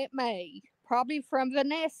where I met May. Probably from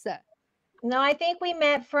Vanessa. No, I think we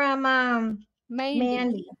met from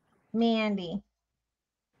Mandy. Mandy.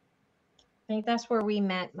 I think that's where we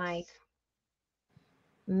met, Mike.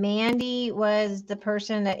 Mandy was the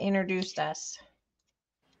person that introduced us,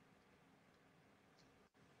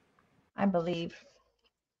 I believe.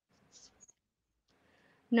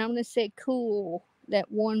 Nona said, cool. That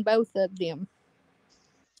won both of them.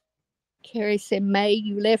 Carrie said, May,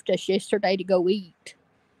 you left us yesterday to go eat.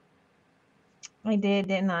 I did,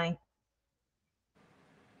 didn't I?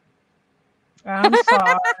 I'm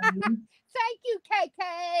sorry. Thank you,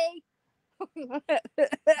 KK.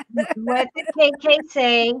 What did KK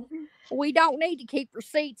say? We don't need to keep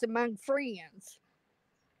receipts among friends.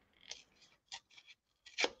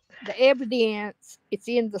 The evidence, it's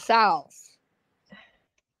in the sauce.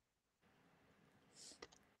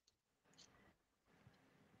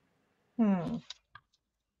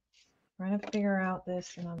 Trying to figure out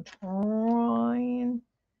this, and I'm trying.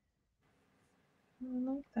 I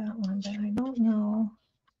like that one, but I don't know.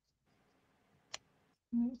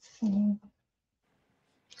 Let's see.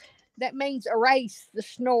 That means erase the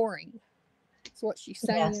snoring. That's what she's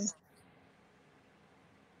saying. Yes.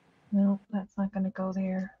 No, that's not going to go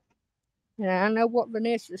there. And I know what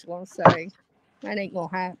Vanessa's going to say. That ain't going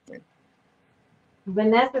to happen.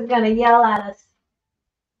 Vanessa's going to yell at us.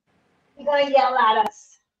 She's going to yell at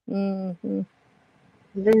us. Mm-hmm.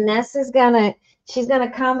 Vanessa's she's going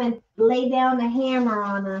to come and lay down the hammer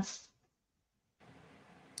on us.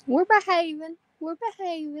 We're behaving. We're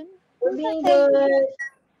behaving. We're being good.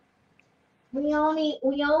 We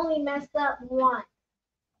only messed up once.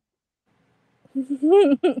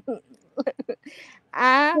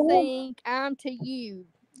 I think I'm to you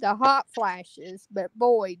the hot flashes, but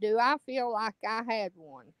boy, do I feel like I had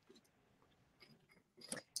one.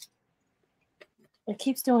 It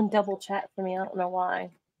keeps doing double chat for me. I don't know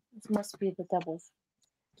why. This must be the doubles.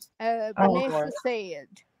 Vanessa said,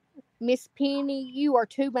 Miss Penny, you are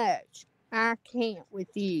too much. I can't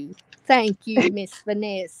with you. Thank you, Miss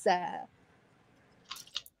Vanessa.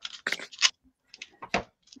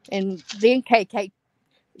 And then KK,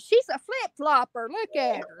 she's a flip-flopper. Look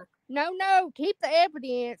at her. No, keep the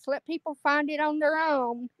evidence. Let people find it on their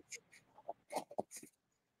own.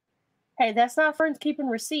 Hey, that's not friends keeping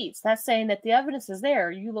receipts. That's saying that the evidence is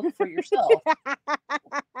there. You look for yourself.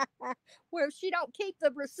 Well, if she don't keep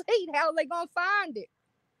the receipt, how are they going to find it?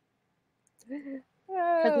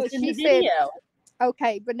 Because it's in the She video. said,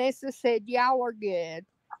 okay, Vanessa said, y'all are good.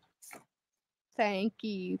 Thank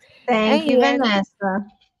you. Thank you, Vanessa.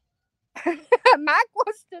 Mike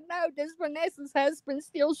wants to know, does Vanessa's husband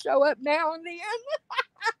still show up now and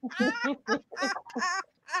then?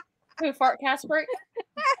 Who, Fart Casper?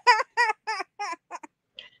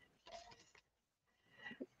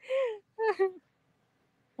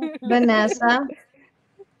 Vanessa.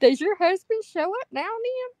 Does your husband show up now and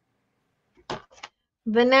then?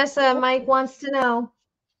 Vanessa, Mike wants to know.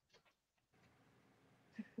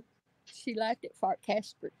 She liked it, Fart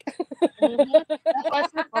Casper. Mm-hmm. That's why I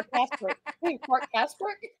said Fart Casper. Who, Fart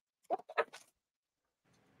Casper?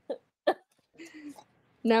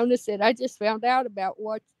 Nona said, I just found out about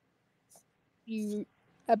what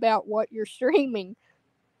you're streaming.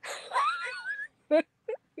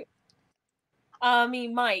 I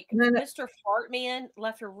mean, Mike, No. Mr. Fartman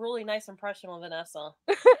left a really nice impression on Vanessa.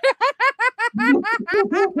 And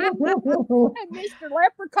Mr.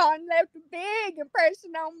 Leprechaun left a big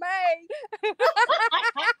impression on me.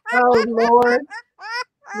 Oh, Lord.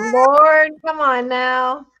 Lord, come on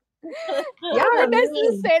now. Y'all are Vanessa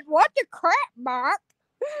mean. said, what the crap, Mark?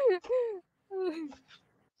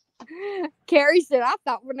 Carrie said, I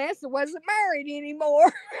thought Vanessa wasn't married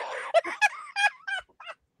anymore.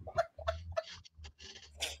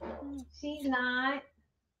 She's not.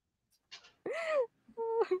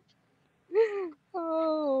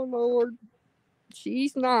 Oh, Lord.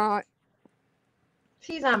 She's not.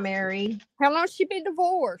 She's not married. How long has she been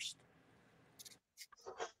divorced?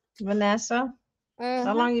 Vanessa? Uh-huh.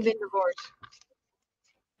 How long you been divorced?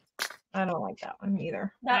 I don't like that one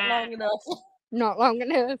either. Not long enough. Not long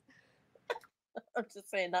enough. I'm just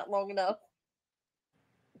saying, not long enough.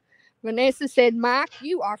 Vanessa said, Mike,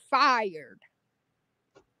 you are fired.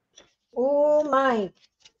 Oh, Mike.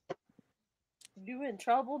 You in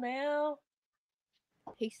trouble now?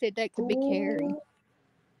 He said that could be Carrie.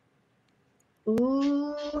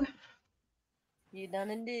 Ooh. You done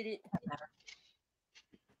and did it.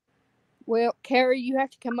 Well, Carrie, you have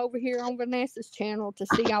to come over here on Vanessa's channel to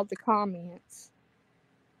see all the comments.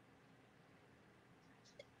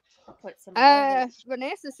 Put some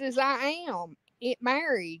Vanessa says, I am. It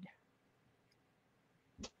married.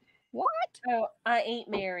 What? Oh, I ain't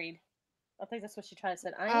married. I think that's what she tried to say.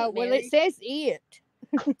 I Oh, ain't well, married. it says it.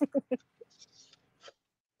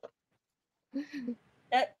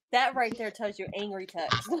 That right there tells you angry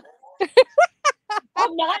text.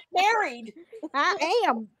 I'm not married. I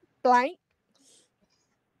am blank.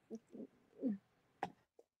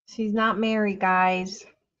 She's not married, guys.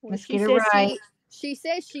 Well, Let's she get it says right. she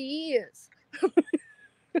says she is.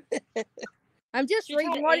 I'm just She tried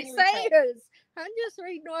reading what it angry text. says. I'm just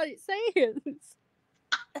reading what it says.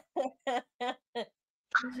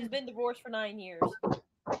 She's been divorced for 9 years.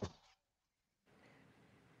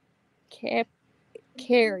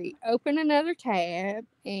 Carrie, open another tab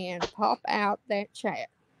and pop out that chat.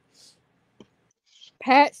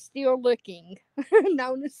 Pat's still looking.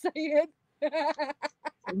 Nona said.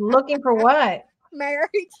 Looking for what?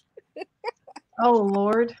 Marriage. Oh,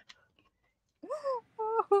 Lord.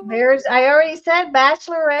 I already said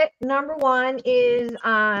Bachelorette number 1 is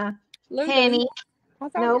Lulu. Penny. I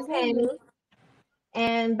thought No, it was Penny. Lulu.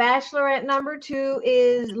 And Bachelorette number 2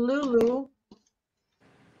 is Lulu.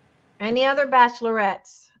 Any other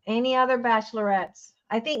bachelorettes? Any other bachelorettes?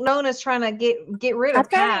 I think Nona's trying to get rid I of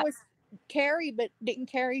thought Pat. it was Carrie, but didn't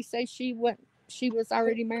Carrie say she was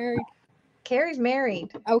already married? Carrie's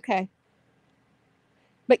married. Okay.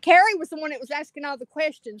 But Carrie was the one that was asking all the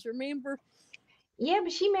questions, remember? Yeah,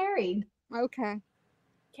 but she married. Okay.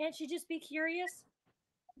 Can't she just be curious?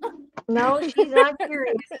 No, she's not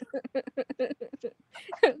curious.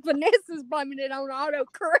 Vanessa's blaming it on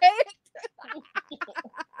autocorrect.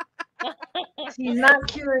 She's not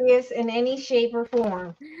curious in any shape or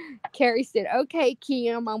form. Carrie said, "Okay,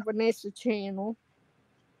 Kim, on Vanessa's channel."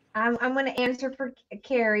 I'm going to answer for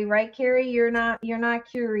Carrie, right? Carrie, you're not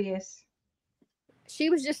curious. She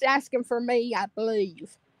was just asking for me, I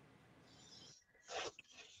believe.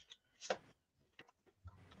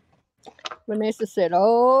 Vanessa said,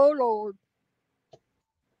 "Oh Lord."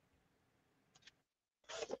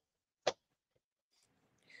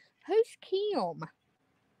 Who's Kim?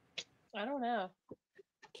 I don't know.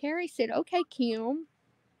 Carrie said, "Okay, Kim."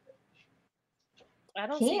 I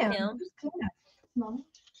don't see Kim.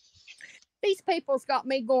 These people's got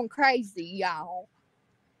me going crazy, y'all.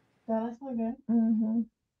 That's okay. Mm-hmm.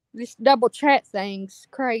 This double chat thing's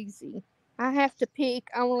crazy. I have to pick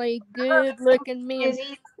only good-looking men.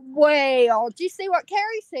 Well, did you see what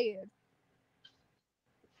Carrie said?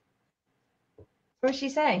 What'd she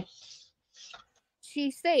say? She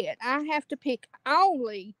said, "I have to pick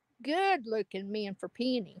only good-looking men for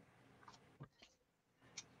Penny."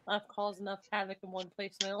 I've caused enough havoc in one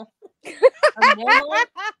place now.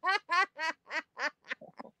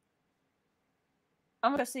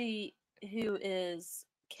 I'm gonna see who is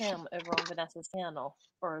Kim over on Vanessa's channel,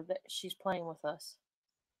 or that she's playing with us.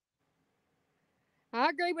 I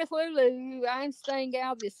agree with Lulu. I'm staying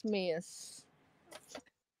out of this mess.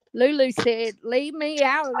 Lulu said, "Leave me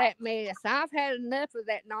out of that mess. I've had enough of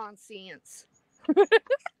that nonsense."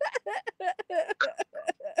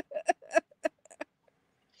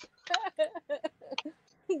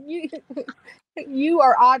 You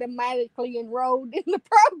are automatically enrolled in the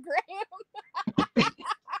program.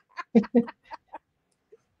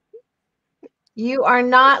 You are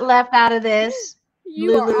not left out of this.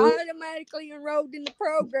 You Lulu. are automatically enrolled in the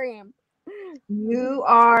program. You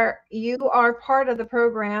are part of the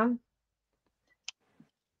program.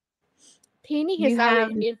 Penny has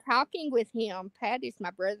already been talking with him. Pat is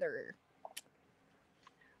my brother.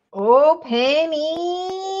 Oh,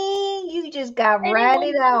 Penny, you just got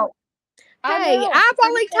ratted out. Hey, I've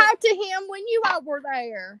only talked to him when you all were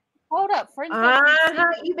there. Hold up, friends.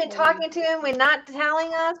 You've been talking to him and not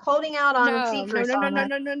telling us, holding out on secrets. No.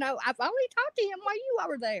 I've only talked to him while you all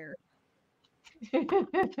were there.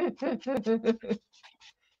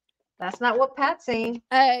 That's not what Pat's saying.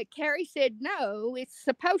 Carrie said, "No, it's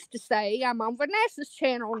supposed to say I'm on Vanessa's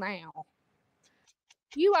channel now."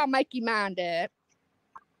 You all make your mind up.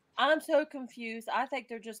 I'm so confused. I think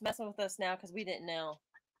they're just messing with us now because we didn't know.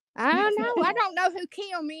 I know. I don't know who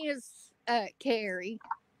Kim is, Carrie.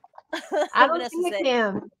 I don't see a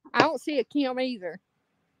Kim. I don't see a Kim either.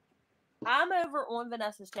 I'm over on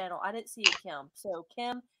Vanessa's channel. I didn't see a Kim. So,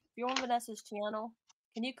 Kim, if you're on Vanessa's channel,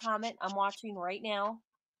 can you comment? I'm watching right now.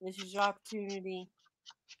 This is your opportunity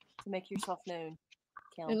to make yourself known,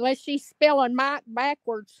 Kim. Unless she's spelling Mike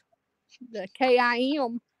backwards. The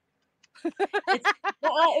K-I-M.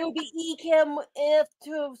 It would be E-Kim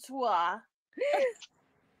F-2-2.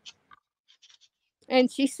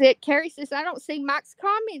 And she said, Carrie says, "I don't see Mike's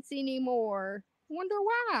comments anymore. Wonder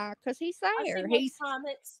why? Because he's there.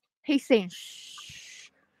 He's saying, shh.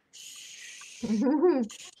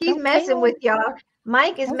 He's messing with y'all.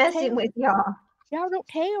 Mike is messing with y'all. Y'all don't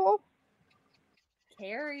tell.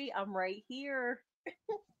 Carrie, I'm right here.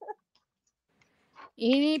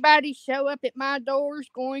 Anybody show up at my door is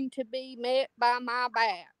going to be met by my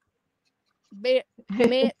bat.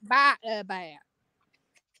 Met by a bat.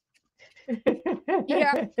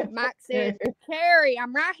 Yeah, Mike said, Carrie,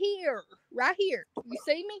 I'm right here. Right here. You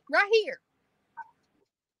see me? Right here.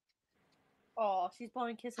 Oh, she's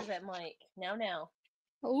blowing kisses at Mike. Now.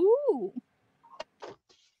 Ooh.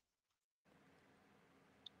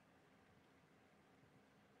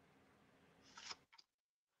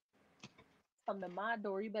 Come to my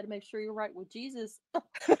door. You better make sure you're right with Jesus. I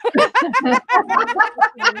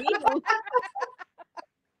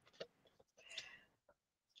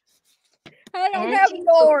don't have a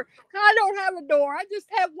door. I don't have a door. I just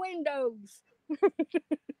have windows.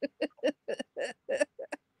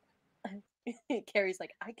 Carrie's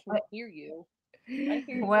like, I can hear you. I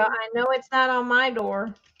hear Well, you. I know it's not on my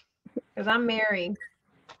door because I'm married.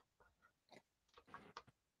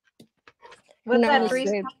 What's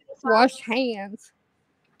that? Wash hands.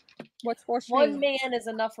 What's wash hands? One man is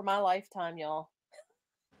enough for my lifetime, y'all.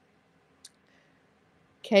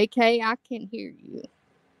 KK, I can hear you.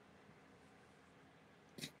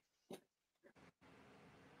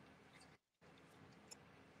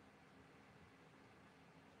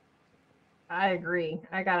 I agree.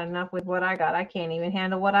 I got enough with what I got. I can't even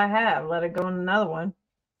handle what I have. Let it go in another one.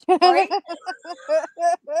 Right?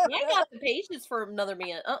 I got the patience for another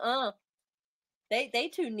man.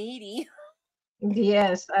 They too needy.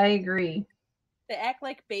 Yes, I agree. They act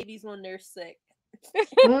like babies when they're sick.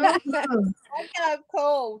 Mhm. I got a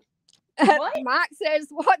cold. What? Mike says,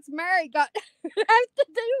 what's Mary got to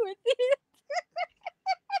do with it?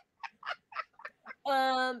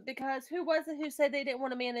 Because who was it who said they didn't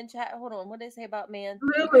want a man in chat? Hold on, what did they say about man?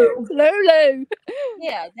 Lulu.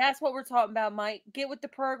 Yeah, that's what we're talking about, Mike. Get with the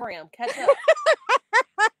program. Catch up.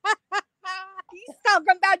 He's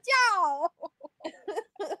talking about y'all.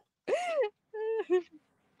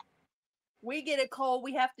 We get a cold.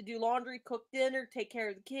 We have to do laundry, cook dinner, take care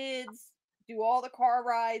of the kids, do all the car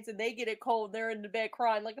rides, and they get it cold. They're in the bed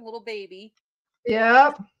crying like a little baby.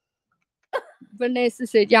 Yep. Vanessa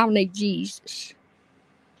said, y'all need Jesus.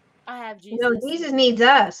 I have Jesus. No, Jesus needs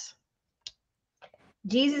us.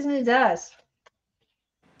 Jesus needs us.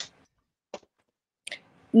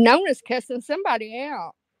 Nona's cussing somebody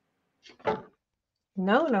out.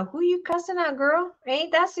 No, who you cussing out, girl?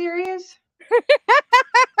 Ain't that serious?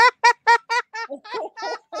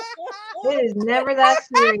 It is never that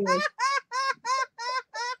serious.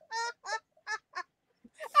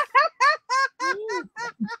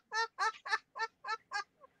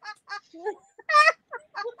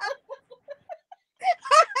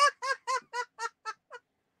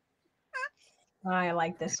 I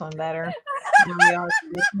like this one better. How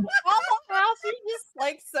she just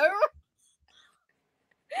like so.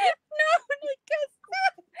 Nona cussing.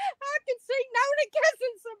 I can see Nona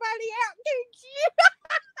cussing somebody out, can't you?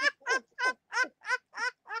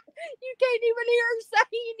 You can't even hear her say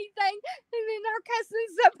anything, and then they're cussing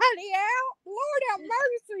somebody out. Lord have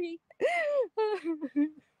mercy.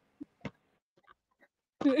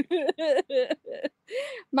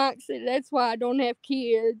 Mike said, that's why I don't have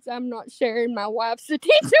kids. I'm not sharing my wife's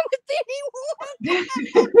attention with anyone.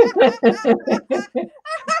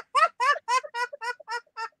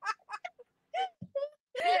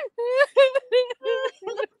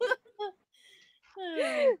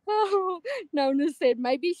 Oh, Nona said,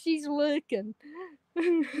 maybe she's looking.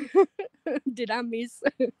 Did I miss?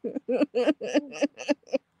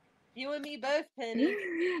 You and me both, Penny.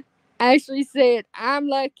 Ashley said, I'm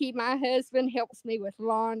lucky my husband helps me with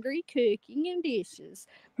laundry, cooking, and dishes.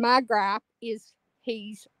 My gripe is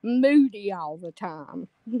he's moody all the time.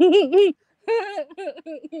 Right?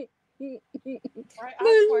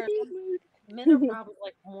 I swear, men are probably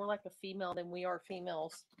like more like a female than we are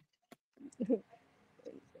females.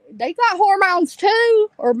 They got hormones too,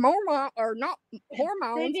 or not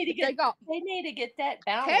hormones. They need to get that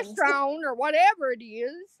balance. Testosterone or whatever it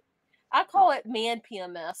is. I call it man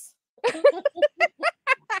PMS.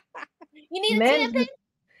 You need a tampon?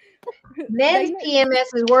 Men's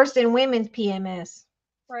PMS is worse than women's PMS.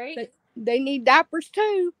 Right? They need diapers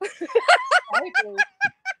too.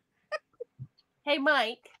 Hey,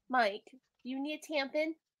 Mike, you need a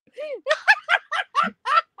tampon?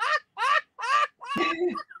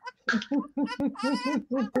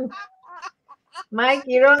 Mike,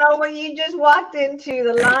 you don't know what you just walked into,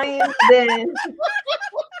 the lion's den.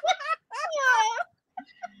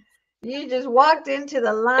 You just walked into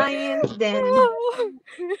the lion's den.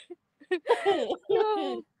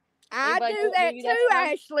 I do that too,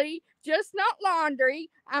 Ashley. Just not laundry.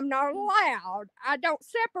 I'm not allowed. I don't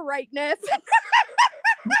separate nothing.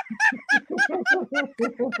 It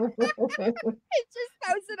just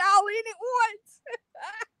throws it all in at once.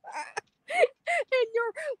 And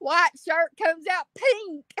your white shirt comes out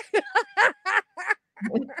pink.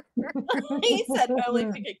 He said only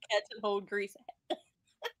if you could catch and hold grease.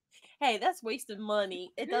 Hey, that's wasted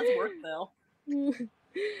money. It does work though.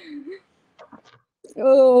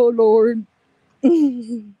 Oh Lord.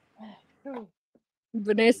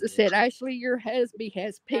 Vanessa said, Ashley, your husband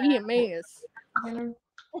has PMS.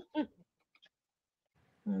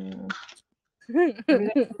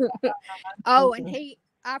 Oh, and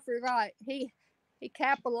I forgot, he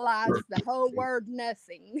capitalized the whole word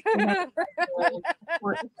nothing.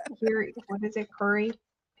 What is it? Curry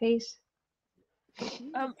paste?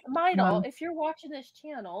 Midol, if you're watching this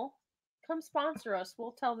channel, come sponsor us.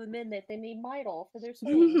 We'll tell the men that they need Midol for their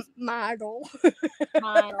swings. Midol.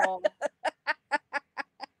 Midol.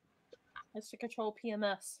 It's to control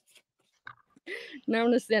PMS.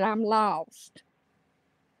 Notice that I'm lost.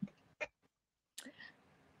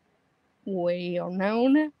 Well,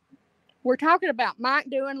 Nona, we're talking about Mike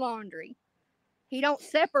doing laundry. He don't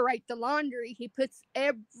separate the laundry. He puts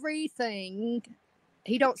everything.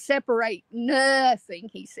 He don't separate nothing,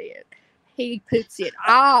 he said. He puts it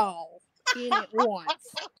all in at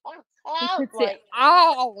once. He puts it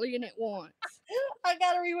all in at once. I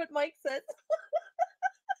gotta read what Mike said.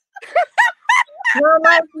 No,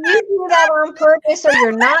 Mike, you do that on purpose, so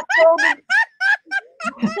you're not told.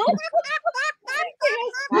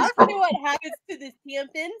 I see what happens to the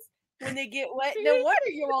tampons when they get wet. No wonder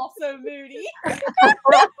you're all so moody. It's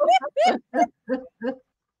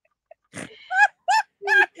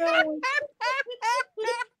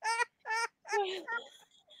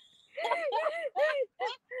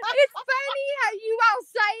funny how you all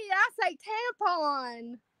say it. I say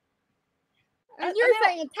tampon. And you're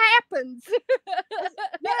saying tappins.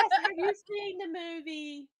 Yes, have you seen the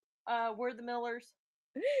movie We're the Millers?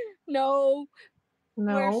 No.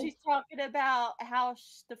 Where she's talking about how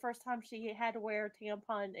the first time she had to wear a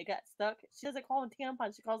tampon, it got stuck. She doesn't call them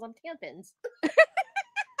tampons, she calls them tampons.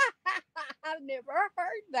 I've never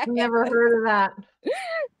heard that. Never heard of that.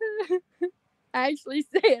 Ashley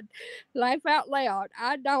said, laugh out loud,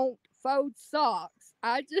 I don't fold socks.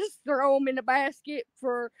 I just throw them in a basket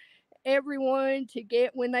for everyone to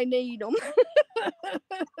get when they need them.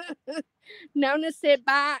 Nona said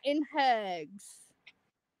bye and hugs.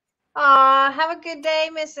 Aw, have a good day,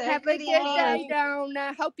 Miss. Have a good day,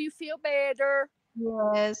 Donna. Hope you feel better.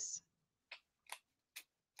 Yes.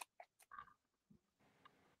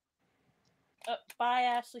 Bye,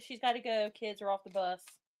 Ashley. She's got to go. Kids are off the bus.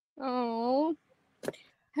 Oh,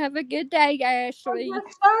 have a good day, Ashley. We're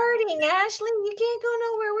starting, Ashley. You can't go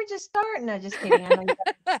nowhere. We're just starting. No, just kidding.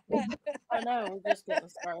 I know. We're just getting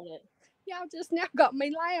started. Y'all just now got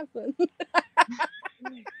me laughing.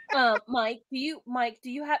 Mike, do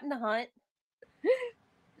you happen to hunt?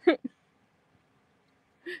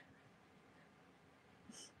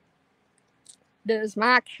 Does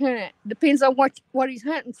Mike hunt? Depends on what he's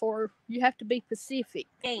hunting for. You have to be specific.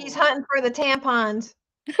 He's hunting for the tampons.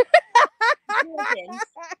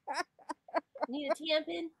 Need a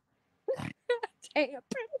tampon?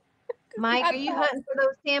 Tampon. Mike, are you hunting for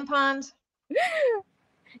those tampons?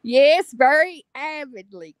 Yes, very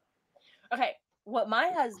avidly. Okay, what my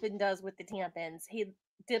husband does with the tampons, he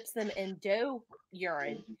dips them in doe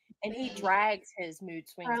urine and he drags his mood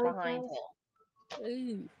swings behind him.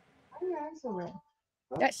 Ooh.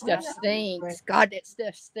 That stuff stinks. God, that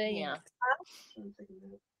stuff stinks. Yeah.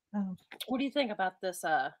 Oh. What do you think about this,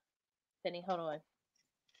 Penny? Hold on.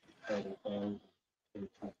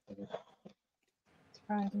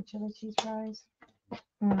 Fries and chili cheese fries.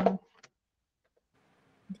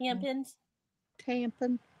 Tampons?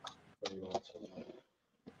 Tampon.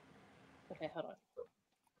 Okay, hold on.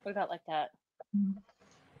 What about like that?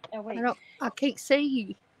 Oh, wait. I can't see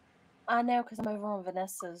you. I know, because I'm over on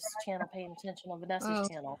Vanessa's channel, paying attention on Vanessa's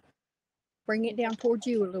channel. Bring it down towards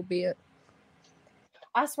you a little bit.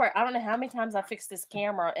 I swear, I don't know how many times I fix this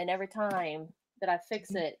camera, and every time that I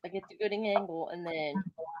fix it, I get the good angle, and then...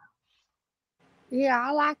 Yeah,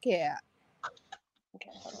 I like it.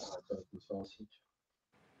 Okay.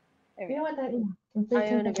 You know what that is? I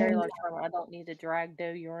own a very large farm. I don't need to drag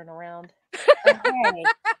doe urine around. Okay.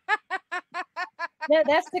 No,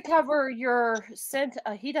 that's to cover your scent.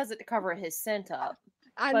 He does it to cover his scent up.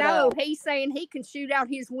 I know. He's saying he can shoot out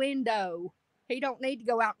his window. He don't need to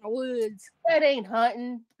go out in the woods. That ain't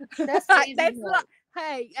hunting. That's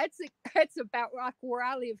hey, that's about like where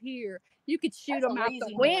I live here. You could shoot them out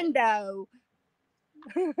the window.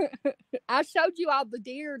 I showed you all the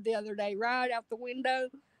deer the other day, right out the window.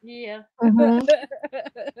 Yeah.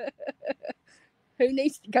 Who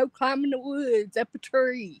needs to go climb in the woods up a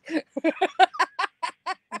tree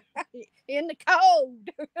in the cold?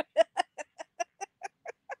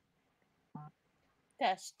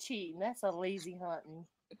 That's cheating. That's a lazy hunting.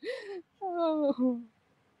 Oh.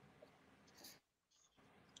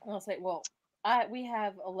 I'll say, well, we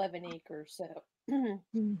have 11 acres, so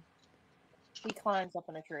he climbs up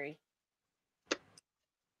in a tree.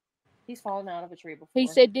 He's fallen out of a tree before. He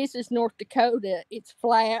said, "This is North Dakota. It's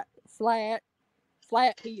flat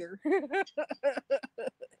here."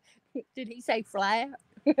 Did he say flat?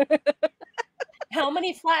 How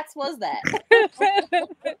many flats was that?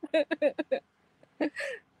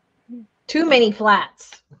 Too many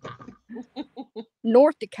flats.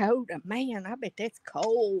 North Dakota, man, I bet that's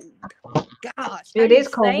cold. Gosh, It is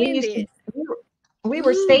cold. We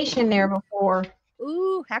were Ooh. stationed there before.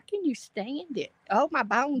 Ooh, how can you stand it? Oh, my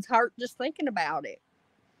bones hurt just thinking about it.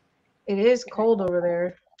 It is cold over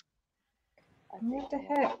there. What the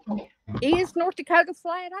heck? Is North Dakota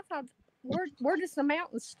flat? I thought, where does the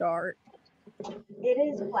mountains start? It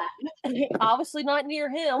is flat. Obviously not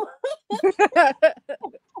near him.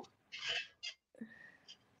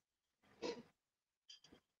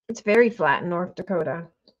 It's very flat in North Dakota.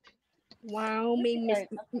 Wyoming is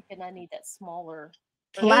I'm thinking I need that smaller.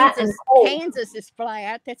 Flat and cold. Kansas is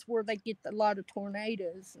flat. That's where they get a lot of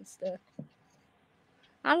tornadoes and stuff.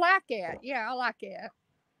 I like it. Yeah, I like it.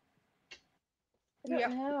 I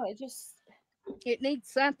don't know. It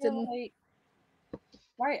needs something.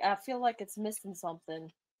 I feel like it's missing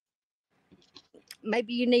something.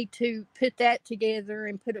 Maybe you need to put that together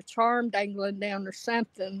and put a charm dangling down or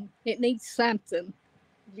something. It needs something.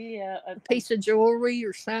 Yeah, a piece of jewelry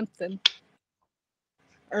or something.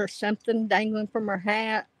 Or something dangling from her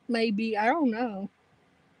hat, maybe. I don't know.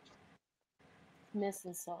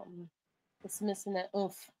 Missing something. It's missing that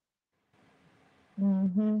oomph.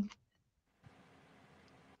 Mm-hmm.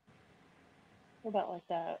 What about like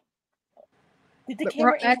that? Did the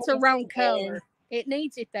camera That's the wrong color. It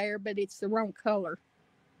needs it there, but it's the wrong color.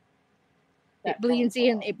 It blends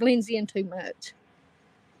in. It blends in too much.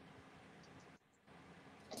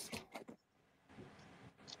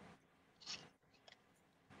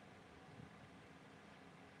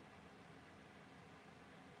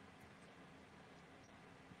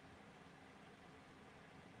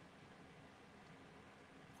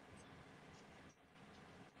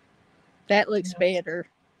 That looks better.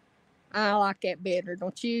 I like that better,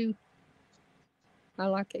 don't you? I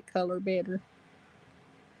like that color better.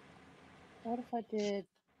 What if I did?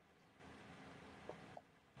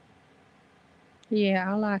 Yeah,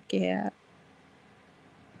 I like it.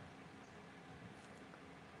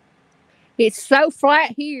 It's so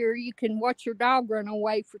flat here, you can watch your dog run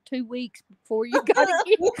away for 2 weeks before you gotta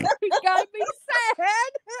be sad.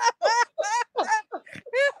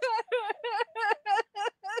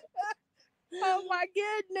 Oh my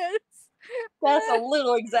goodness. That's a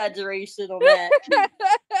little exaggeration on that.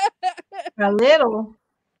 A little.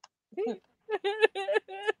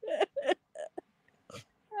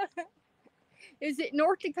 Is it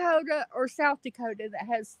North Dakota or South Dakota that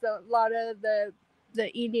has a lot of the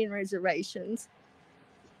Indian reservations?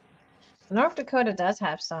 North Dakota does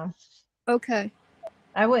have some. Okay.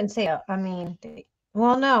 I wouldn't say,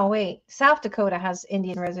 well, no, wait. South Dakota has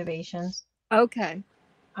Indian reservations. Okay.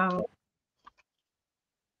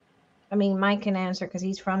 Mike can answer because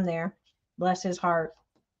he's from there. Bless his heart.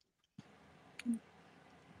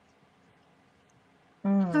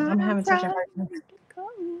 I'm having such a hard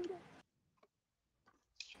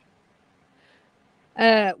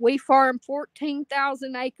time. We farm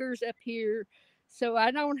 14,000 acres up here, so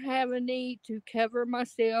I don't have a need to cover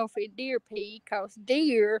myself in deer pee because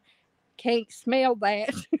deer can't smell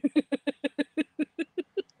that.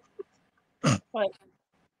 What?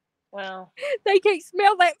 Well, they can't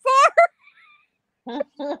smell that far.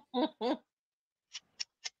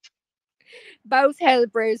 Both have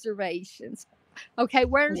reservations. Okay,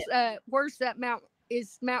 where's that mountain?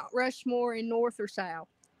 Is Mount Rushmore in north or south?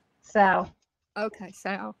 South. Okay,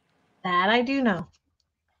 south. That I do know.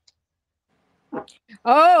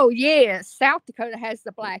 Oh yes, South Dakota has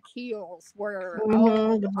the Black Hills where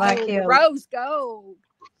the Black Hills. The rose gold.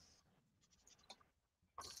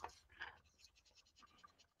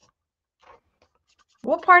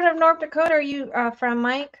 What part of North Dakota are you from,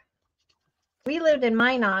 Mike? We lived in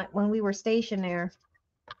Minot when we were stationed there.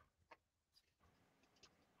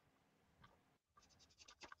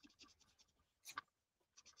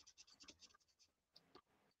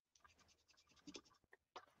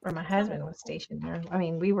 Where my husband was stationed there.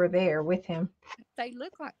 We were there with him. They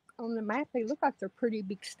look like, on the map, they look like they're pretty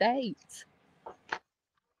big states.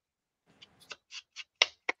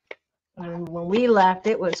 And when we left,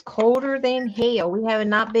 it was colder than hell. We have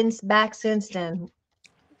not been back since then.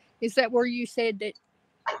 Is that where you said that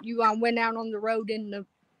you went out on the road and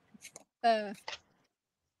the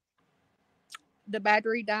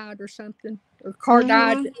battery died or something? Or car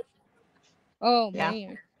died? Oh, Yeah.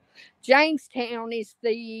 man. Jamestown is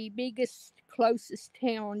the biggest, closest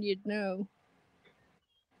town you'd know.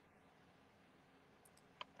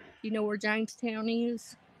 You know where Jamestown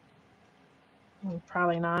is?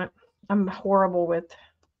 Probably not. I'm horrible with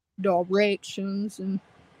Directions and...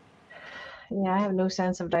 Yeah, I have no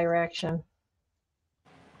sense of direction.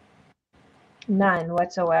 None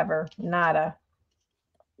whatsoever. Nada.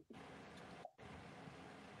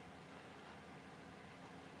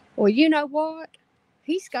 Well, you know what?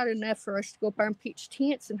 He's got enough for us to go up there and pitch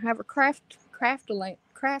tents and have a craft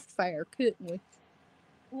fair, couldn't we?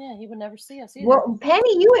 Yeah, he would never see us either. Well,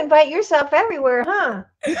 Penny, you invite yourself everywhere, huh?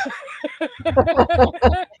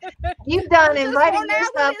 You've done inviting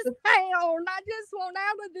yourself to town. I just want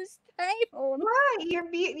out of this town. Right, you have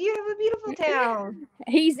a beautiful town.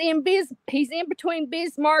 He's in between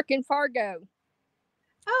Bismarck and Fargo.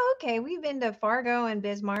 Oh, okay. We've been to Fargo and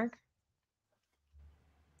Bismarck.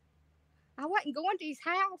 I wasn't going to his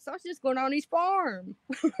house. I was just going on his farm.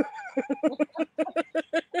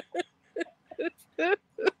 They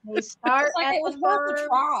start like at it the was worth a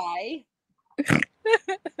try.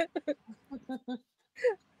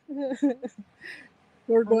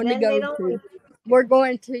 We're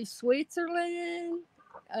going to Switzerland,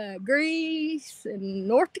 Greece, and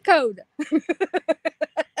North Dakota.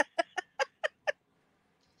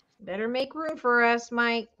 Better make room for us,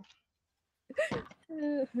 Mike.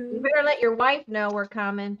 You better let your wife know we're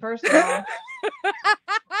coming, first of all.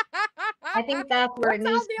 I think that's where it needs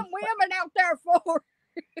all them women out there for?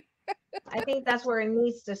 I think that's where it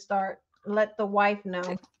needs to start. Let the wife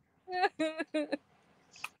know.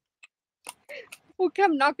 Well,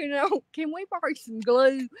 come knocking on. Can we borrow some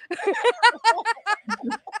glue?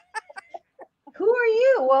 Who are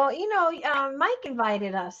you? Well, Mike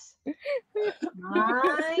invited us.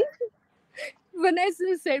 Mike.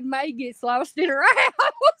 Vanessa said May gets lost in her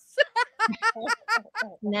house.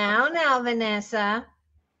 Now, Vanessa.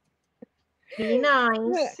 Be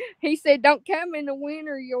nice. He said, don't come in the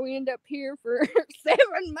winter. You'll end up here for 7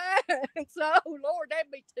 months. Oh, Lord,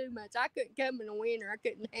 that'd be too much. I couldn't come in the winter. I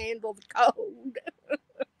couldn't handle the cold.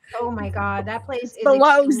 Oh, my God. That place is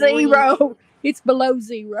below zero. It's below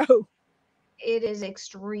zero. It is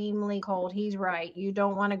extremely cold. He's right. You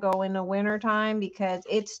don't want to go in the winter time because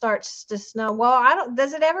it starts to snow. Well,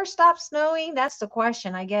 does it ever stop snowing? That's the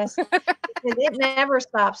question, I guess. It never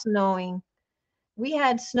stops snowing. We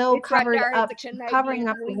had snow covering up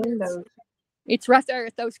the windows. It's right there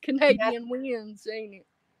at those Canadian winds, ain't it?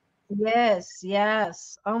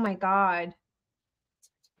 Yes. Oh my God.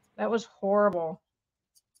 That was horrible.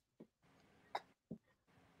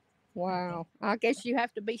 Wow. I guess you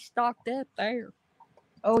have to be stocked up there.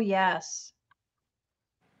 Oh, yes.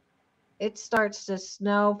 It starts to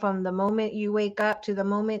snow from the moment you wake up to the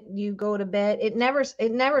moment you go to bed. It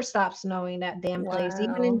never stops snowing, that damn place.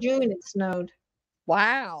 Even in June, it snowed.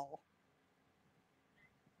 Wow.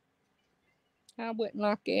 I wouldn't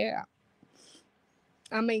like it.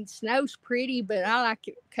 I mean, snow's pretty, but I like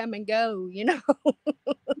it come and go,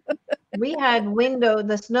 We had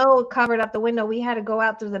the snow covered up the window. We had to go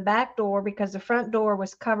out through the back door because the front door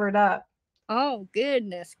was covered up. Oh,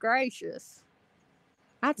 goodness gracious.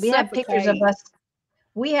 We have pictures of us.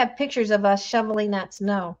 We have pictures of us shoveling that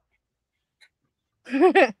snow.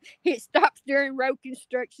 It stops during road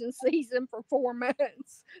construction season for 4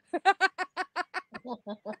 months.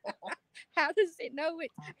 How does it know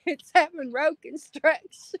it's having road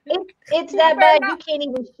construction? It's that bad.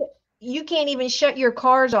 You can't even shut your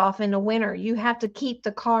cars off in the winter. You have to keep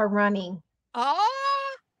the car running.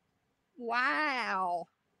 Oh, wow!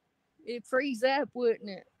 It'd freeze up, wouldn't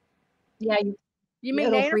it? Yeah, you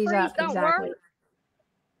mean antifreeze don't exactly. work?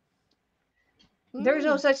 There's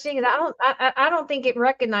no such thing as I don't think it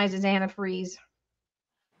recognizes antifreeze.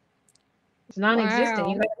 It's non-existent.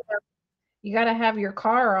 Wow. You gotta have your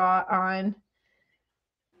car on.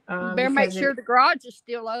 You better make sure the garage is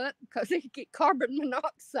still up because it get carbon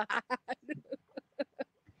monoxide.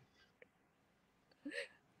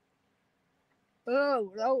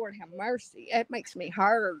 Oh, Lord have mercy. That makes me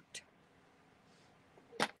hurt.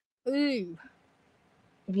 Ooh.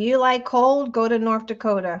 If you like cold, go to North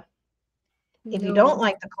Dakota. If you don't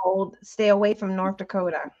like the cold, stay away from North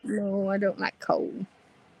Dakota. No, I don't like cold.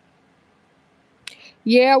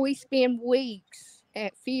 Yeah, we spend weeks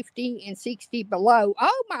at 50 and 60 below.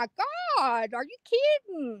 Oh, my God. Are you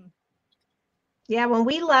kidding? Yeah, when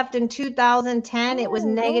we left in 2010, it was Oh,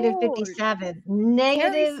 negative Lord. 57. Terry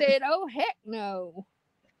Negative. said, oh, heck no.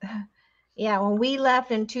 Yeah, when we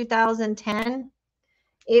left in 2010,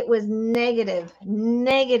 it was negative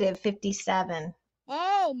 57.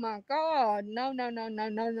 Oh, my God. No, no, no, no,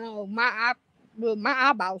 no, no. My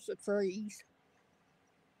eyeballs would freeze.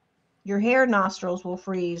 Your hair nostrils will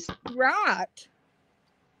freeze. Right.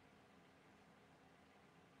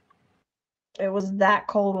 It was that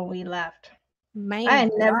cold when we left. Man, I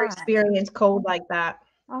had never right. experienced cold like that.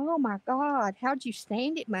 Oh, my God. How'd you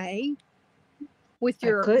stand it, May? With I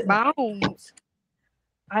your couldn't. bones.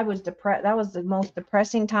 I was depressed. That was the most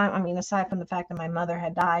depressing time. I mean, aside from the fact that my mother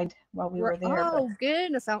had died while we were there, but Oh,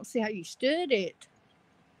 goodness. I don't see how you stood it.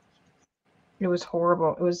 it was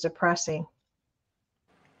horrible. It was depressing.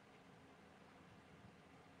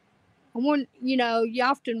 I wonder, you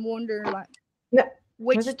often wonder, like, No,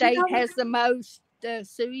 which was it state 2000? has the most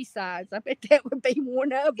suicides. I bet that would be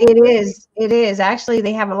one of them. It is. It is. Actually,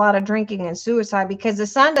 they have a lot of drinking and suicide because the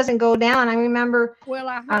sun doesn't go down. I remember. Well,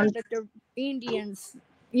 I heard that the Indians,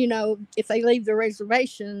 if they leave the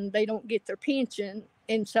reservation, they don't get their pension.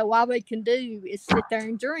 And so all they can do is sit there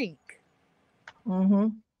and drink. Mm-hmm.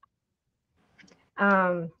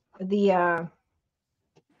 I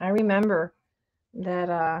remember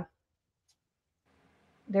that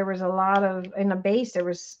there was a lot of, in the base, there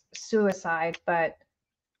was suicide, but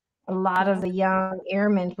a lot of the young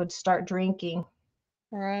airmen would start drinking.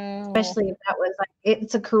 Wow. Especially if that was like,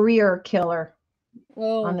 it's a career killer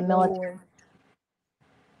on the military. Lord.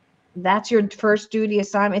 That's your first duty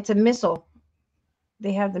assignment. It's a missile.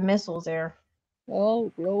 They have the missiles there.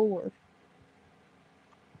 Oh, Lord.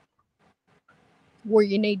 Where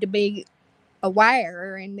you need to be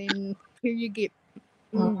aware, and then here you get.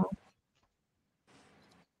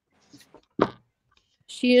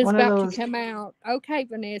 She is about to come out. Okay,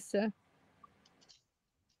 Vanessa.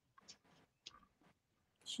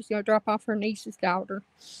 She's going to drop off her niece's daughter.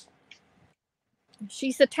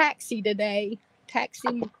 She's a taxi today.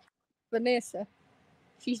 Taxi Vanessa.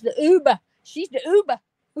 She's the Uber. She's the Uber.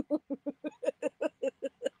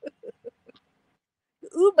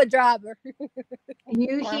 Uber driver.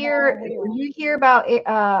 You hear about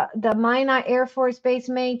the Minot Air Force Base,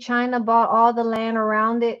 May? China bought all the land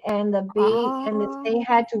around it, and they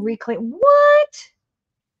had to reclaim. What?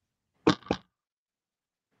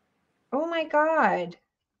 Oh my God!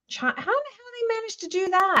 How the hell they managed to do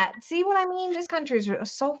that? See what I mean? This country is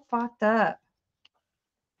so fucked up.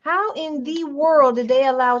 How in the world did they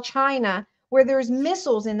allow China, where there's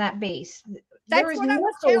missiles in that base? There is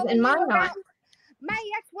missiles in Minot. May,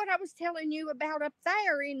 that's what I was telling you about up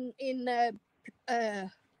there in I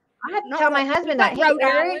had to tell my husband that. Hey, Rhode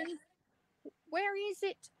Eric, Island. Where is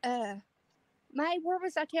it? May, where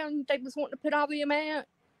was I telling you they was wanting to put all them out?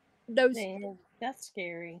 Those. Man, that's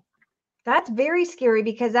scary. That's very scary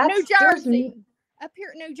because that's New Jersey. Up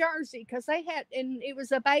here in New Jersey, because they had, and it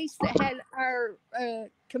was a base that had our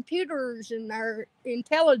computers and our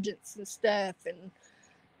intelligence and stuff. And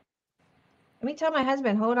let me tell my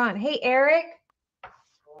husband. Hold on. Hey, Eric.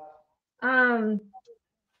 One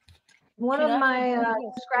of my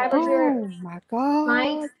subscribers here. Oh my God. Mike,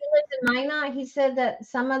 he lives in Minot. He said that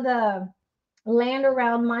some of the land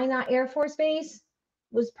around Minot Air Force Base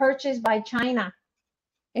was purchased by China.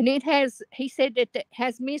 And it has, he said that it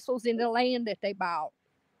has missiles in the land that they bought.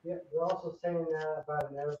 Yeah, they're also saying that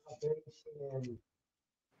about an air base in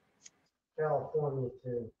California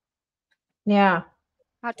too. Yeah.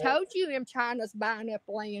 I told you them China's buying up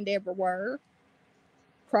land everywhere.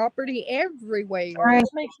 Property everywhere. Right.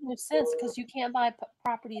 Which makes no sense because you can't buy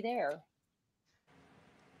property there.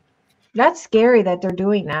 That's scary that they're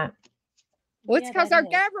doing that. Well, it's because our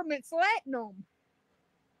government's letting them.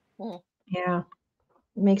 Yeah.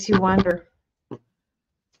 It makes you wonder.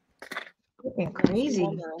 It's crazy.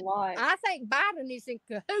 I think Biden is in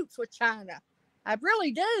cahoots with China. I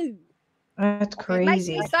really do. That's crazy. It makes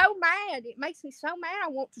me so mad. It makes me so mad. I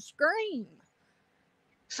want to scream.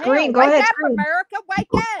 Scream. Hell, Go ahead. Wake up, Scream. America. Wake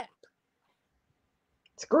up.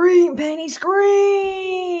 Scream, Penny.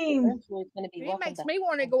 Scream. It makes me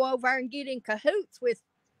want to go over and get in cahoots with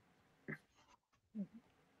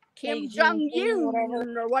Kim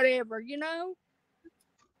Jong-un or whatever,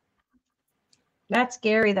 That's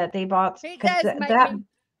scary that they bought. It does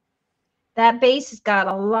that base has got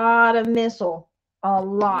a lot of missile. A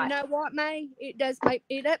lot. You know what, May?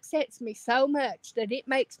 It upsets me so much that it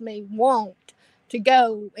makes me want to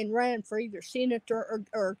go and run for either senator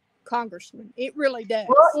or congressman. It really does.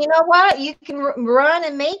 Well, you know what? You can run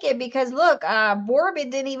and make it because look, Borbit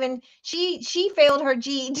didn't even. She failed her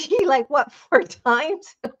GED like what 4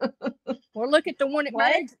 times. Well, look at the one that What?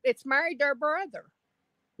 married. It's married to her brother.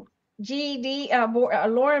 GED.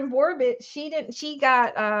 Lauren Borbit. She didn't. She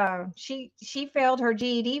got. She failed her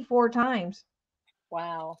GED 4 times,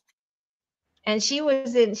 Wow. and she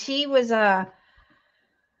was in. She was a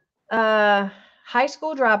high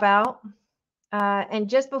school dropout. And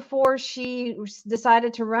just before she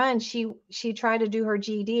decided to run, she tried to do her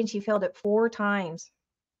GED and she failed it 4 times.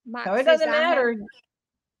 Mike So it says doesn't matter.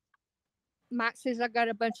 Mike says I got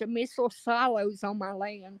a bunch of missile silos on my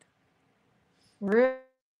land.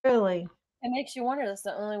 Really? It makes you wonder. That's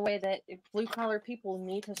the only way that blue collar people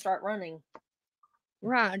need to start running.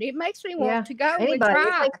 Right. It makes me Yeah. want to go Anybody. and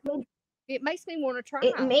try. It makes me want to try.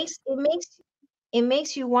 It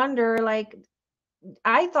makes you wonder. Like,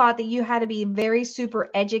 I thought that you had to be very super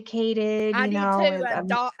educated. I You did know, too. with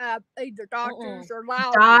Either doctors or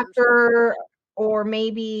lawyers. doctor, or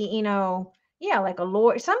maybe yeah, like a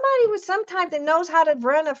lawyer, somebody with some type that knows how to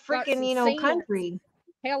run a Got freaking some sense. country.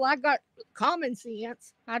 Hell, I got common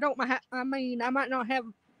sense. I don't. I mean, I might not have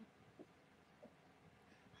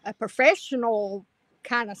a professional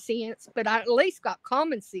kind of sense, but I at least got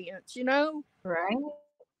common sense. You know. Right.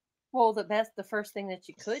 Well, the first thing that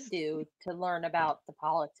you could do to learn about the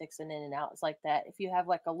politics and in and outs like that, if you have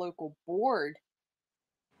like a local board.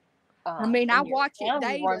 I mean, I in your watch it town,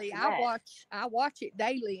 you run daily. for that. I watch it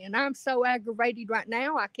daily, and I'm so aggravated right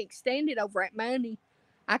now. I can't stand it over that money.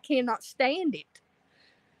 I cannot stand it.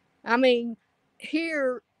 I mean,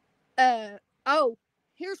 here,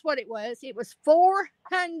 here's what it was. It was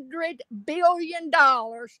 $400 billion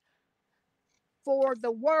for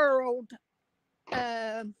the world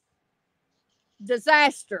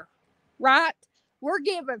disaster, right? We're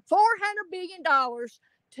giving $400 billion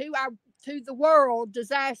to the world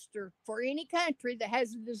disaster for any country that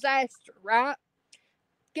has a disaster, right?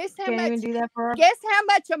 Guess how Can't much? even do that for Guess how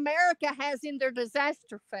much America has in their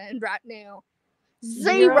disaster fund right now?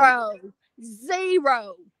 Zero.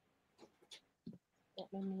 Zero. The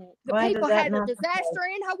Why people does that had a not disaster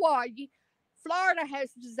in Hawaii. Florida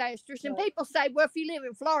has disasters, and people say, well, if you live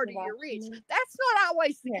in Florida, you're rich. That's not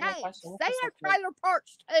always the Yeah, no case. question. They That's have okay. trailer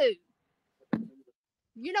parks too.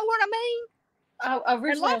 You know what I mean? And a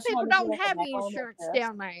Originally, I lot of was people trying to do don't like a have Maryland insurance test,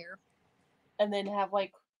 down there. and then have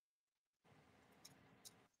like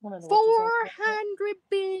one of the $400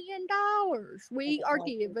 billion we are like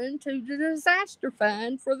it. given to the disaster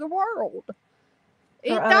fund for the world.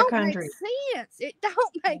 It other don't make countries? sense. It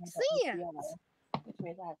don't make Yeah, sense. which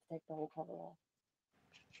means I have to take the whole cover off.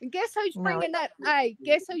 And guess who's No. bringing up? Hey,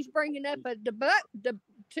 guess who's bringing up a debate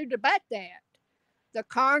to debate that? The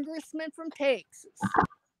congressman from Texas.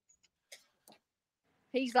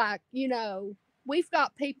 He's like, we've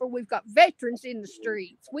got veterans in the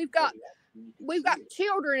streets. We've got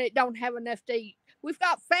children that don't have enough to eat. We've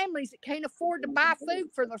got families that can't afford to buy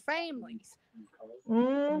food for their families.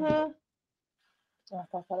 Mm-hmm. I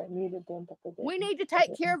thought I muted them, but they didn't. We need to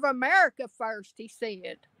take care of America first, he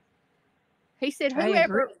said. He said, I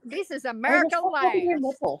agree. this is America last.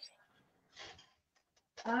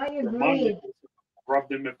 I They're my agree. nipples. Rub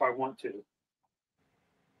them if I want to.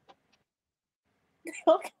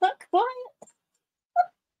 Quiet.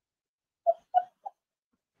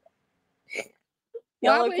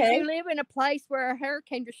 Why Y'all would okay? you live in a place where a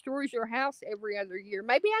hurricane destroys your house every other year?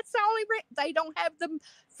 Maybe that's the only they don't have the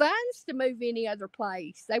funds to move any other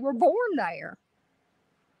place. They were born there.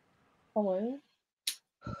 Hello?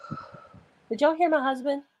 Did y'all hear my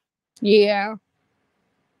husband? Yeah.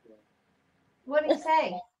 What did he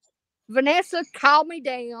say? Vanessa, calm me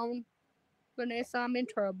down. Vanessa, I'm in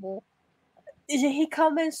trouble. He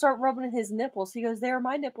come in and start rubbing his nipples. He goes, "They are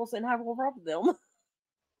my nipples, and I will rub them."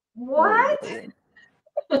 What?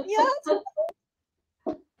 Yes.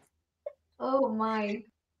 Oh my.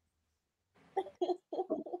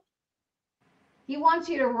 He wants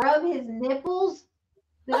you to rub his nipples?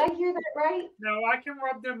 Did I hear that right? No, I can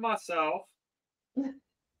rub them myself.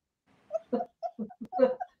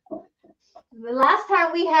 The last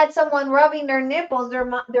time we had someone rubbing their nipples,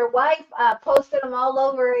 their wife posted them all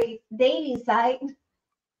over a dating site.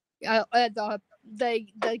 The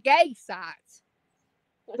gay sites.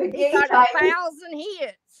 The He gay got site. 1,000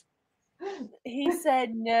 hits. He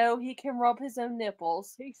said no, he can rub his own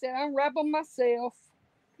nipples. He said, I'm rubbing myself.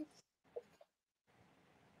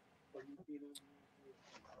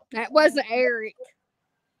 That wasn't Eric.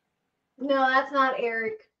 No, that's not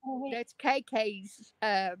Eric. That's KK's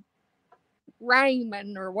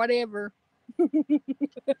Raymond or whatever.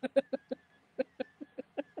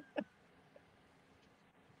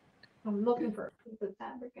 I'm looking for a piece of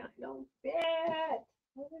fabric and I don't see it.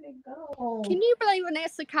 Where did it go? Can you believe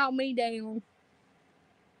Vanessa called me down?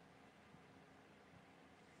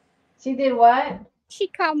 She did what? She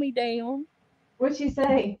called me down What'd she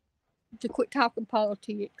say? to quit talking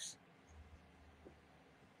politics.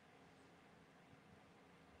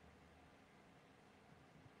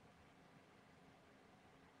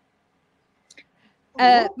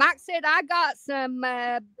 Mike said I got some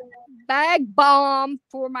bag balm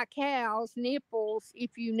for my cow's nipples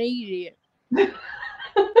if you need it.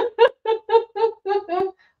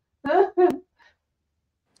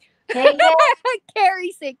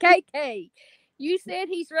 Carrie said, KK, you said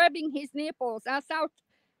he's rubbing his nipples. I thought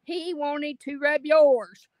he wanted to rub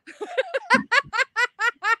yours.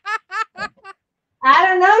 I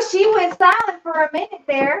don't know. She went silent for a minute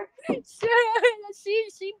there.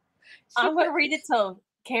 I'm going to read it till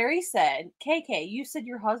Carrie said, KK, you said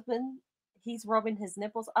your husband, he's rubbing his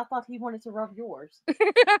nipples. I thought he wanted to rub yours.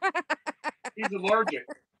 He's allergic.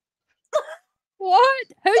 What?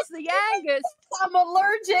 Who's the youngest? I'm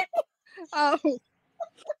allergic. Oh.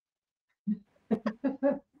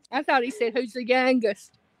 I thought he said, who's the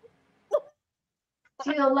youngest?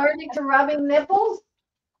 She's allergic to rubbing nipples?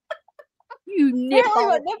 You nipple.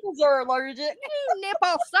 Apparently my nipples are allergic. You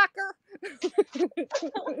nipple sucker.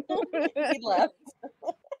 He left.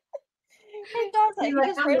 He does that. He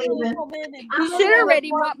just randomly come in and you should have read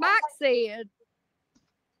him what Mike said.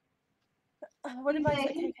 What did Mike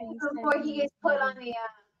say? Before he gets put on the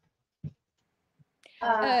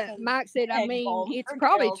Mike said, I mean, it's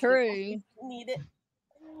probably true. Need it.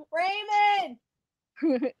 Raymond!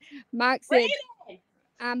 Mike said, Raymond!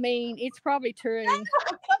 I mean, it's probably true. Come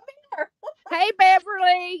here. Hey,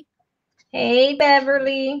 Beverly. Hey,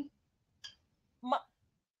 Beverly.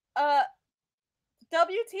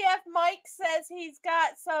 WTF Mike says he's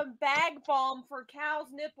got some bag balm for cow's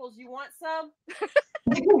nipples. You want some?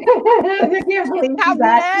 I can't believe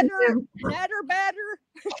Natter batter.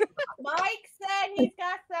 Mike said he's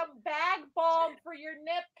got some bag balm for your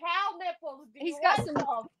cow nipples. He's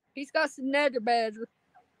got some natter batter.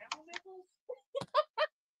 Cow nipples?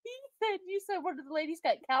 You said one of the ladies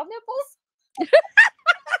got cow nipples?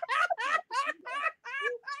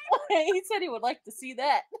 He said he would like to see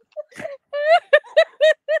that.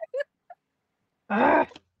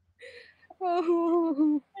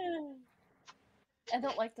 Oh. I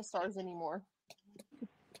don't like the stars anymore.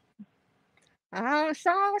 I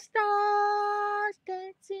saw stars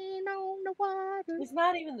dancing on the water. It's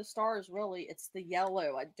not even the stars, really. It's the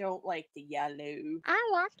yellow. I don't like the yellow. I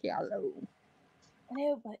like yellow. I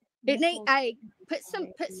know, but it needs. Hey, put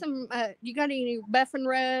some. You got any buff and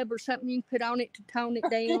rub or something you can put on it to tone it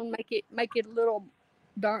down, make it a little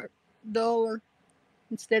duller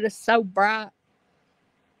instead of so bright.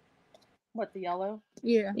 What, the yellow?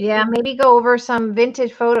 Yeah. Yeah, maybe go over some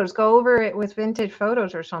vintage photos. Go over it with vintage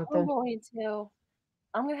photos or something. I'm going to.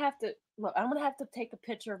 I'm gonna have to look. I'm gonna have to take a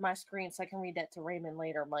picture of my screen so I can read that to Raymond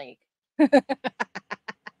later, Mike.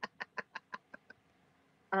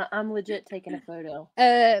 I'm legit taking a photo.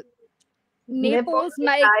 Nipples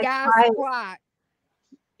make guys quiet.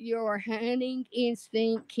 Your hunting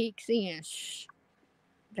instinct kicks in. Shh.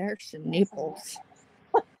 There's some nipples.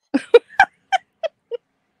 He's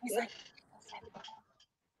like,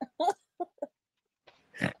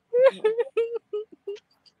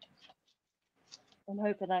 I'm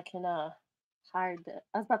hoping I can hide the.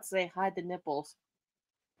 I was about to say hide the nipples.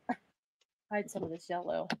 Hide some of this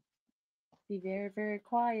yellow. Be very, very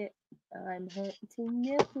quiet. I'm hunting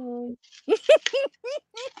nipples.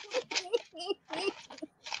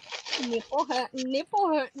 Nipple hunting.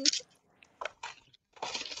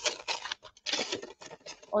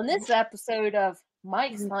 On this episode of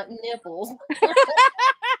Mike's Hunting Nipples.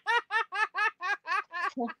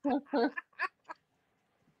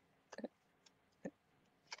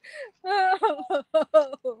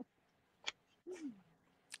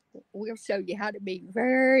 We'll show you how to be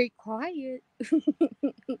very quiet.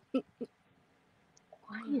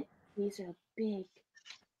 Quiet. These are big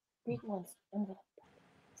ones.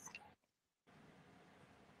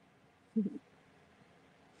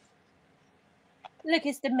 Look,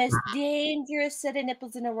 it's the most dangerous set of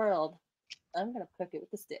nipples in the world. I'm gonna poke it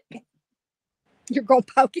with a stick. You're gonna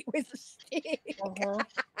poke it with a stick.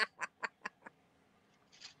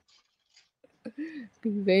 Be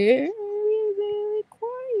very, very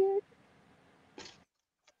quiet.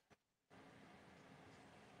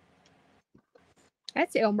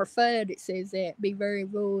 That's Elmer Fudd. It says that. Be very,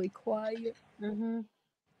 very quiet. Okay,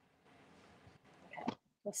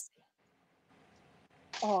 let's see.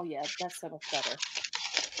 Oh yeah, that's so much better.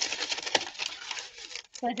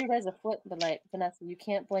 I do it as a flip, but like Vanessa, you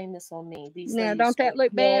can't blame this on me. These Now, ladies don't that say,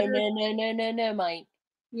 look better? No, Mike.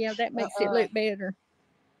 Yeah, that makes it look better.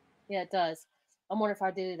 Yeah, it does. I'm wondering if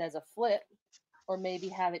I did it as a flip, or maybe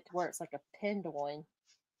have it to where it's like a pinned one.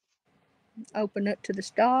 Open up to the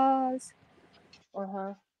stars.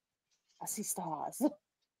 I see stars.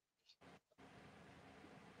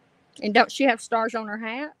 And don't she have stars on her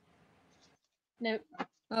hat? Nope.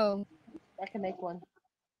 Oh. I can make one.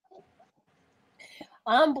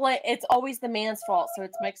 It's always the man's fault, so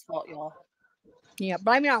it's Mike's fault, y'all. Yeah,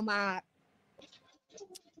 blame it on Mike.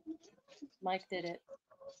 Mike did it.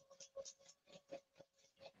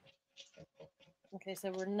 Okay,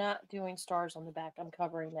 so we're not doing stars on the back. I'm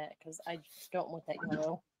covering that because I don't want that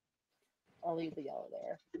yellow. I'll leave the yellow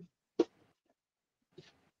there.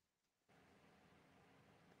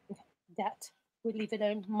 That we leave it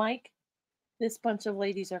on. Mike, this bunch of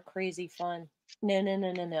ladies are crazy fun.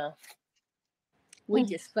 No. We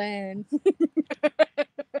just fun.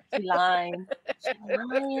 She lying.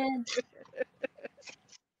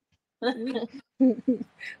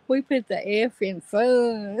 We put the F in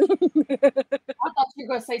fun. I thought you were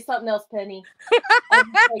going to say something else, Penny.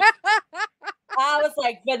 I was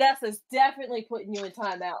like, Vanessa's definitely putting you in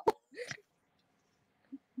timeout.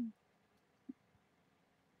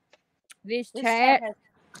 This chat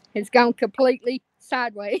has gone completely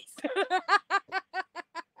sideways.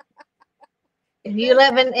 If you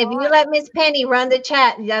let Miss Penny run the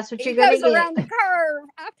chat, that's what you're gonna get. Around the curve.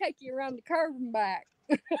 I'll take you around the curve and back.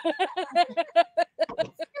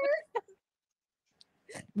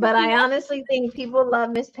 But I honestly think people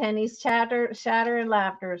love Miss Penny's chatter and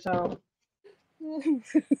laughter. So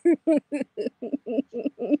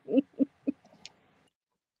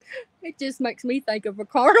it just makes me think of a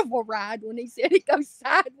carnival ride when he said it goes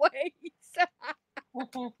sideways.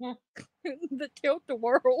 The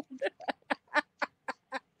tilt-a-whirl.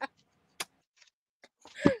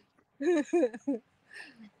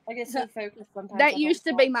 I guess he focused sometimes. That used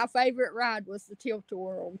to be my favorite ride, was the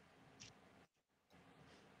tilt-a-whirl.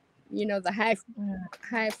 You know, the half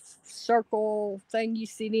circle thing you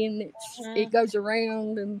sit in. It goes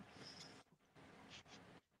around and.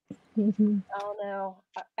 I don't know.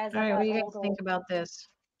 All right, what do you guys think about this?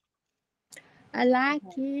 I like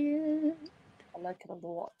it. I like it a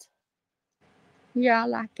lot. Yeah, I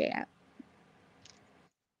like it.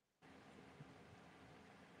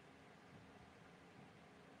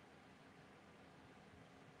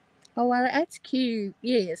 Oh, well, that's cute.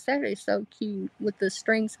 Yes, that is so cute with the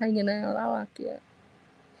strings hanging out. I like it.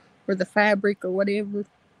 Or the fabric or whatever.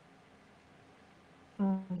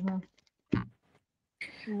 Mm-hmm.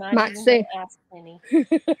 Might say, ask Penny.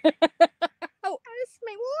 Oh, ask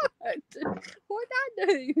me what? What'd I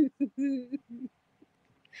do?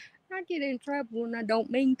 I get in trouble when I don't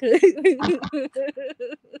mean to.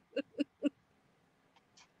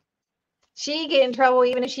 She get in trouble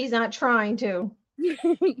even if she's not trying to.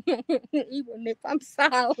 Even if I'm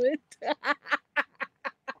silent.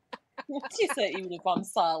 She said, even if I'm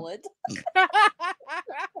solid.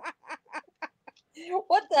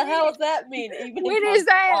 What the hell does that mean? Even when if is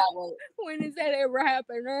that? Solid? When does that ever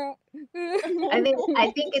happen, right?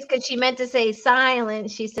 I think it's because she meant to say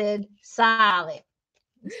silent. She said solid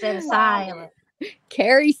instead of silent.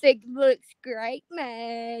 Carrie said, "Looks great,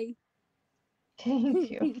 May."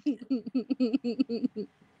 Thank you.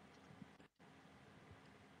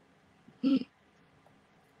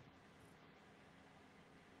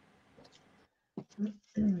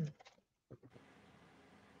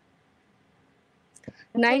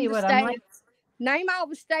 Name all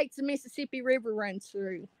the states the Mississippi River runs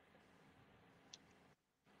through.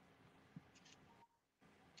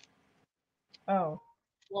 Oh.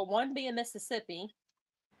 Well, one being Mississippi.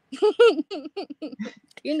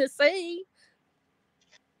 Tennessee.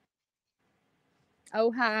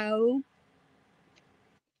 Ohio.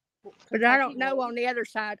 But I don't know on the other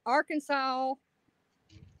side. Arkansas.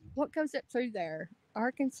 What goes up through there?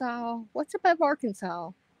 Arkansas. What's above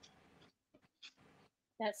Arkansas?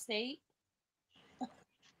 That state?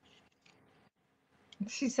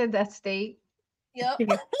 She said that state. Yep.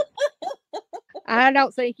 I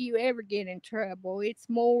don't think you ever get in trouble. It's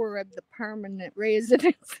more of the permanent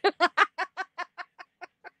residents.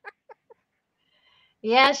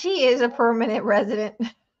 Yeah, she is a permanent resident.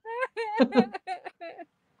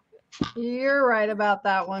 You're right about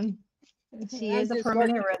that one. She is a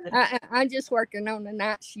permanent resident. I'm just working on the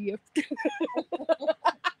night shift.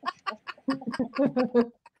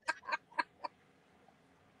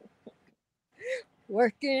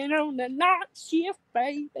 Working on the night shift,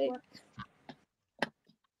 baby.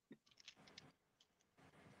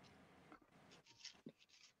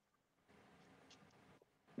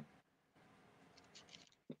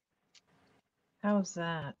 How's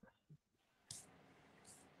that?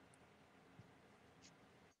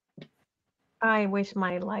 I wish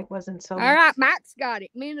my life wasn't so. All right, Mike's got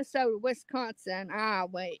it. Minnesota, Wisconsin,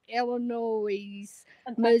 Iowa, Illinois,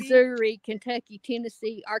 Kentucky. Missouri, Kentucky,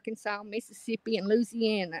 Tennessee, Arkansas, Mississippi, and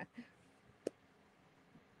Louisiana.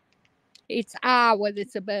 It's Iowa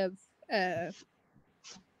that's above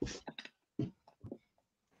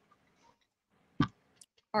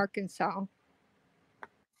Arkansas.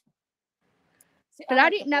 See, But I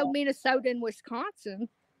like didn't the know fall. Minnesota and Wisconsin.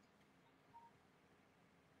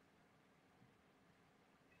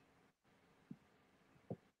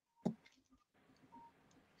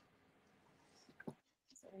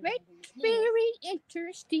 So we're That's gonna do this. very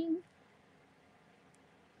interesting.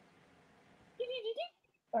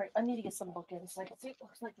 All right, I need to get some bookends so I can see what it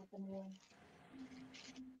looks like with the new one.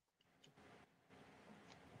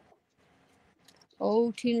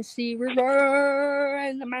 Oh, Tennessee River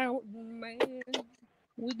and the mountain man.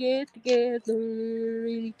 We get together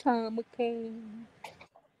anytime we can.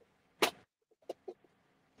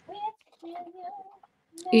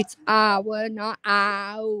 It's Iowa, not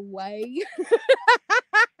Iowa.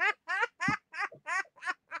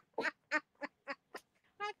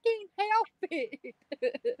 I can't help it.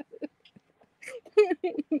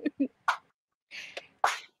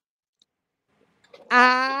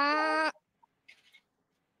 Iowa.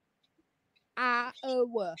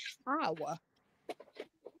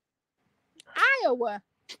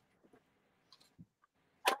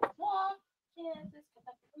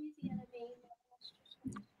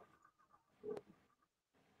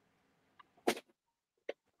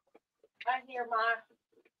 I hear my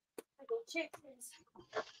little chickens.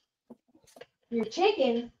 Your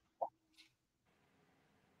chicken.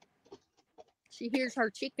 She hears her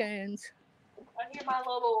chickens. I hear my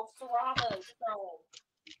little serranos growing.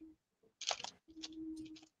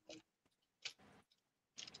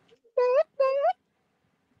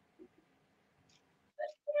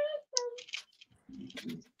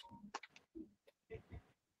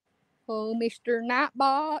 Oh, Mr.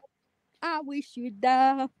 Nightbot, I wish you'd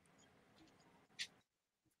die.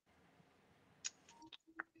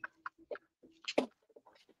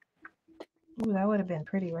 Ooh, that would have been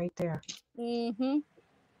pretty right there. Mm-hmm.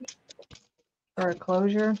 Or a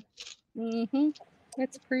closure. Mm-hmm.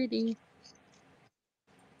 That's pretty.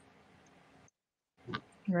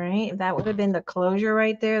 Right? If that would have been the closure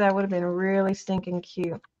right there, that would have been really stinking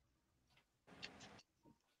cute.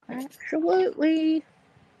 Absolutely.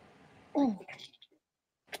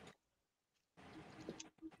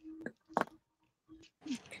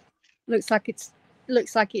 Looks like it's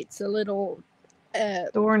a little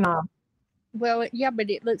Doorknob. well, yeah, but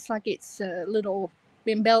it looks like it's a little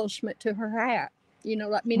embellishment to her hat. You know,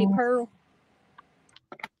 like Minnie Pearl.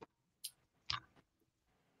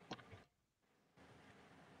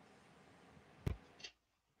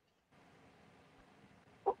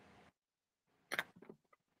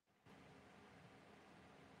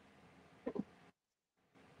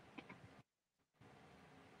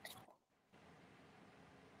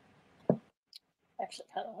 Actually,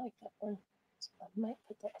 kind of like that one. So I might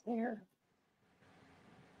put that there.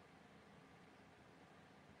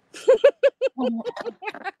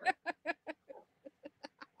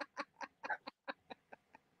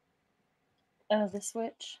 Oh, the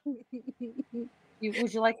switch. Would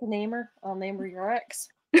you like to name her? I'll name her your ex.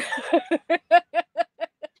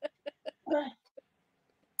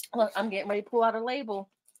 Look, I'm getting ready to pull out a label.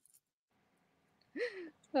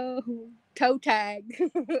 Oh, toe tag.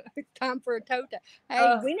 Time for a toe tag.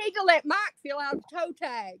 Hey, we need to let Mike fill out a toe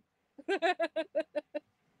tag.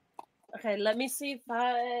 Okay, let me see if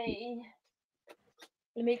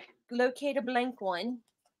let me locate a blank one.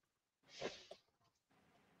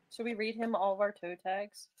 Should we read him all of our toe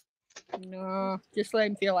tags? No, just let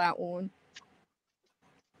him fill out one.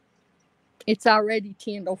 It's already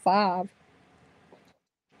 10 to 5.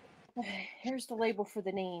 Here's the label for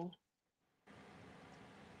the name.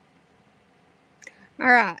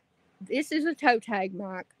 All right. This is a toe tag,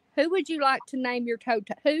 Mike. Who would you like to name your toe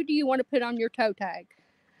tag? Who do you want to put on your toe tag?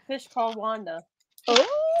 Fish called Wanda.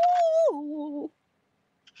 Oh!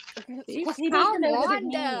 Fish called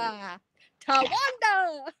Wanda.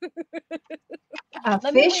 Tawanda. A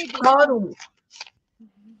fish called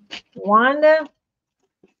Wanda.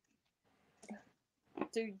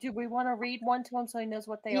 Do we want to read one to him so he knows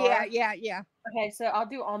what they are? Yeah. Okay, so I'll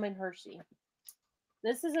do Almond Hershey.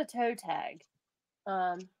 This is a toe tag.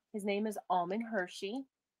 His name is Almond Hershey.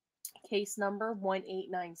 Case number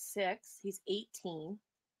 1896. He's 18.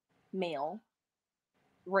 Male.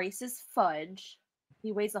 Race is fudge.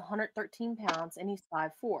 He weighs 113 pounds and he's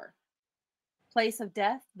 5'4". place of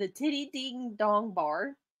death, the Titty Ding Dong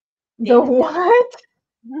Bar. The what?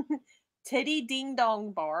 Titty Ding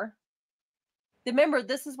Dong Bar. Remember,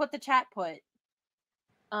 this is what the chat put.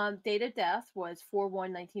 Date of death was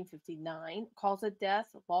 4/1/1959. Cause of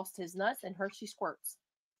death, lost his nuts and Hershey squirts.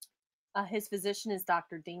 His physician is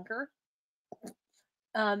Dr. Dinker.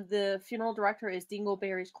 The funeral director is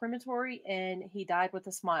Dingleberry's Crematory, and he died with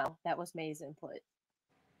a smile. That was May's input.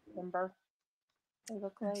 Remember? They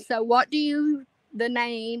look like. So what do you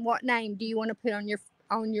what name do you want to put on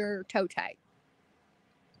your toe tag?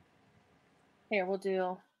 Here, we'll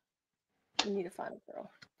do. We need to find a girl.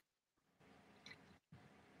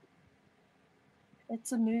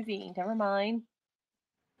 It's a movie. Never mind.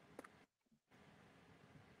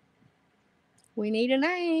 We need a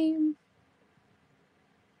name.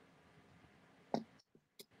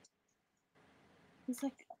 He's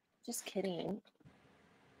like, just kidding.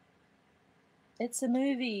 It's a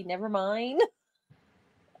movie. Never mind.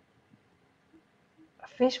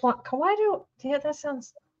 Fish want. Why do? Yeah, that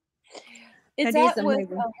sounds. Is That is that a with?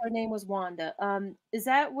 movie. Her name was Wanda. Is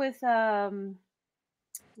that with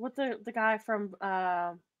what the guy from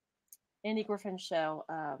Andy Griffin's show,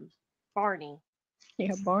 Barney?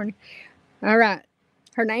 Yeah, Barney. All right.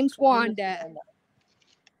 Her name's Wanda.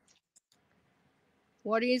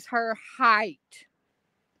 What is her height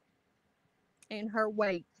and her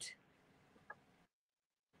weight?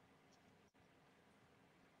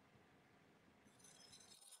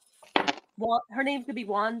 Well, her name could be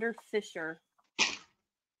Wander Fisher.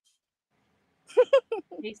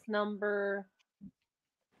 Case number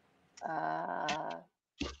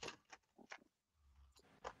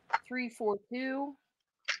 342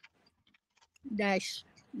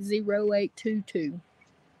 -0822.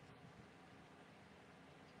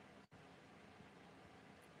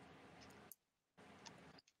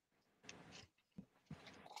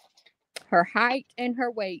 Her height and her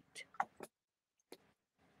weight.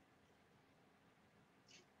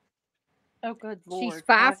 Oh, good Lord. She's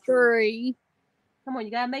 5'3". Come on,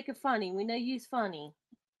 you gotta make it funny. We know you's funny.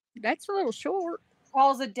 That's a little short.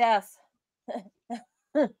 Cause of death.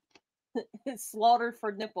 Slaughtered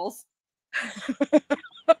for nipples. The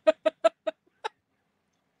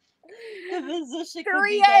physician could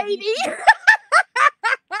be 380.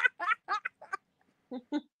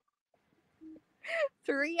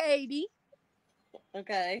 380.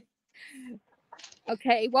 Okay.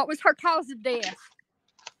 Okay, what was her cause of death?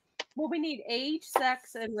 Well, we need age,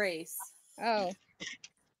 sex, and race. Oh,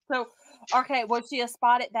 So, okay, was she a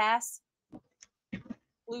spotted bass?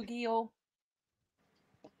 Bluegill?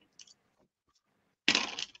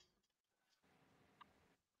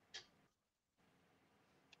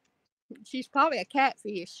 she's probably a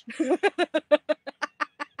catfish. Tuna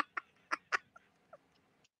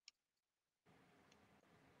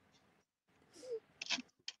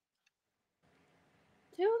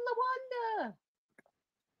Wanda.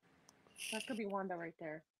 That could be Wanda right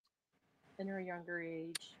there. In her younger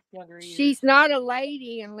age. Younger years. She's not a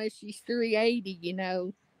lady unless she's 380, you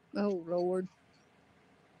know. Oh, Lord.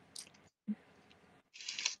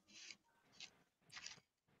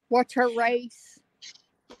 What's her race?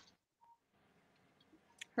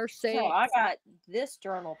 Her sex? So I got this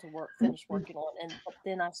journal to finish working on, and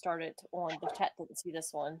then I started on the chat. Didn't see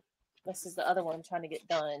this one. This is the other one I'm trying to get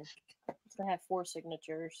done. It's gonna have 4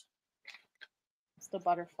 signatures. It's the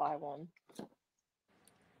butterfly one.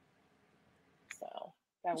 So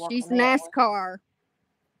she's NASCAR.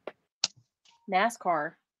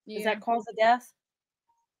 NASCAR. Yeah. Is that cause of death?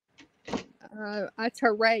 That's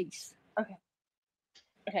her race. Okay.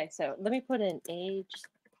 Okay, so let me put in age,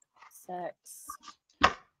 sex.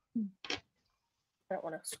 I don't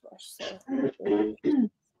want to squash, so age,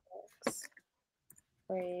 sex,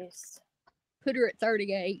 race. Put her at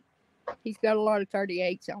 38. He's got a lot of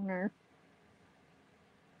 38s on there.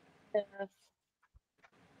 Death.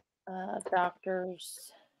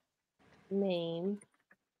 Doctor's name.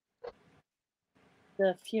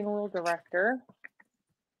 The funeral director.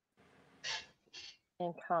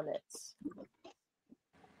 And comments.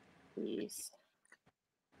 Please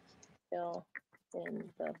fill in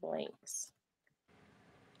the blanks.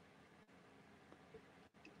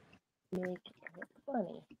 Make it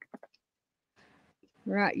funny.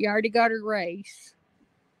 Right, you already got her race.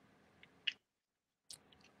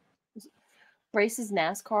 Race is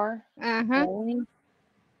NASCAR. Uh-huh. Bowling?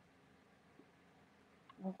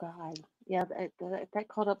 Oh God, yeah, that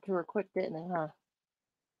caught up to her quick, didn't it? Huh?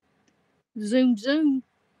 Zoom, zoom.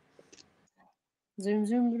 Zoom,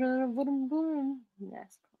 zoom, boom, boom, boom.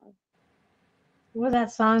 NASCAR. What was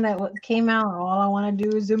that song that came out? All I want to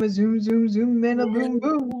do is zoom, zoom, zoom, zoom, and a boom,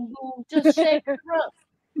 boom. Just shake it up.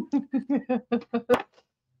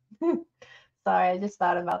 Sorry, I just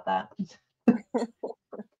thought about that.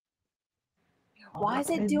 Why is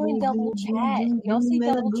it doing double chat? Y'all see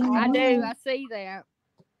double chat? I do. I see that.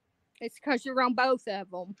 It's because you're on both of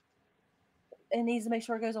them. It needs to make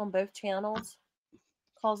sure it goes on both channels.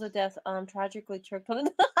 Cause of death, tragically choked on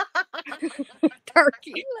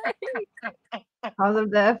Turkey leg. Cause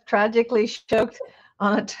of death, tragically choked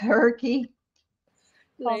on a turkey.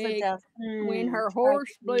 Cause of Leg death. when her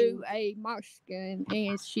horse blew a Mexican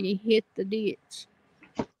and she hit the ditch.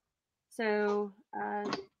 So,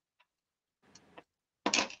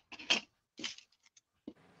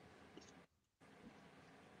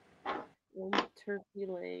 turkey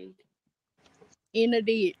leg in a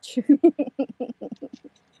ditch.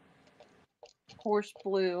 horse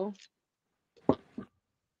blew.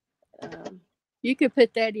 You could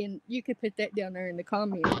put that in. You could put that down there in the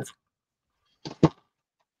comments.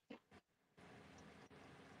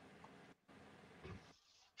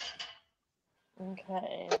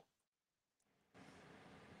 Okay.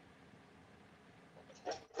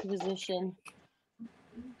 Position.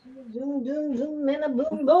 Zoom, zoom, zoom, and a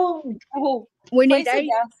boom, boom. Oh, We need place of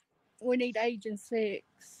death. We need age and sex.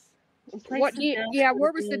 Place What of ditch? death Yeah, would where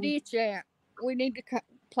have was the been- ditch at? We need to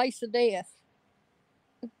place of death.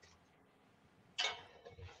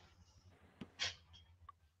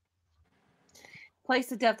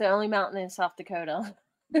 Place of death, the only mountain in South Dakota.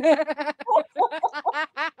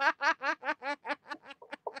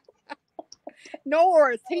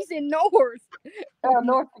 North. He's in North.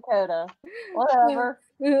 North Dakota. Whatever.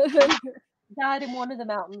 Died in one of the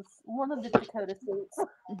mountains, one of the Dakota states.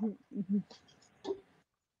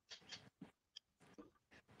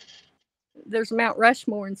 There's Mount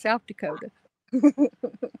Rushmore in South Dakota.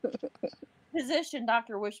 Physician,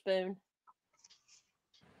 Dr. Wishbone.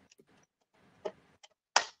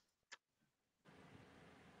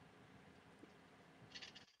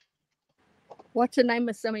 What's the name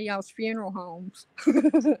of some of y'all's funeral homes?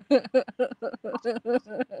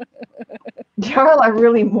 Y'all are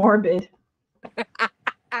really morbid.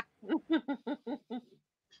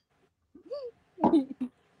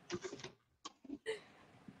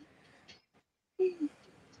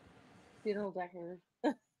 Funeral Decker.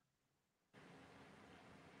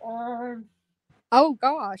 Oh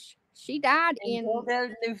gosh, she died in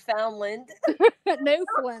Newfoundland.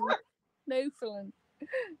 Newfoundland. Newfoundland.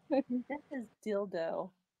 This is dildo.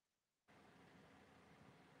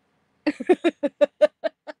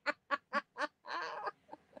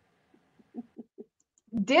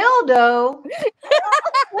 Dildo.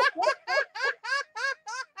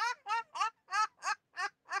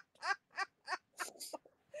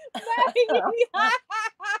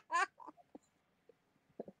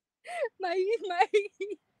 May.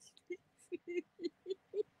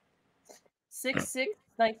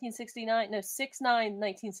 6/6/1969. No,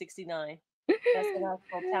 6/9/1969. That's an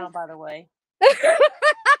actual town, by the way.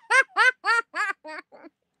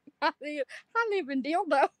 I live in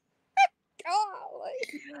Dildo. Golly.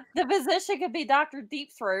 The physician could be Dr.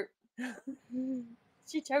 Deep Throat.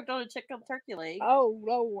 She choked on a chicken turkey leg. Oh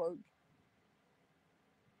Lord.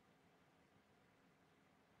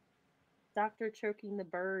 Doctor choking the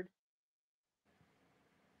bird.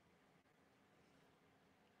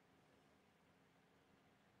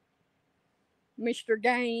 Mr.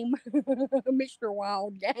 Game. Mr.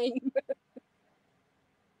 Wild Game.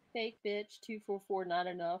 Fake bitch, 244, not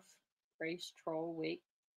enough. Race troll, wake,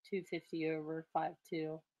 250 over,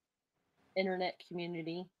 52. Internet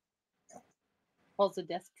community. Calls a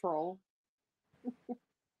death troll.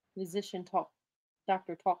 Musician talk,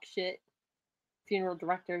 doctor talk shit. Funeral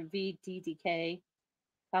director, VDDK.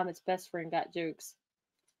 Comet's best friend got jokes.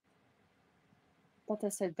 I thought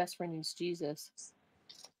that said best friend is Jesus.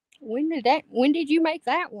 When did you make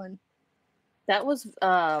that one? That was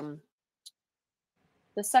the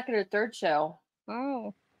second or third show.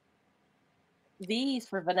 Oh. These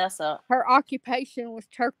for Vanessa. Her occupation was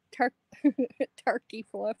turkey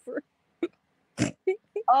fluffer.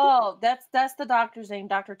 Oh, that's the doctor's name,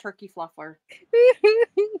 Dr. Turkey Fluffer.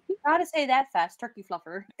 Gotta say that fast, Turkey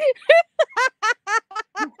Fluffer.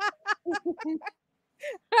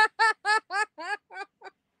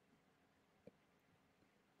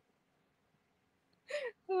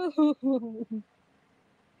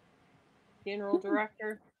 Funeral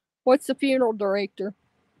director. What's the funeral director?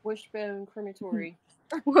 Wishbone Crematory.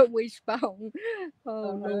 What wishbone?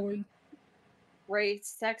 Oh Lord.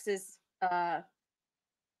 Race, Texas.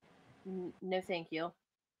 No, thank you.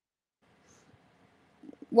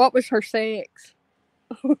 What was her sex?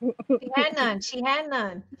 She had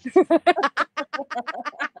none.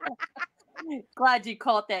 Glad you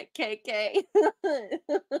caught that, KK.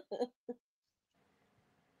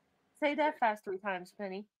 Say that fast 3 times,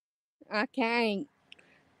 Penny. I can't.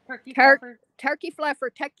 Turkey fluffer. Turkey fluffer.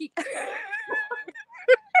 Turkey.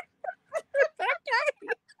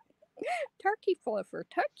 Turkey fluffer.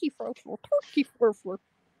 Turkey fluffer. Turkey fluffer.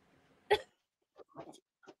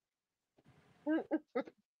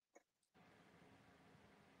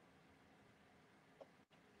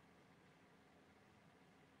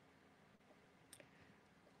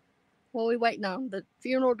 What are we waiting on? The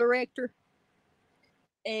funeral director?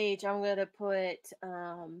 Age, I'm gonna put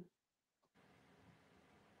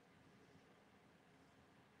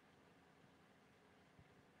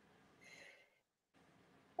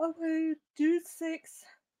okay, June 6th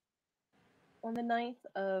on the 9th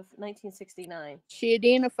of 1969. She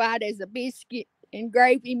identified as a biscuit and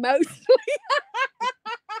gravy mostly.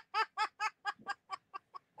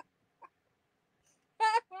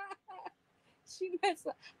 She must.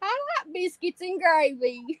 I like biscuits and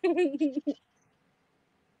gravy.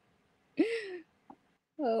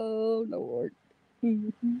 Oh Lord.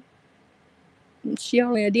 Mm-hmm. She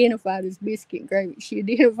only identified as biscuit and gravy. She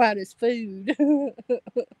identified as food.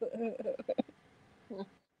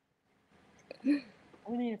 We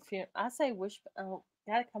need a few. I say wish. Oh,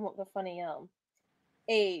 gotta come up with a funny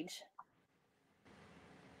age.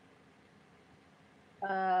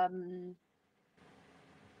 How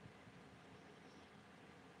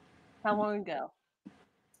long ago?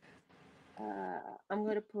 I'm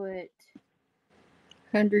gonna put.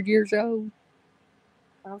 100 years old.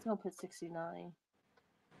 I was gonna put 69.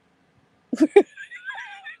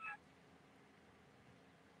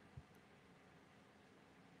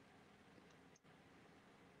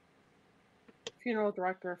 Funeral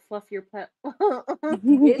director, fluff your pet. Fluff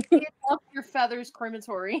your feathers,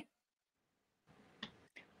 crematory.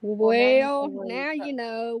 Well, now you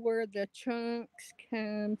know where the chunks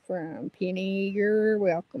come from. Penny, you're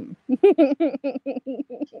welcome.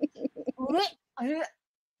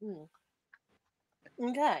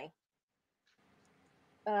 Okay.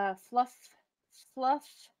 Fluff.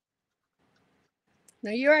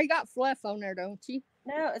 Now, you already got fluff on there, don't you?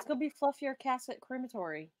 No, it's going to be fluff your casket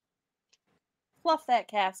crematory. Fluff that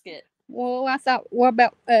casket. Well, I thought, what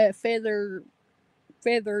about feathered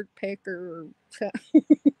pecker?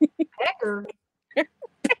 Pecker.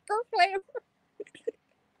 Pecker flavor.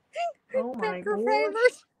 Oh my Pecker gosh.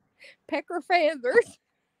 feathers. Pecker feathers.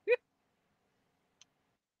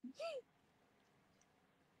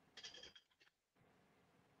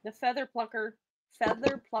 The feather plucker.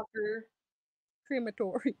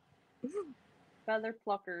 Crematory. Feather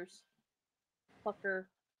pluckers. Plucker.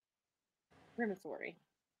 Crematory.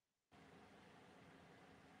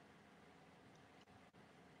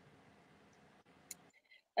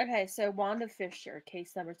 Okay, so Wanda Fisher,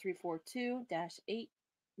 case number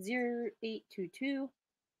 342-80822.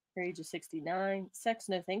 Her age is 69. Sex,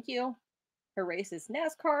 no thank you. Her race is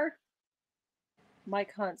NASCAR.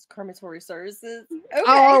 Mike Hunt's crematory services. Okay.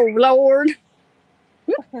 Oh, Lord.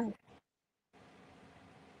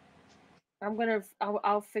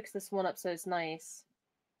 I'll fix this one up so it's nice.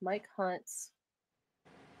 Mike Hunt's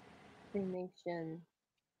cremation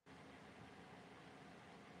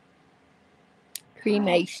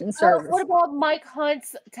service. What about Mike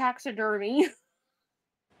Hunt's taxidermy?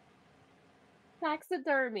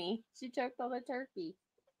 Taxidermy. She choked on a turkey.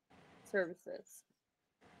 Services.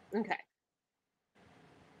 Okay.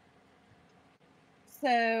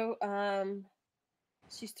 So,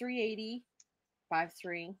 she's 380,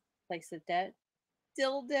 5'3", place of death,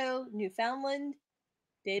 Dildo, Newfoundland.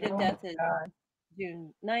 Date of death is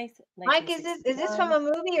June 9th, Mike, is this from a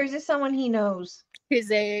movie or is this someone he knows?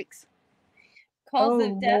 His ex. Cause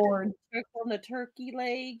of death, choked on the turkey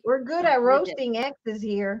leg. We're good at roasting exes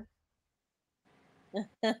here.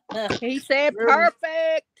 He said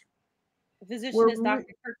perfect. Physician is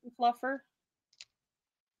Dr. Turkey Fluffer.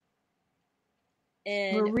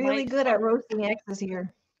 And we're really good at roasting exes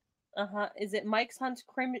here. Is it Mike Hunt's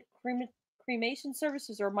cremation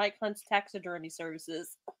services or Mike Hunt's taxidermy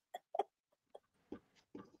services?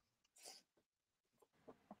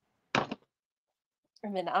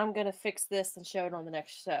 And then I'm gonna fix this and show it on the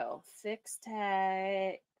next show. Fix toe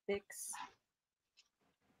tag.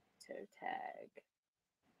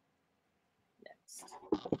 Next.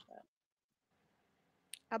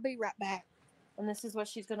 I'll be right back. And this is what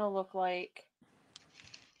she's gonna look like.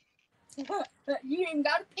 You even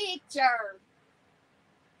got a picture.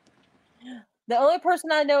 The only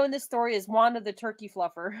person I know in this story is Wanda the turkey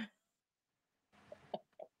fluffer.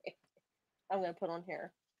 I'm gonna put on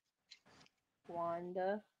here.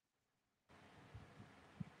 Wanda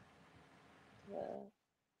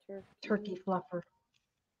the turkey fluffer.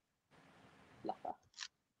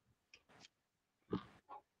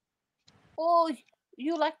 Oh,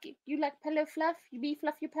 you like pillow fluff? You be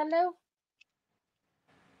fluff your pillow?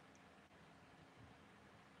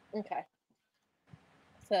 Okay.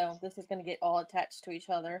 So this is gonna get all attached to each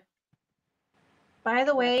other. By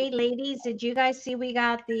the way, ladies, did you guys see we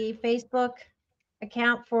got the Facebook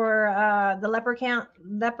account for the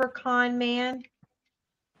leprechaun man?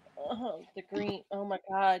 The green. Oh my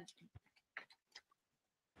god.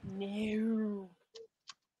 No.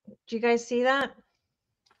 Did you guys see that?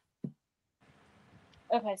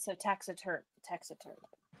 Okay, so taxidermy.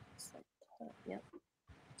 Yep.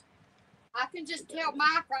 I can just tell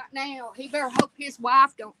Mike right now, he better hope his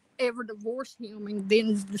wife don't ever divorce him and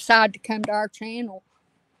then decide to come to our channel.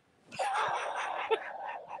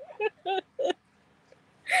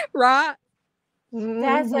 Right?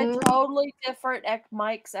 That's a Mhm. totally different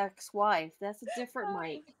Mike's ex-wife. That's a different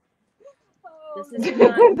Mike. This is It's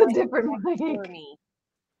not a Mike's different Mike. attorney.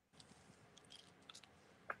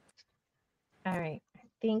 All right. I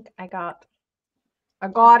think I got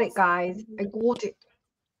Okay, it, guys. I got it.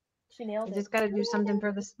 She I nailed it. just got to do something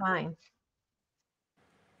for the spine.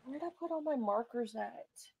 Where did I put all my markers at?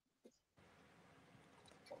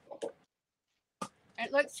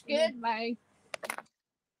 It looks good, May.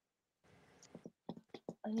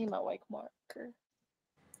 I need my white marker.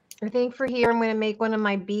 I think for here, I'm going to make one of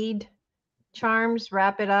my bead charms,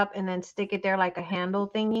 wrap it up, and then stick it there like a handle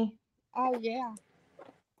thingy. Oh, yeah.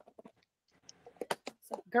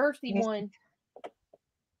 It's a girthy one.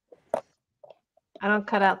 I don't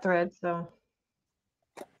cut out thread, so.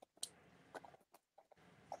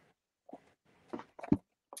 I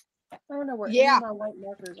don't know where any Yeah. of my white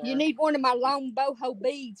markers are. You need one of my long boho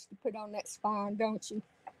beads to put on that spine, don't you?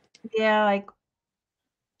 Yeah, like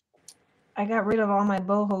I got rid of all my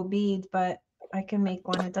boho beads, but I can make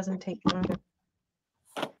one. It doesn't take long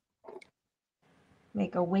to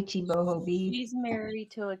make a witchy boho bead. She's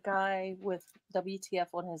married to a guy with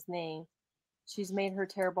WTF on his name. She's made her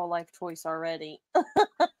terrible life choice already.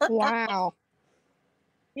 Wow.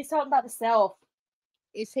 He's talking about himself.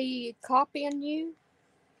 Is he copying you?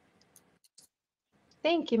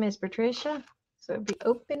 Thank you, Miss Patricia. So if we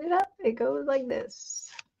open it up, it goes like this.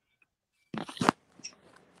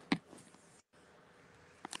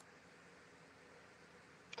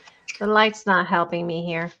 The light's not helping me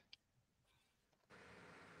here.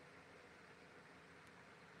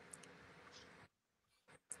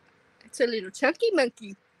 It's a little chunky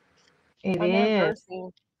monkey. It I know, is.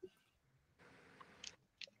 girthy.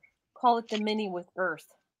 Call it the mini with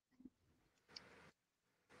girth.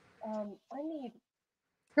 I need.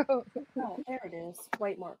 Oh, there it is.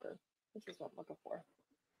 White marker. This is what I'm looking for.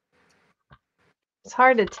 It's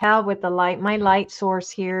hard to tell with the light. My light source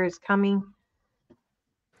here is coming.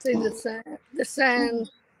 See the sun. The sun.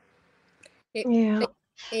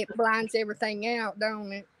 It blinds everything out,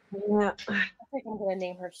 don't it? Yeah. I think I'm gonna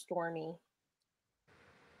name her Stormy.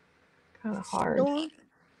 Kind of hard.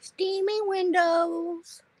 Steamy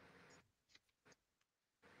windows.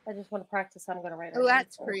 I just want to practice how I'm gonna write her. Oh, name,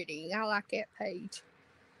 that's so. pretty. I like that page.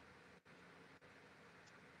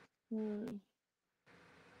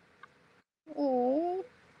 Oh,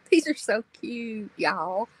 these are so cute,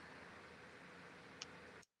 y'all.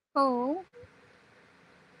 Oh.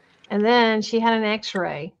 And then she had an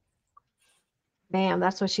x-ray. Bam,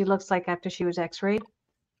 that's what she looks like after she was x-rayed.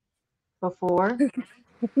 Before.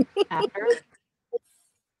 After.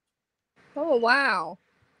 Oh, wow.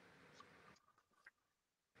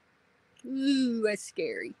 Ooh, that's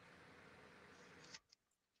scary.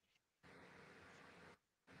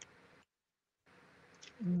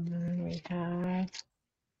 And then we have,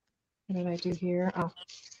 what did I do here? Oh,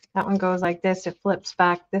 that one goes like this. It flips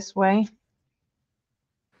back this way.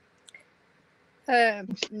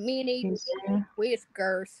 Mini with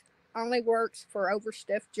girth only works for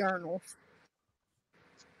overstuffed journals.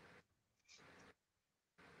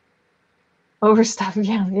 Overstuff,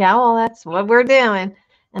 yeah. Yeah, well, that's what we're doing.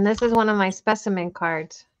 And this is one of my specimen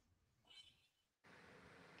cards.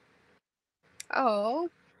 Oh.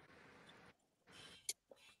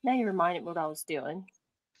 Now you reminded me what I was doing.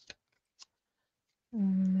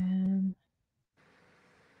 And then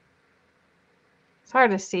it's hard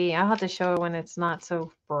to see. I'll have to show it when it's not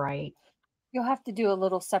so bright. You'll have to do a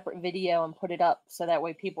little separate video and put it up so that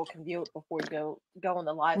way people can view it before you go on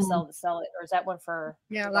the live sell to sell it. Or is that one for?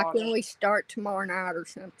 Yeah, like when we start tomorrow night or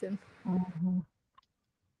something. Mm-hmm.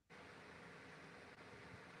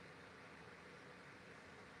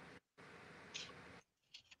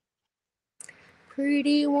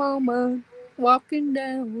 Pretty woman walking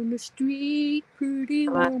down the street. Pretty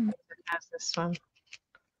woman. Has this one.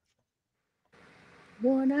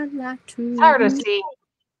 One I'd like to. It's hard to see.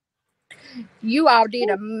 You all did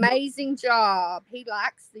an amazing job. He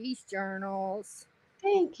likes these journals.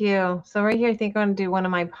 Thank you. So right here, I think I'm going to do one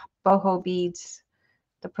of my boho beads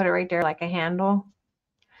to put it right there like a handle.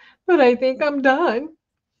 But I think I'm done.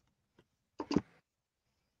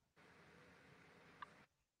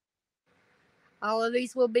 All of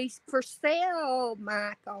these will be for sale,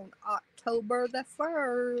 Mike, on October the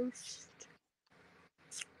 1st.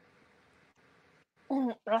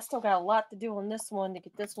 I still got a lot to do on this one to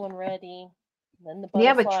get this one ready. Then the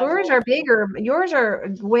Yeah, but butterfly yours one. are bigger. Yours are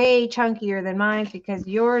way chunkier than mine because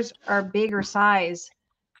yours are bigger size.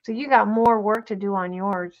 So you got more work to do on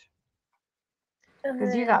yours. And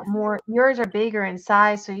Because you then got more, yours are bigger in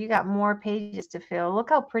size, so you got more pages to fill. Look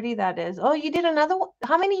how pretty that is. Oh, you did another one.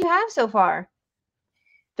 How many you have so far?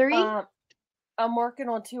 3? I'm working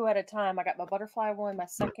on 2 at a time. I got my butterfly one, my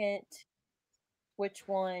second witch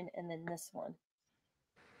one, and then this one.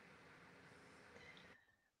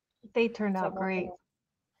 They turned So out I'm working great. on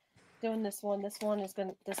doing this one. This one is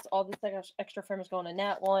gonna all this extra film is going in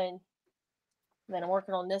that one. And then I'm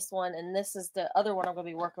working on this one, and this is the other one I'm gonna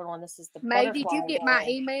be working on. This is the May, butterfly did you get one. my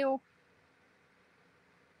email?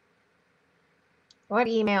 What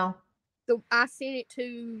email? I sent it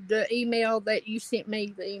to the email that you sent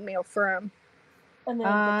me the email from. And then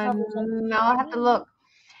the covers. No, I'll have to look.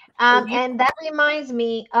 And that reminds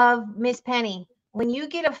me of Miss Penny. When you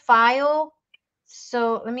get a file,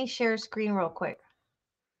 so let me share a screen real quick.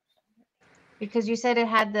 Because you said it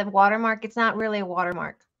had the watermark. It's not really a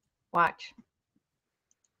watermark. Watch.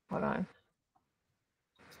 Hold on.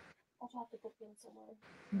 I'll have to look in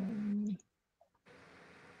somewhere.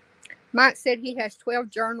 Mike said he has 12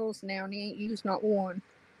 journals now and he ain't used not one.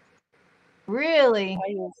 Really?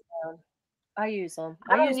 I use them.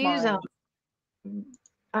 I don't use them.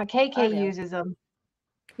 KK uses them.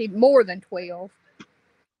 He more than 12.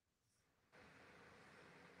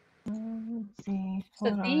 Let's see. So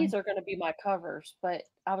these are going to be my covers, but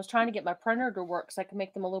I was trying to get my printer to work so I can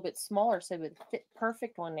make them a little bit smaller so it would fit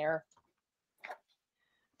perfect on there.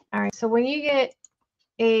 All right. So when you get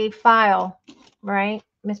a file, right,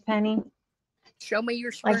 Miss Penny? Show me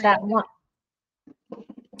your screen. Like that one.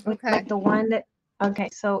 Okay. Like the one that. Okay.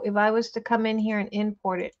 So if I was to come in here and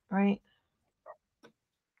import it, right?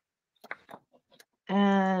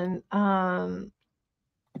 And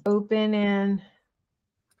open in.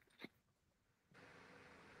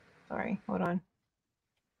 Sorry, hold on.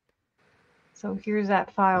 So here's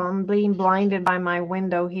that file. I'm being blinded by my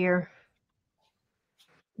window here.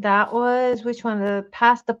 That was which one?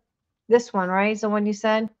 This one, right? Is the one you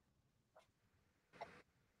said?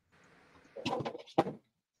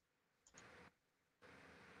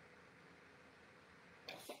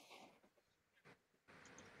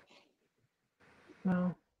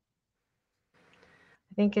 No.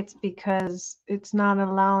 I think it's because it's not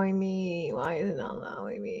allowing me. Why is it not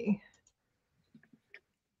allowing me?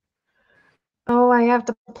 Oh, I have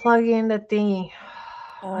to plug in the thingy.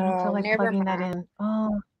 I don't feel like plugging that in. Oh,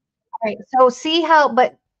 all right. So see how,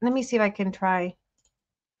 but let me see if I can try.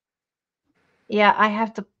 Yeah, I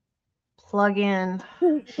have to plug in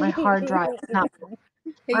my hard drive.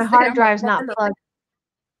 My hard drive's not plugged.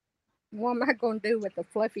 What am I going to do with the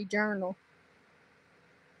fluffy journal?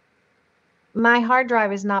 My hard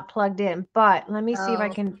drive is not plugged in, but let me see if I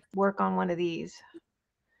can work on one of these.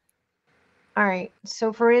 All right.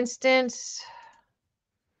 So for instance,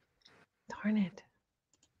 darn it.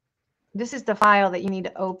 This is the file that you need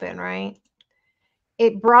to open, right?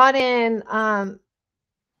 It brought in,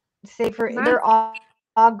 they're all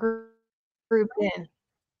grouped in.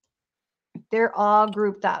 They're all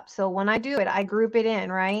grouped up. So when I do it, I group it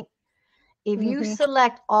in, right? If you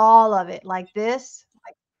select all of it like this,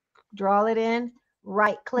 like draw it in,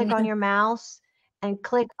 right click on your mouse and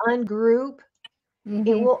click ungroup,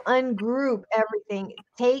 it will ungroup everything.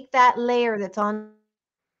 Take that layer that's on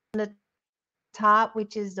the top,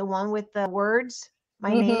 which is the one with the words,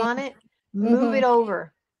 my name on it, move it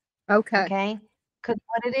over. Okay. Because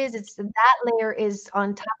what it is, it's that layer is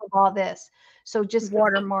on top of all this. So just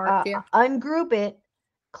watermark, ungroup it,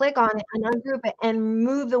 click on it and ungroup it and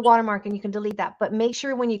move the watermark and you can delete that. But make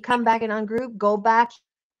sure when you come back and ungroup, go back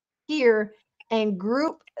here and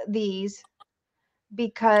group these,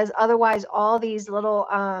 because otherwise all these little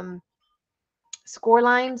score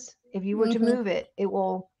lines, if you were to move it, it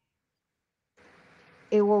will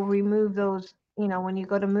remove those. You know, when you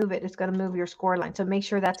go to move it, it's going to move your score line. So make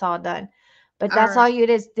sure that's all done. But that's all it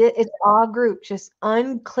is. It's all grouped. Just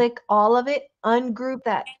unclick all of it. Ungroup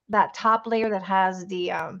that top layer that has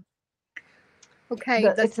the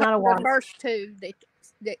it's not a water. The first two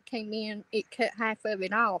that came in, it cut half of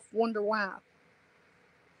it off. Wonder why.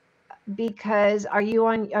 because are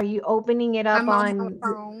you opening it up I'm on my on,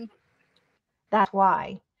 phone. that's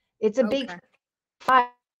why. It's a big Okay. file.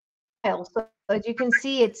 So as you can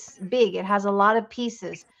see, it's big. It has a lot of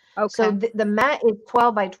pieces. So Okay. the mat is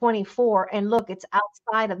 12 by 24, and look, it's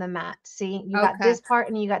outside of the mat. See, you got Okay. this part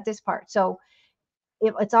and you got this part. So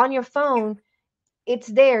if it's on your phone, it's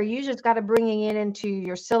there. You just got to bring it into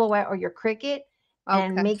your Silhouette or your Cricut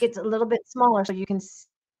and Okay. make it a little bit smaller so you can,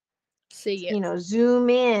 See it. zoom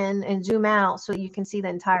in and zoom out so you can see the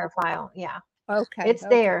entire file. Yeah, Okay. it's Okay.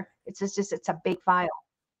 there. It's it's a big file.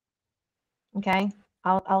 Okay.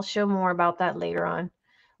 I'll show more about that later on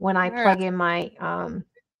when I All right. plug in my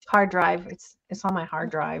hard drive. It's on my hard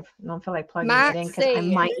drive. I don't feel like plugging it Mike in because I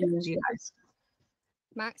said, might lose you guys.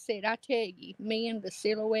 Mike said, I tell you, me and the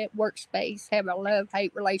Silhouette workspace have a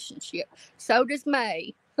love-hate relationship. So does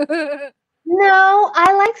May. You No,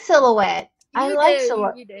 I like Silhouette. I like do.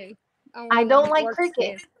 Silhouette. You do. I On don't the like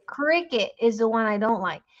Cricut. workspace. Cricut is the one I don't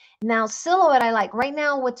like. Now Silhouette I like. Right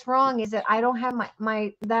now what's wrong is that I don't have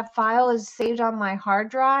my that file is saved on my hard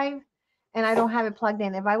drive and I don't have it plugged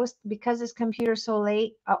in. If I was, because this computer's so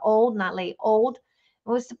old, not late, old, if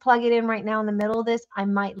I was to plug it in right now in the middle of this, I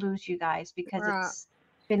might lose you guys because Right. it's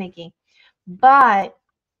finicky. But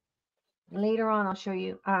later on I'll show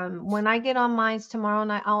you. When I get on mine tomorrow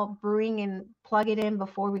night, I'll bring and plug it in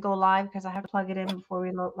before we go live because I have to plug it in before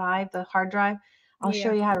we go live, the hard drive. I'll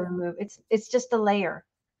show Yeah. you how to remove. It's just a layer.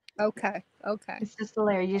 Okay. Okay. It's just a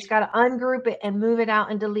layer. You just got to ungroup it and move it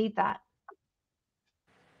out and delete that.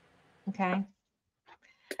 Okay.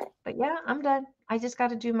 But yeah, I'm done. I just got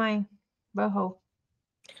to do my boho.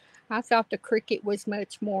 I thought the Cricut was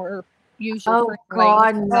much more user Oh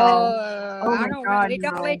friendly. God, no. Oh I my don't know. God, It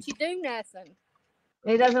don't no. let you do nothing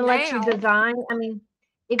It doesn't let you now. design. I mean,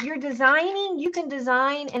 if you're designing, you can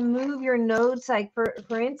design and move your nodes. Like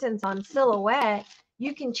for instance, on Silhouette,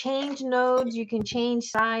 you can change nodes, you can change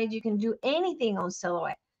sides, you can do anything on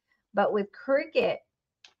Silhouette. But with Cricut,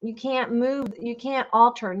 you can't move, you can't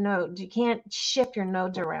alter nodes, you can't shift your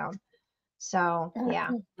nodes around. So yeah,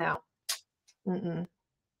 no, mm-mm,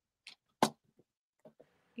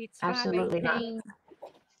 It's absolutely not, 5:18.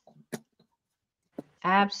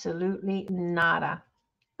 absolutely nada.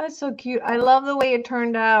 That's so cute. I love the way it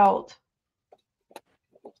turned out.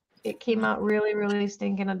 It came out really, really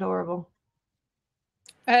stinking adorable.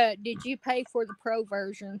 Did you pay for the pro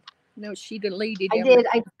version? No, she deleted I everything.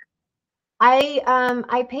 did.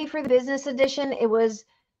 I paid for the business edition. It was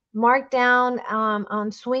marked down on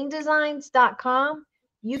swingdesigns.com.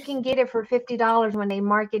 You can get it for $50 when they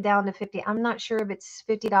mark it down to 50. I'm not sure if it's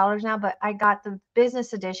 $50 now, but I got the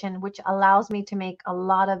business edition, which allows me to make a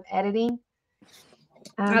lot of editing.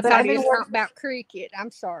 I But thought I've he been was working. talking about Cricut.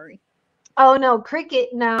 I'm sorry. Oh no,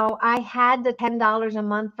 Cricut. No, I had the $10 a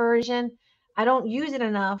month version. I don't use it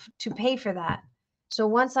enough to pay for that. So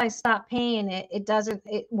once I stop paying it, it doesn't.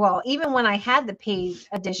 Well, even when I had the paid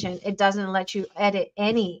edition, it doesn't let you edit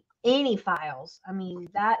any files. I mean,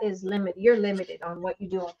 that is limit. You're limited on what you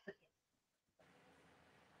do on Cricut.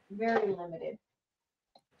 Very limited.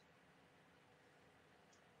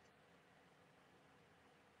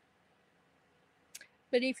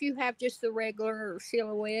 But if you have just the regular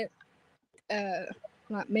Silhouette,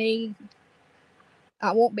 like me,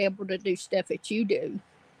 I won't be able to do stuff that you do.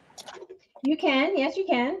 You can, yes, you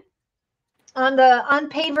can. On the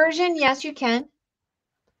unpaid version, yes, you can.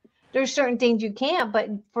 There's certain things you can't, but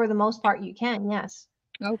for the most part, you can. Yes.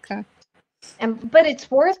 Okay. But it's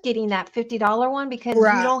worth getting that $50 one because you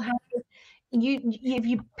Right. don't have to. If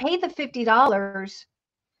you pay the $50,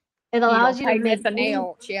 it You allows don't you to pay make nothing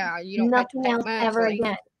else. Yeah. You don't have to nothing pay else ever monthly.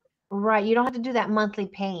 again. Right. You don't have to do that monthly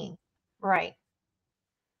paying. Right.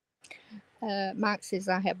 Mike says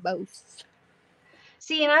I have both.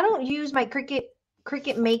 See, and I don't use my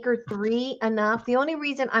Cricut Maker 3 enough. The only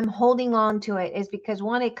reason I'm holding on to it is because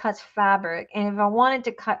one, it cuts fabric, and if I wanted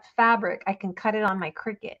to cut fabric, I can cut it on my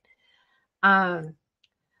Cricut.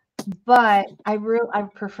 But I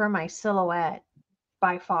prefer my Silhouette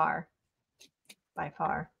by far. By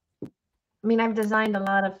far. I mean, I've designed a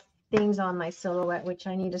lot of things on my Silhouette, which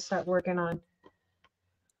I need to start working on.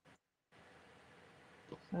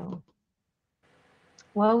 So,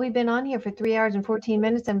 well, we've been on here for 3 hours and 14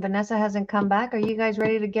 minutes, and Vanessa hasn't come back. Are you guys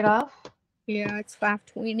ready to get off? Yeah, it's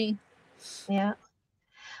 5:20. Yeah.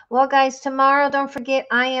 Well, guys, tomorrow, don't forget,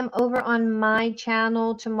 I am over on my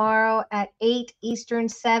channel tomorrow at 8 Eastern,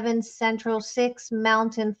 7 Central, 6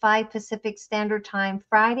 Mountain, 5 Pacific Standard Time.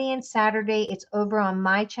 Friday and Saturday, it's over on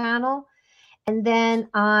my channel. And then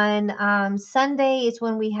on Sunday is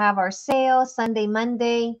when we have our sale, Sunday,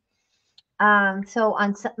 Monday. So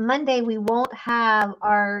on Monday, we won't have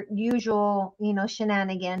our usual,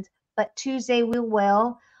 shenanigans. but Tuesday we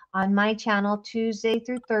will on my channel, Tuesday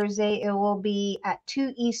through Thursday. It will be at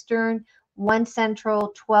 2 Eastern, 1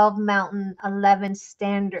 Central, 12 Mountain, 11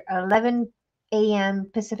 a.m.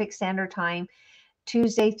 Pacific Standard Time.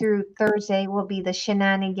 Tuesday through Thursday will be the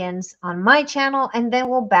shenanigans on my channel, and then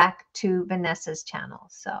we'll back to Vanessa's channel.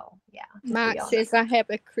 So yeah. Mike says I have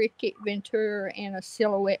a Cricut Ventura and a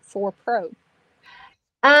Silhouette 4 Pro.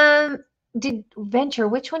 Did Venture,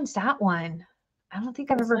 which one's that one? I don't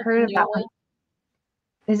think I've ever heard of that one.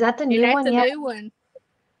 Is that the new one? That's the new one.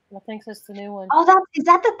 I think that's the new one. Oh, is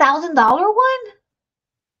that the $1,000 one?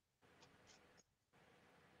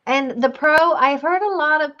 And the Pro, I've heard a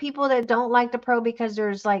lot of people that don't like the Pro because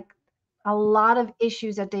there's like a lot of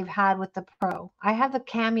issues that they've had with the Pro. I have the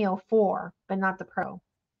Cameo 4, but not the Pro.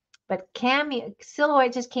 But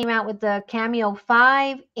Silhouette just came out with the Cameo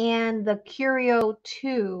 5 and the Curio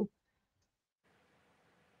 2.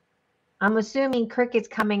 I'm assuming Cricut's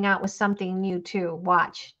coming out with something new too.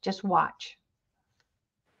 Watch. Just watch.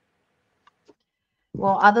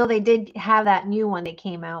 Well, although they did have that new one that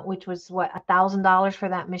came out, which was what, $1,000 for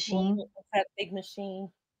that machine? That big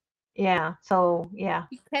machine. Yeah. So yeah.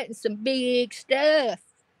 You're cutting some big stuff.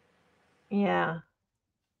 Yeah.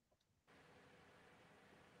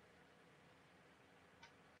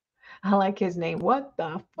 I like his name. What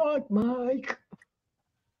the fuck, Mike?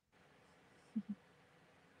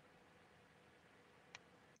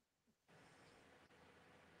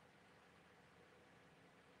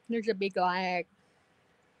 There's a big lag.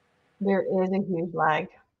 There is a huge lag.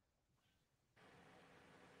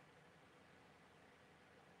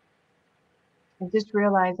 I just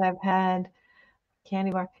realized I've had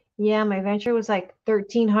candy bar. Yeah, my Venture was like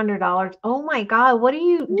 $1,300. Oh my God, what do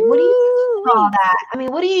you do all that? I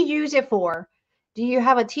mean, what do you use it for? Do you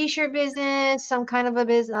have a t-shirt business, some kind of a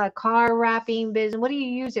business, a car wrapping business? What do you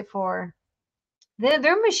use it for?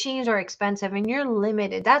 Their machines are expensive and you're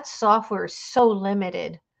limited. That software is so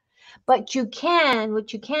limited. But what you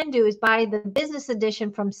can do is buy the business edition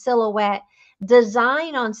from Silhouette,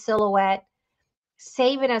 design on Silhouette,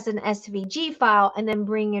 save it as an SVG file, and then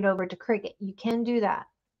bring it over to Cricut. You can do that.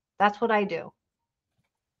 That's what I do.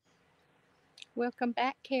 Welcome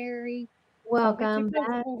back, Carrie. Welcome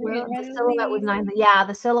back. Well, the Silhouette was $900. Yeah,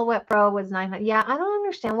 the Silhouette Pro was $900. Yeah, I don't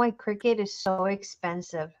understand why Cricut is so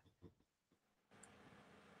expensive.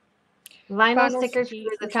 Vinyl stickers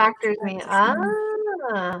for the tractors, man.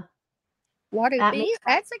 Ah. What a business.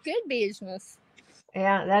 That's a good business.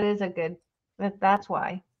 Yeah, that is a good. That's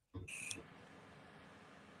why.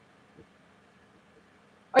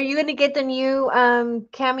 Are you going to get the new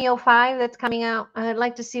Cameo 5 that's coming out? I'd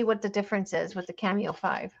like to see what the difference is with the Cameo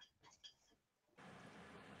 5.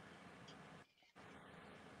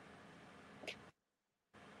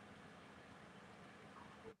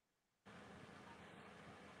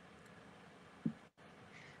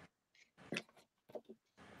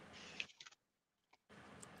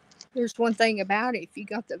 There's one thing about it. If you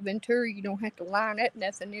got the Ventura, you don't have to line up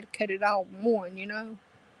nothing. It'll cut it all in one, you know.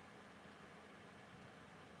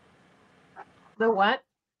 The what?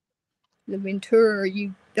 The Ventura,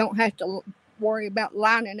 you don't have to worry about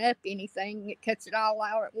lining up anything. It cuts it all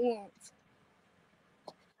out at once.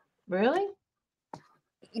 Really?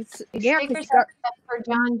 It's stickers for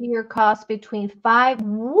John Deere cost between $5.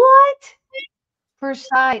 What? Per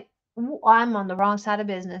side. Ooh, I'm on the wrong side of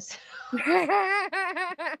business.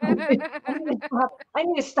 I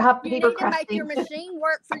need to stop You need to make your machine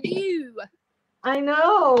work for you. I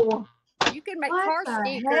know. You can make car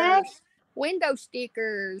stickers, window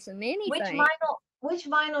stickers, and anything. Which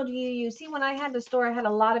vinyl do you use? See, when I had the store, I had a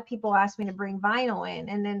lot of people ask me to bring vinyl in,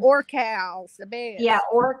 and then Oracle's the best. Yeah,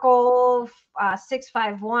 Oracle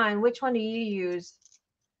 651. Which one do you use?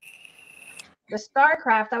 The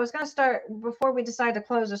StarCraft. I was going to start before we decided to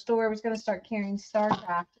close the store. I was going to start carrying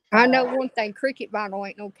StarCraft. I know one thing: Cricut vinyl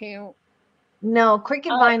ain't no count. No,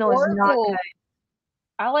 Cricut vinyl is not good.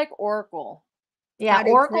 I like Oracle. Yeah,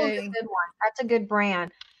 Oracle is a good one. That's a good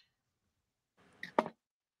brand.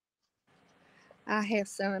 I have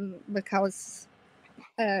some because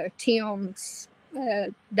Tim's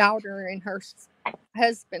daughter and her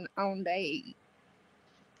husband owned a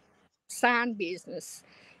sign business,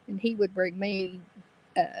 and he would bring me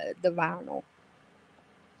the vinyl.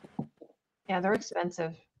 Yeah, they're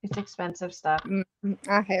expensive. It's expensive stuff.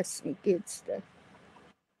 I have some good stuff.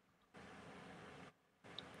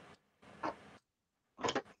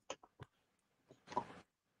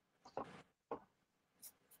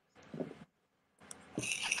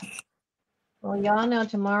 Well, y'all know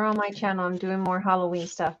tomorrow on my channel I'm doing more Halloween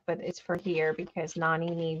stuff, but it's for here because Nani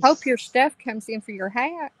needs. Hope your stuff comes in for your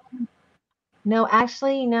hat. No,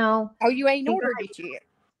 actually, no. Oh, you ain't ordered it yet?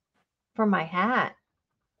 for my hat.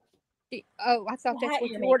 Oh, I thought What that's hat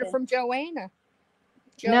what you're you ordered making? from Joanna.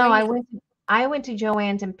 No, Joanna. I went to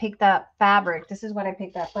Joann's and picked up fabric. This is what I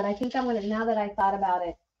picked up. But I think I'm gonna, now that I thought about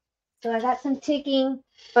it. So I got some ticking,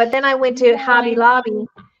 but then I went to Hobby Lobby,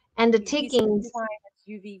 and the ticking.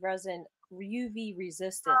 UV resin, UV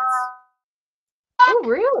resistance. Oh,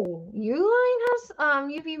 really? Uline has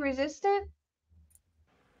UV resistant?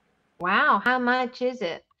 Wow, how much is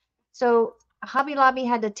it? So Hobby Lobby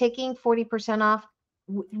had the ticking 40% off.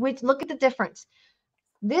 Which, look at the difference.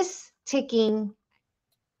 This ticking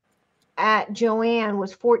at Joann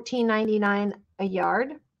was $14.99 a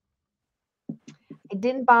yard. I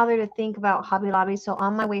didn't bother to think about Hobby Lobby, so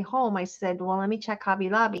on my way home I said, well, let me check Hobby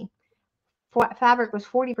Lobby. Fabric was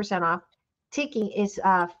 40% off. Ticking is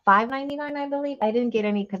 $5.99, I believe. I didn't get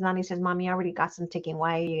any because Nani says, Mommy, I already got some ticking.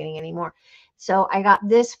 Why are you getting any more? So I got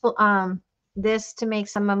this to make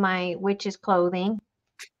some of my witch's clothing.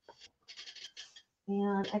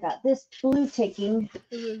 And I got this blue ticking.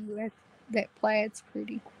 Ooh, that plaid's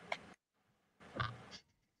pretty.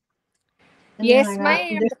 And Yes,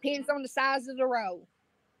 ma'am. Depends on the size of the roll.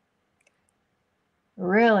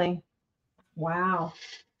 Really? Wow.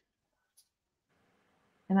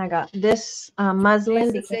 And I got this muslin.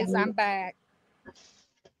 Vanessa says I'm back.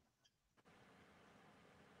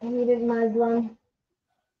 I needed muslin.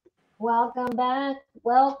 Welcome back.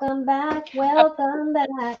 Welcome back. Welcome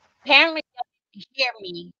back. Apparently, you hear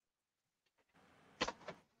me.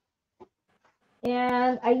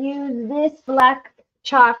 And I use this black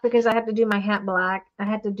chalk because I have to do my hat black. I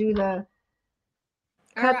had to do the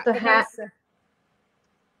cut the hat.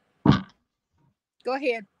 Go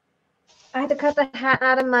ahead. I had to cut the hat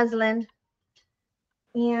out of muslin,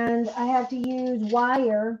 and I have to use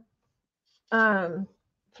wire,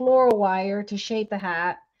 floral wire to shape the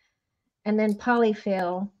hat, and then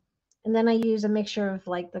polyfill, and then I use a mixture of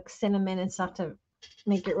like the cinnamon and stuff to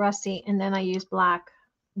make it rusty, and then I use black,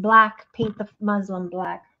 paint the muslin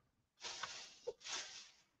black.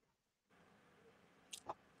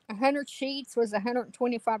 100 sheets was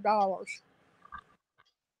 $125.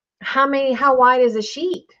 How wide is a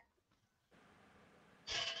sheet?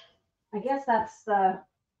 I guess that's the.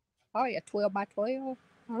 Oh yeah, 12 by 12.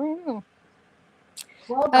 I don't know.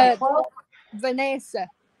 12 by 12. Vanessa.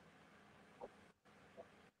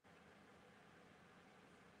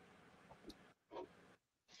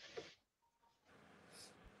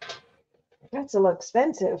 That's a little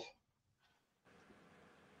expensive.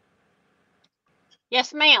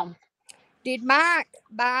 Yes, ma'am. Did Mike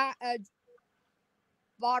buy a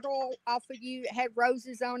bottle off of you that had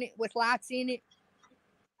roses on it with lights in it?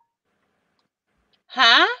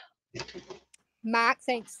 Huh? Mike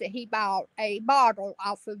thinks that he bought a bottle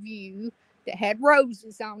off of you that had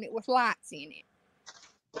roses on it with lights in it.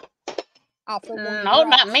 Off of No,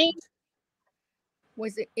 not me.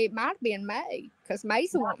 Was it? It might have been May, because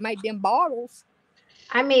May's the one that made them bottles.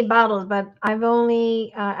 I made bottles, but I've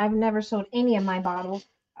never sold any of my bottles.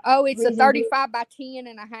 Oh, it's a 35 by 10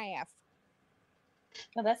 and a half.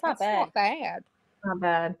 Oh, that's not bad. Not bad. Not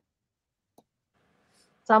bad.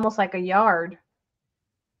 It's almost like a yard.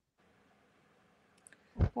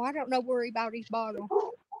 Well, I don't know where he bought his bottle.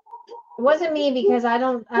 It wasn't me because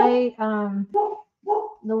the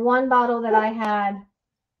one bottle that I had.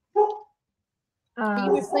 He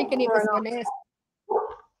was thinking it was Vanessa.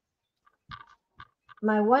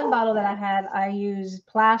 My one bottle that I had, I used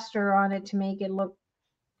plaster on it to make it look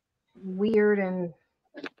weird and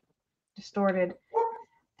distorted.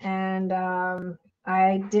 And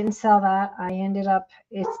I didn't sell that.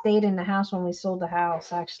 It stayed in the house when we sold the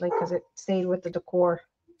house, actually, because it stayed with the decor.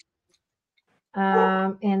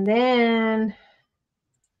 And then,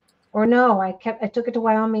 or no, I took it to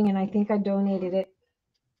Wyoming, and I think I donated it.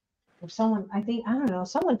 Or someone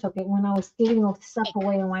took it when I was giving the stuff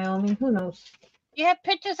away in Wyoming. Who knows? You have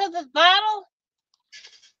pictures of this bottle?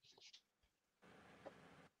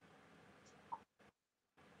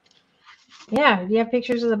 Yeah, do you have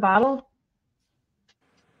pictures of the bottle?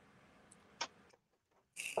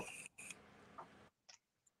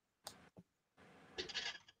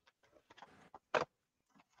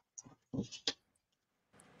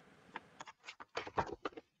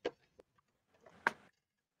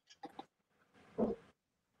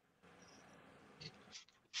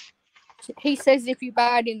 He says if you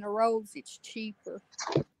buy it in the rolls, it's cheaper.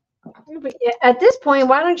 But at this point,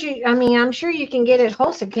 why don't you? I mean, I'm sure you can get it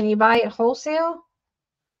wholesale. Can you buy it wholesale?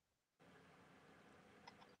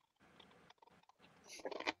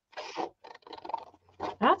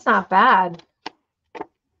 That's not bad.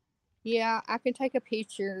 Yeah, I can take a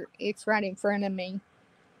picture. It's right in front of me.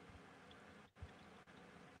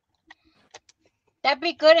 That'd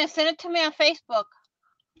be good, and send it to me on Facebook.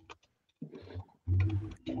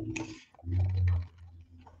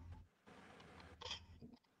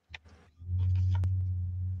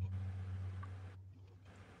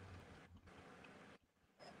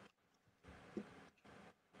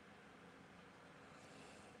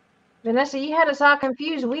 Vanessa, you had us all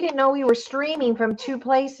confused. We didn't know we were streaming from 2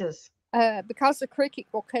 places. Because the cricket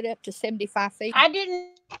will cut up to 75 feet. I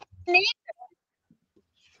didn't need.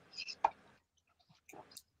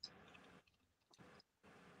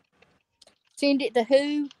 Send it to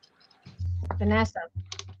who? Vanessa.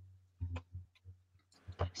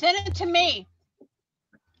 Send it to me.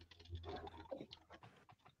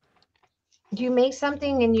 Do you make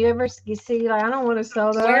something and you see, like, I don't want to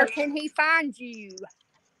sell that? Where can he find you?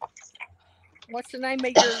 What's the name of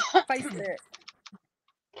your Facebook?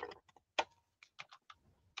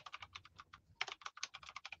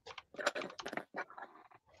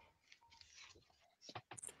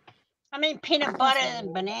 I mean, peanut butter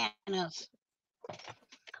and bananas.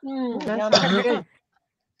 That's good.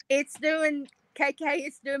 It's doing, KK,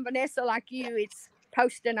 it's doing Vanessa like you. It's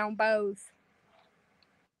posting on both.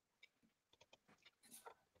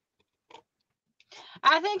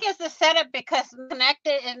 I think it's the setup because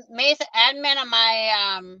connected and May's admin on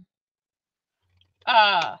my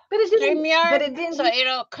StreamYard, so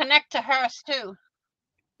it'll connect to hers too.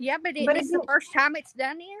 Yeah, but it's the first time it's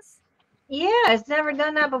done this? Yeah, it's never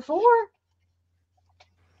done that before.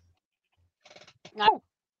 No.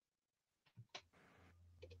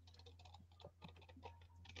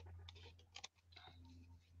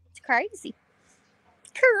 It's crazy.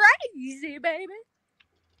 Crazy, baby.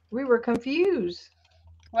 We were confused.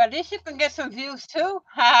 Well, at least you can get some views too.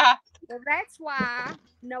 Well, that's why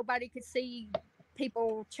nobody could see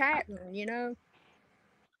people chatting, you know?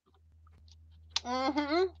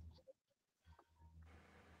 Mm-hmm.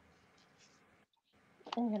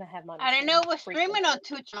 I'm going to have my I didn't know we're streaming on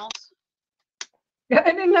 2 channels. I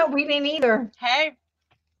didn't know. We didn't either. Hey.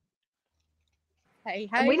 Hey,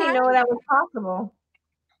 we didn't know that was possible.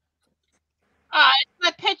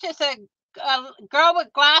 My picture's a girl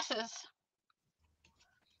with glasses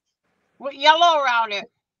with yellow around it.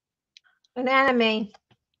 An anime.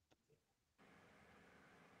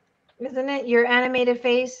 Isn't it your animated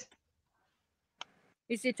face?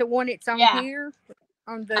 Is it the one that's on here?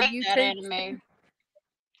 On the YouTube? Anime.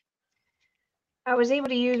 I was able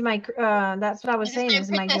to use my, that's what I was saying, is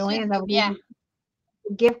my Joanne's. I would use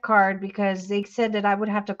a gift card because they said that I would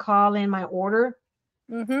have to call in my order.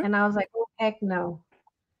 Mm-hmm. And I was like, oh, heck no.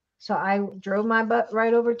 So I drove my butt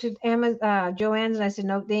right over to Joanne's, and I said,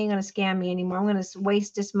 no, they ain't going to scam me anymore. I'm going to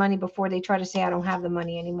waste this money before they try to say I don't have the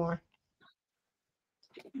money anymore.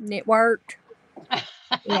 And it worked.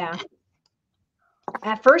 Yeah.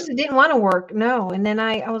 At first, it didn't want to work. No. And then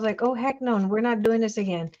I was like, oh, heck no. We're not doing this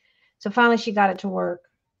again. So finally, she got it to work.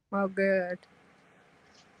 Oh, good.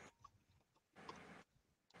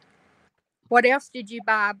 What else did you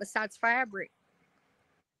buy besides fabric?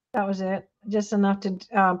 That was it. Just enough to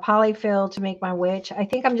polyfill to make my witch. I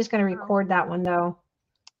think I'm just going to record that one, though.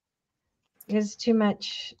 It's too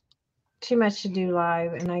much to do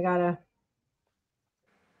live, and I got to.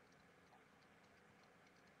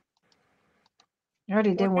 I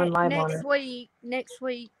already did one live on it. Next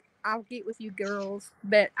week, I'll get with you girls,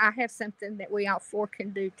 but I have something that we all 4 can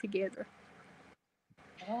do together.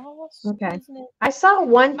 Okay. I saw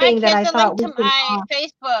one thing that I thought we could my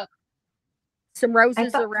Facebook. Some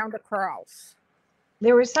roses around a cross.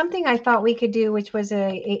 There was something I thought we could do, which was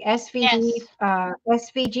a SVG. Yes.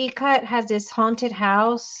 SVG cut has this haunted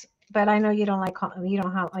house, but I know you don't like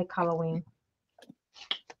Halloween.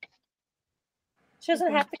 She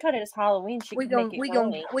doesn't have to cut it as Halloween. We gonna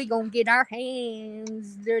get our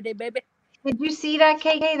hands dirty, baby. Did you see that,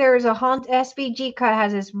 KK? There's a SVG cut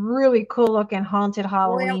has this really cool looking haunted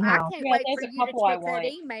Halloween house. I can't wait for you to check that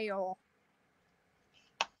email.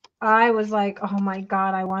 I was like, oh my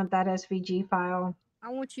God, I want that SVG file. I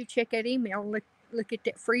want you to check that email. Look at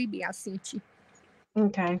that freebie I sent you.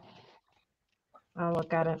 Okay. I'll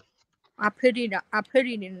look at it. I put it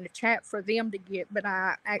in the chat for them to get, but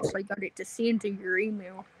I actually got it to send to your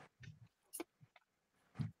email.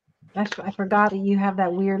 I forgot that you have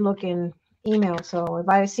that weird looking email. So if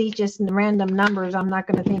I see just random numbers, I'm not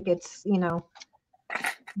going to think it's, think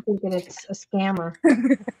that it's a scammer.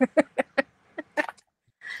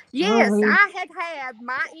 Yes, I had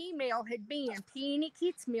my email had been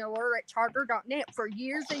pennykitzmiller@charter.net for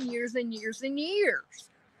years and years and years and years.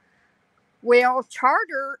 Well,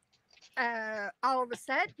 Charter all of a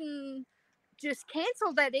sudden just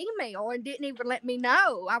canceled that email and didn't even let me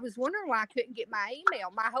know. I was wondering why I couldn't get my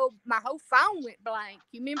email. My whole phone went blank.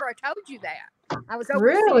 You remember I told you that? I was over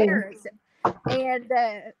Really? Sierra's, and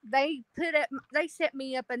they set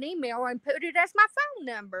me up an email and put it as my phone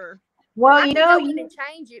number. Well, I you can know, go in and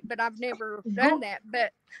change it, but I've never go, done that.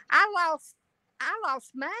 But I lost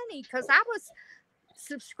money because I was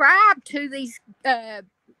subscribed to these like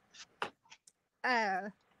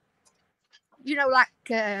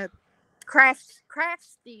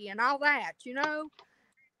Crafty and all that,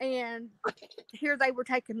 and here they were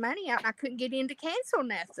taking money out and I couldn't get in to cancel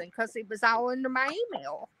nothing because it was all under my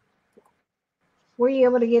email. were you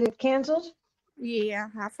able to get it canceled? Yeah,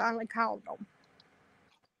 I finally called them.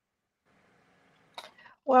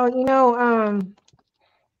 Well, No,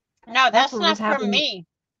 that's what not was for happening. me.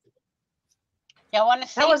 Y'all want to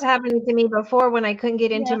see? That was happening to me before when I couldn't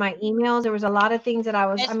get into Yeah. my emails. There was a lot of things that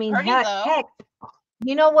I It's mean, pretty though. heck,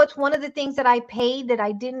 you know what's one of the things that I paid that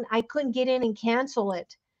I couldn't get in and cancel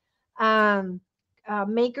it.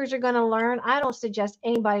 Makers are going to learn. I don't suggest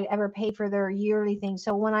anybody ever pay for their yearly thing.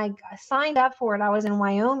 So when I signed up for it, I was in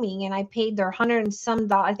Wyoming and I paid their $100 and some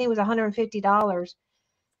dollars. I think it was $150,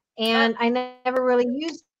 and I never really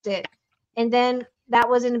used it. And then that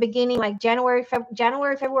was in the beginning, like January,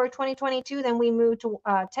 February 2022. Then we moved to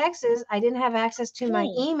Texas. I didn't have access to my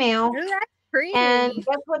email, Ooh, that's pretty. and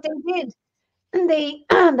guess what they did? They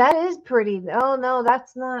that is pretty. Oh no,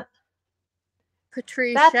 that's not.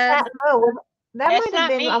 Patricia. That's that. Oh, that That's might have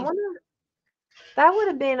not been. I me. wonder. That would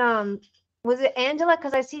have been. Was it Angela?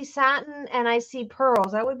 Because I see satin and I see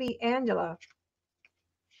pearls. That would be Angela.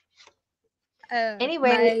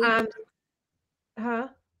 Anyway, May, huh?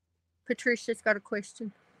 Patricia's got a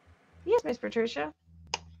question. Yes, Miss Patricia.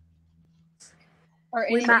 Or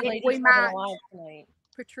We any might- ladies we having might- a live tonight.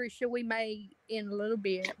 Patricia, we may, in a little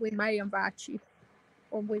bit, we may invite you,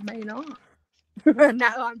 or we may not. No,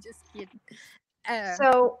 I'm just kidding.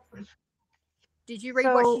 So, did you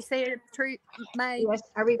read what she said, May? yes.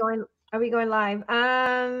 Are we going live?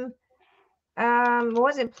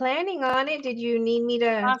 Wasn't planning on it. Did you need me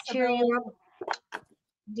to cheer you up?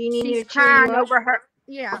 Do you need me She's to cheer you crying up? over her.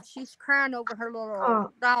 Yeah, she's crying over her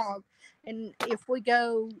little dog. And if we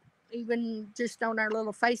go even just on our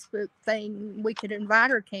little Facebook thing, we could invite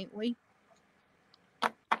her, can't we?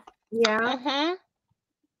 Yeah. Mm-hmm.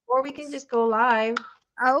 Or we can just go live.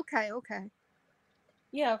 Okay.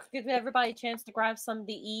 Yeah, give everybody a chance to grab something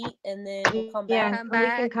to eat, and then we'll come Yeah, back. Come we can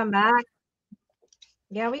back. come back.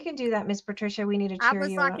 Yeah, we can do that, Miss Patricia. We need to I cheer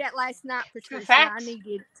was you like up. that last night, Patricia. facts.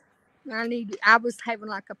 I was having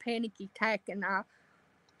like a panicky attack, and I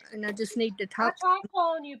just need to I talk. tried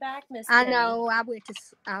calling you back, Miss I Penny. know.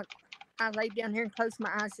 I laid down here and closed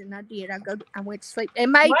my eyes, and I did. I went to sleep.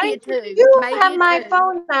 And May did too. You May have did my too.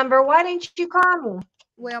 phone number. Why didn't you call me?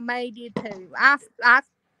 Well, May did too. I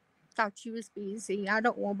thought you was busy. I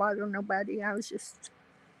don't want to bother nobody. I was just.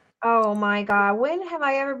 Oh my God. When have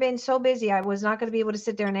I ever been so busy? I was not going to be able to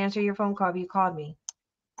sit there and answer your phone call if you called me.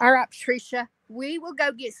 All right, Patricia. We will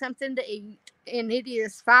go get something to eat, and it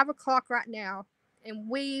is 5:00 right now, and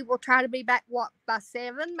we will try to be back by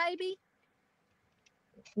 7 maybe.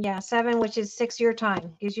 Yeah, 7, which is 6 your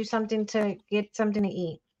time. Gives you something to get something to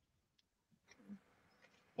eat.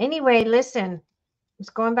 Anyway, listen. It's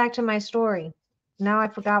going back to my story. Now I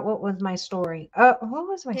forgot what was my story. What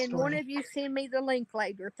was my Can story? one of you send me the link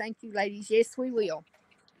later? Thank you, ladies. Yes, we will.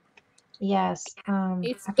 Yes. I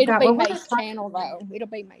It'll forgot. be What was May's I channel though. It'll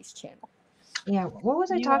be May's channel. Yeah. What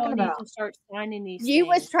was I You talking all need about? to start signing these You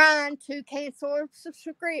was things. trying to cancel a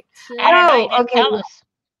subscription. I don't know. You Oh, didn't okay. tell us.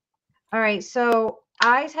 All right. So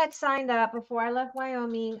I had signed up before I left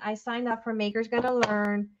Wyoming. I signed up for Makers Gonna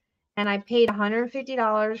Learn, and I paid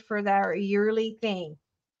 $150 for their yearly thing.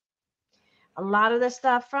 A lot of the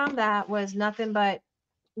stuff from that was nothing but,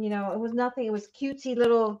 it was nothing. It was cutesy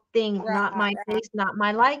little things, not my taste, not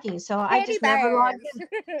my liking. So I Teddy just never logged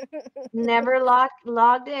bears. in, never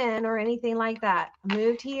logged in or anything like that.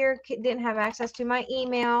 Moved here, didn't have access to my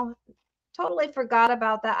email. Totally forgot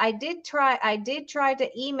about that. I did try to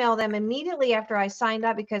email them immediately after I signed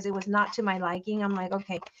up because it was not to my liking. I'm like,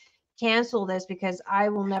 okay, cancel this because I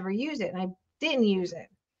will never use it. And I didn't use it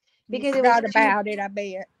because You forgot about it, I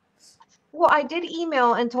bet. Well, I did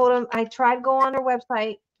email and told them I tried to go on their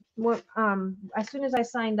website. As soon as I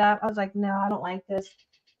signed up, I was like, no, I don't like this.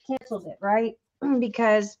 Canceled it, right?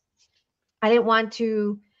 Because I didn't want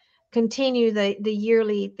to continue the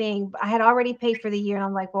yearly thing. I had already paid for the year, and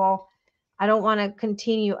I'm like, well, I don't want to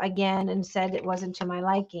continue again, and said it wasn't to my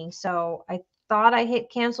liking. So I thought I hit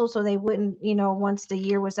cancel so they wouldn't, once the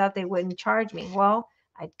year was up, they wouldn't charge me. Well,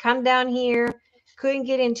 I'd come down here, couldn't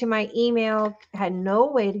get into my email, had no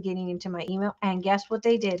way to getting into my email. And guess what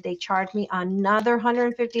they did? They charged me another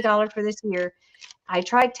 $150 for this year. I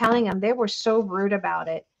tried telling them, they were so rude about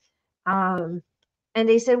it. And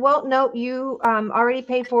they said, well, no, you already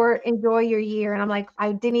paid for it. Enjoy your year. And I'm like,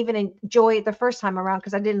 I didn't even enjoy it the first time around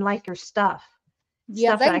because I didn't like your stuff.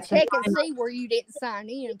 Yeah, Stuff that they I couldn't check and find. see where you didn't sign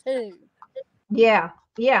in too. Yeah,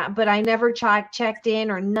 yeah, but I never checked in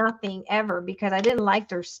or nothing ever because I didn't like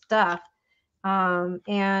their stuff.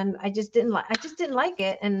 And I just didn't like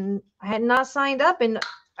it. And I had not signed up in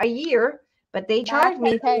a year, but they charged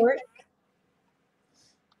That's me okay. for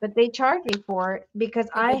it. Because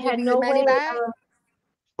Did I they give had you no the money way. back?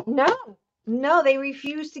 No, they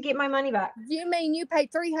refused to get my money back. You mean you paid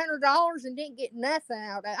 $300 and didn't get nothing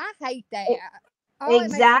out of it? I hate that. E- Oh, it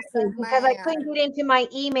makes me Exactly, so because I mad. couldn't get into my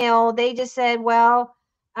email. They just said, well,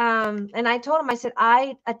 and I told them, I said,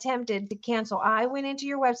 I attempted to cancel. I went into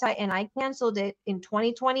your website and I canceled it in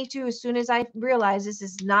 2022 as soon as I realized this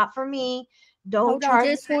is not for me. Don't Hold on charge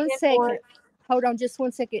me just one again for second. it. Hold on just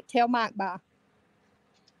one second. Tell Mike bye.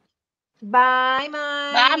 Bye,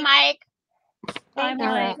 Bye, Mike. Mike. Thank Bye, you for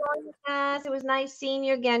Mike. joining us. It was nice seeing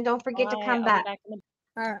you again. Don't forget to Bye. come I'll be back. back in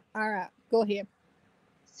All right. Go ahead.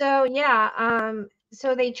 So yeah,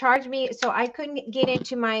 so they charged me, so I couldn't get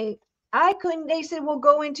into they said, well,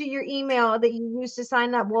 go into your email that you used to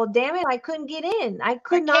sign up. Well, damn it, I couldn't get in. I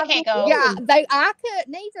could Where'd not KK get go? Yeah, in. I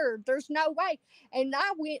couldn't either. There's no way. And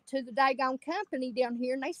I went to the daggone company down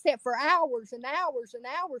here and they sat for hours and hours and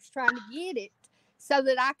hours trying to get it so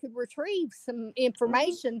that I could retrieve some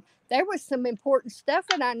information. There was some important stuff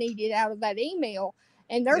that I needed out of that email.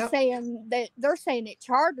 And they're Yep. saying that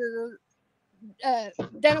Charter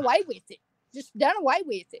done away with it. Just done away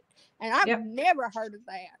with it. And I've Yep. never heard of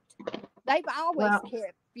that. They've always Well,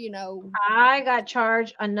 kept, I got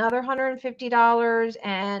charged another $150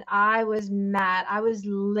 and I was mad. I was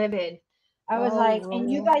livid. I was oh, like,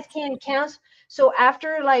 and you Lord. guys can't cancel. So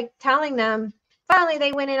after like telling them, finally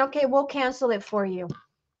they went in, okay, we'll cancel it for you.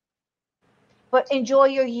 But enjoy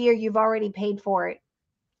your year. You've already paid for it.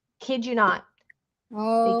 Kid you not. They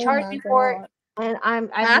Oh, charged my me for it. God. And I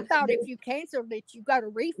thought if you canceled it, you got a nope,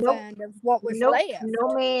 refund of what was nope, left.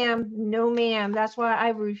 no, ma'am. That's why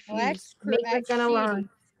I Well, refused. Maybe they're that's gonna shitty. learn.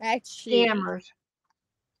 That's shitty. Scammers.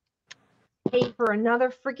 Paid for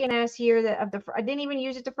another freaking ass year I didn't even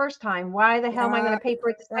use it the first time. Why the hell am I gonna pay for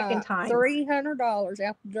it the second time? $300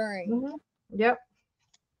 out the drain. Mm-hmm. Yep.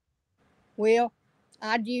 Well,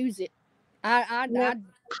 I'd use it. Yep.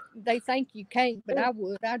 They think you can't, but I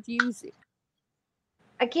would. I'd use it.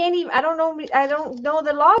 I can't even. I don't know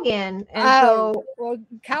the login, and so well,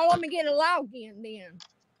 call them and get a login then.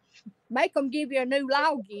 Make them give you a new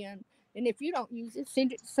login, and if you don't use it,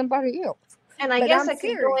 send it to somebody else. and I guess I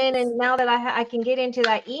could go in, and now that I can get into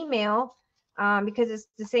that email, because it's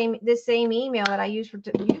this same email that I use for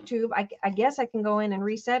YouTube. I guess I can go in and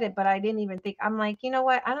reset it, but I didn't even think. I'm like, you know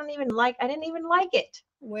what? I didn't even like it.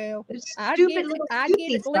 Well, It's I'd stupid get little at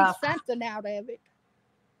cutesy stuff. least something out of it,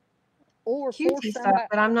 or for Cutesy stuff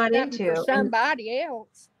that I'm not something into. for somebody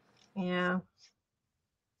else. Yeah.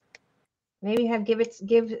 Maybe give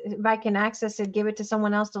if I can access it, give it to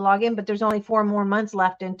someone else to log in, but there's only 4 more months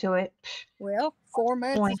left into it. Well, 4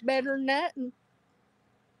 months is better than nothing.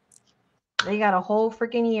 They got a whole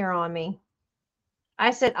freaking year on me. I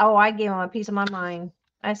said, oh, I gave them a piece of my mind.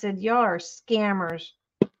 I said, y'all are scammers.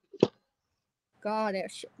 God,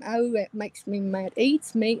 that makes me mad.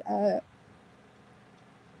 Eats me up.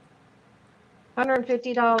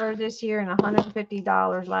 $150 this year and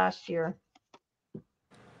 $150 last year.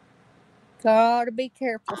 Gotta be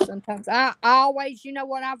careful sometimes. I always, you know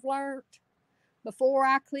what I've learned? Before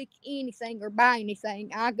I click anything or buy anything,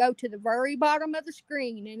 I go to the very bottom of the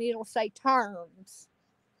screen and it'll say terms.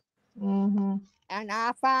 Mm-hmm. And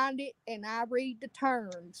I find it and I read the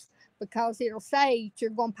terms because it'll say you're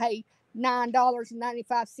going to pay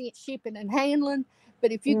 $9.95 shipping and handling.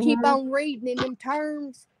 But if you keep on reading in them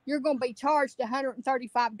terms, you're going to be charged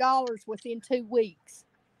 $135 within 2 weeks.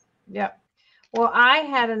 Yep. Well, I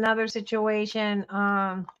had another situation.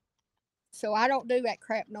 So I don't do that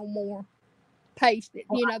crap no more. Paste it.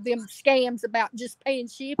 You know, them scams about just paying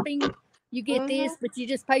shipping. You get this, but you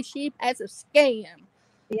just pay ship. That's a scam.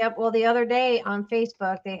 Yep. Well, the other day on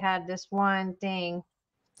Facebook, they had this one thing.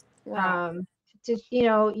 Right.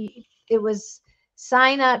 It was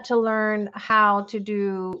sign up to learn how to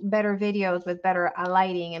do better videos with better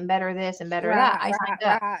lighting and better this and better that. I signed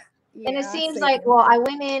up. Right. Yeah, and it seems like, well, I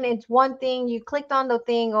went in, it's one thing, you clicked on the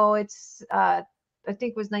thing, oh, it's I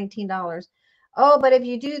think it was $19. Oh, but if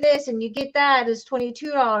you do this and you get that, it's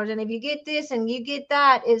 $22. And if you get this and you get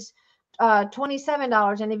that, is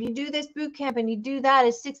 $27. And if you do this boot camp and you do that,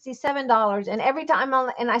 is $67. And every time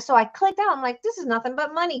so I clicked out, I'm like, this is nothing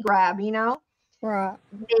but money grab, you know. Right.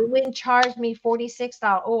 They wouldn't charge me $46.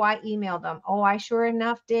 Oh, I emailed them. Oh, I sure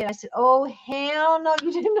enough did. I said, oh, hell no,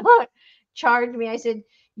 you did not charge me. I said,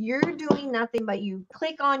 you're doing nothing but you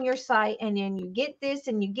click on your site and then you get this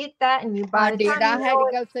and you get that. And you by I the did. time you I had know to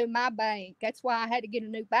it, go through my bank. That's why I had to get a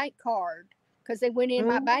new bank card because they went in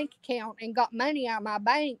my mhm, bank account and got money out of my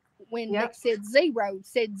bank when yep, it said zero. It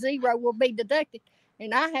said zero will be deducted.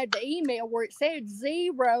 And I had the email where it said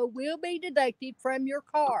zero will be deducted from your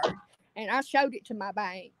card. And I showed it to my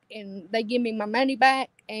bank and they give me my money back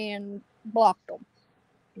and blocked them.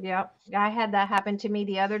 yep. I had that happen to me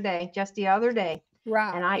the other day, just the other day.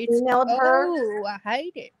 Right. And I It's, emailed her. oh, I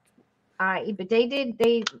hate it. But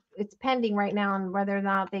it's pending right now on whether or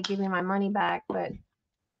not they give me my money back. But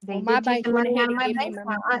they Well, my did take bank the went money ahead out of and my gave me bank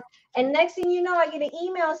my account. And next thing you know, I get an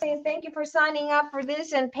email saying, thank you for signing up for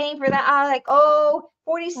this and paying for that. I was like, oh,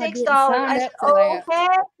 I $46. didn't sign I said, up for oh, that.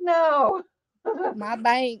 heck no. My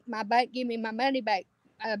bank gave me my money back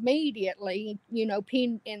immediately,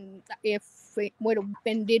 and if it would have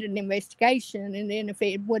been did an investigation, and then if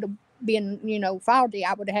it would have been, faulty,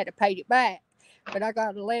 I would have had to pay it back. But I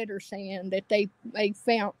got a letter saying that they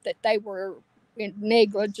found that they were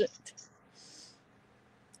negligent.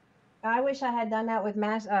 I wish I had done that with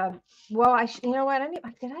well, you know what?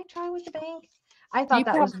 Did I try with the bank? I You thought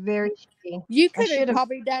that was probably very shitty. you I could have should have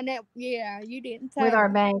probably done that. Yeah, you didn't with tell our them.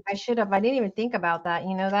 bank. I should have. I didn't even think about that,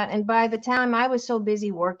 that. And by the time I was so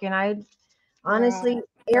busy working, honestly,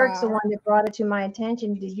 Right, Eric's the right, one that brought it to my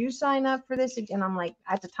attention. Did you sign up for this? And I'm like,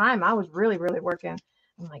 at the time, I was really, really working.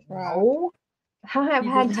 I'm like, right. no, I have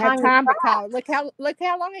You had didn't have time to time to craft. call. Look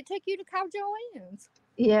how long it took you to call Joanne's.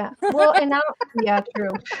 Yeah. Well, and now, yeah,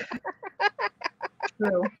 true,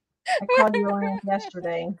 true. I called you on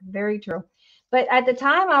yesterday. Very true. But at the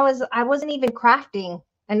time, I wasn't even crafting,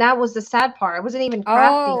 and that was the sad part. I wasn't even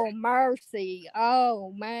crafting. Oh, mercy.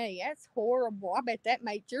 Oh, May. That's horrible. I bet that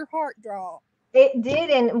made your heart drop. It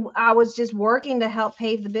did, and I was just working to help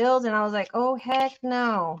pay the bills, and I was like, oh heck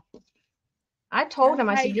no. I told him,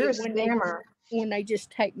 I I said, hate you're a it scammer. when they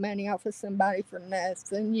just take money off of somebody for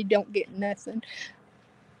nothing. You don't get nothing.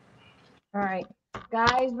 All right,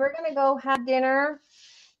 guys, we're gonna go have dinner,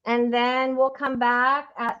 and then we'll come back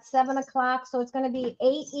at 7 o'clock. So it's gonna be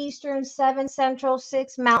 8 Eastern, 7 Central,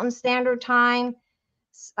 6 Mountain Standard Time,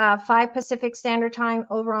 5 Pacific Standard Time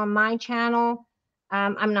over on my channel.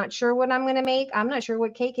 I'm not sure what I'm gonna make. I'm not sure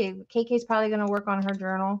what KK's probably gonna work on her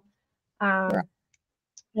journal. Right.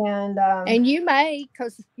 And And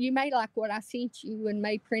because you may like what I sent you and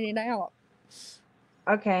may print it out.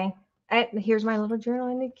 okay. Here's my little journal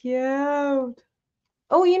in the cute.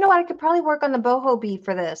 Oh, you know what? I could probably work on the boho bee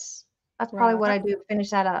for this. That's probably what Right, I do.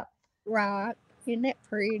 Finish that up. right. Isn't that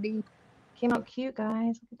pretty? Came out cute,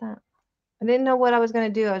 guys. Look at that. I didn't know what I was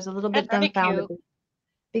going to do. I was a little That's bit pretty dumbfounded cute.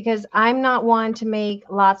 because I'm not one to make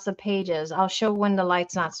lots of pages. I'll show when the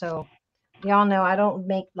light's not so. Y'all know I don't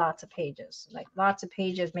make lots of pages. Like lots of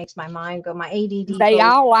pages makes my mind go. My ADD They goes.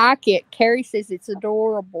 all like it. Carrie says it's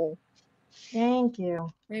adorable. Thank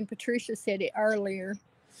you. And Patricia said it earlier.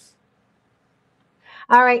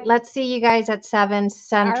 All right, let's see you guys at 7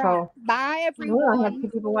 All Central. right. Bye, Oh, I have everyone. 2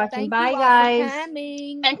 people watching. Thank Bye, you all for guys.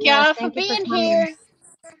 coming. Thank Yes, y'all for thank you for being coming. here.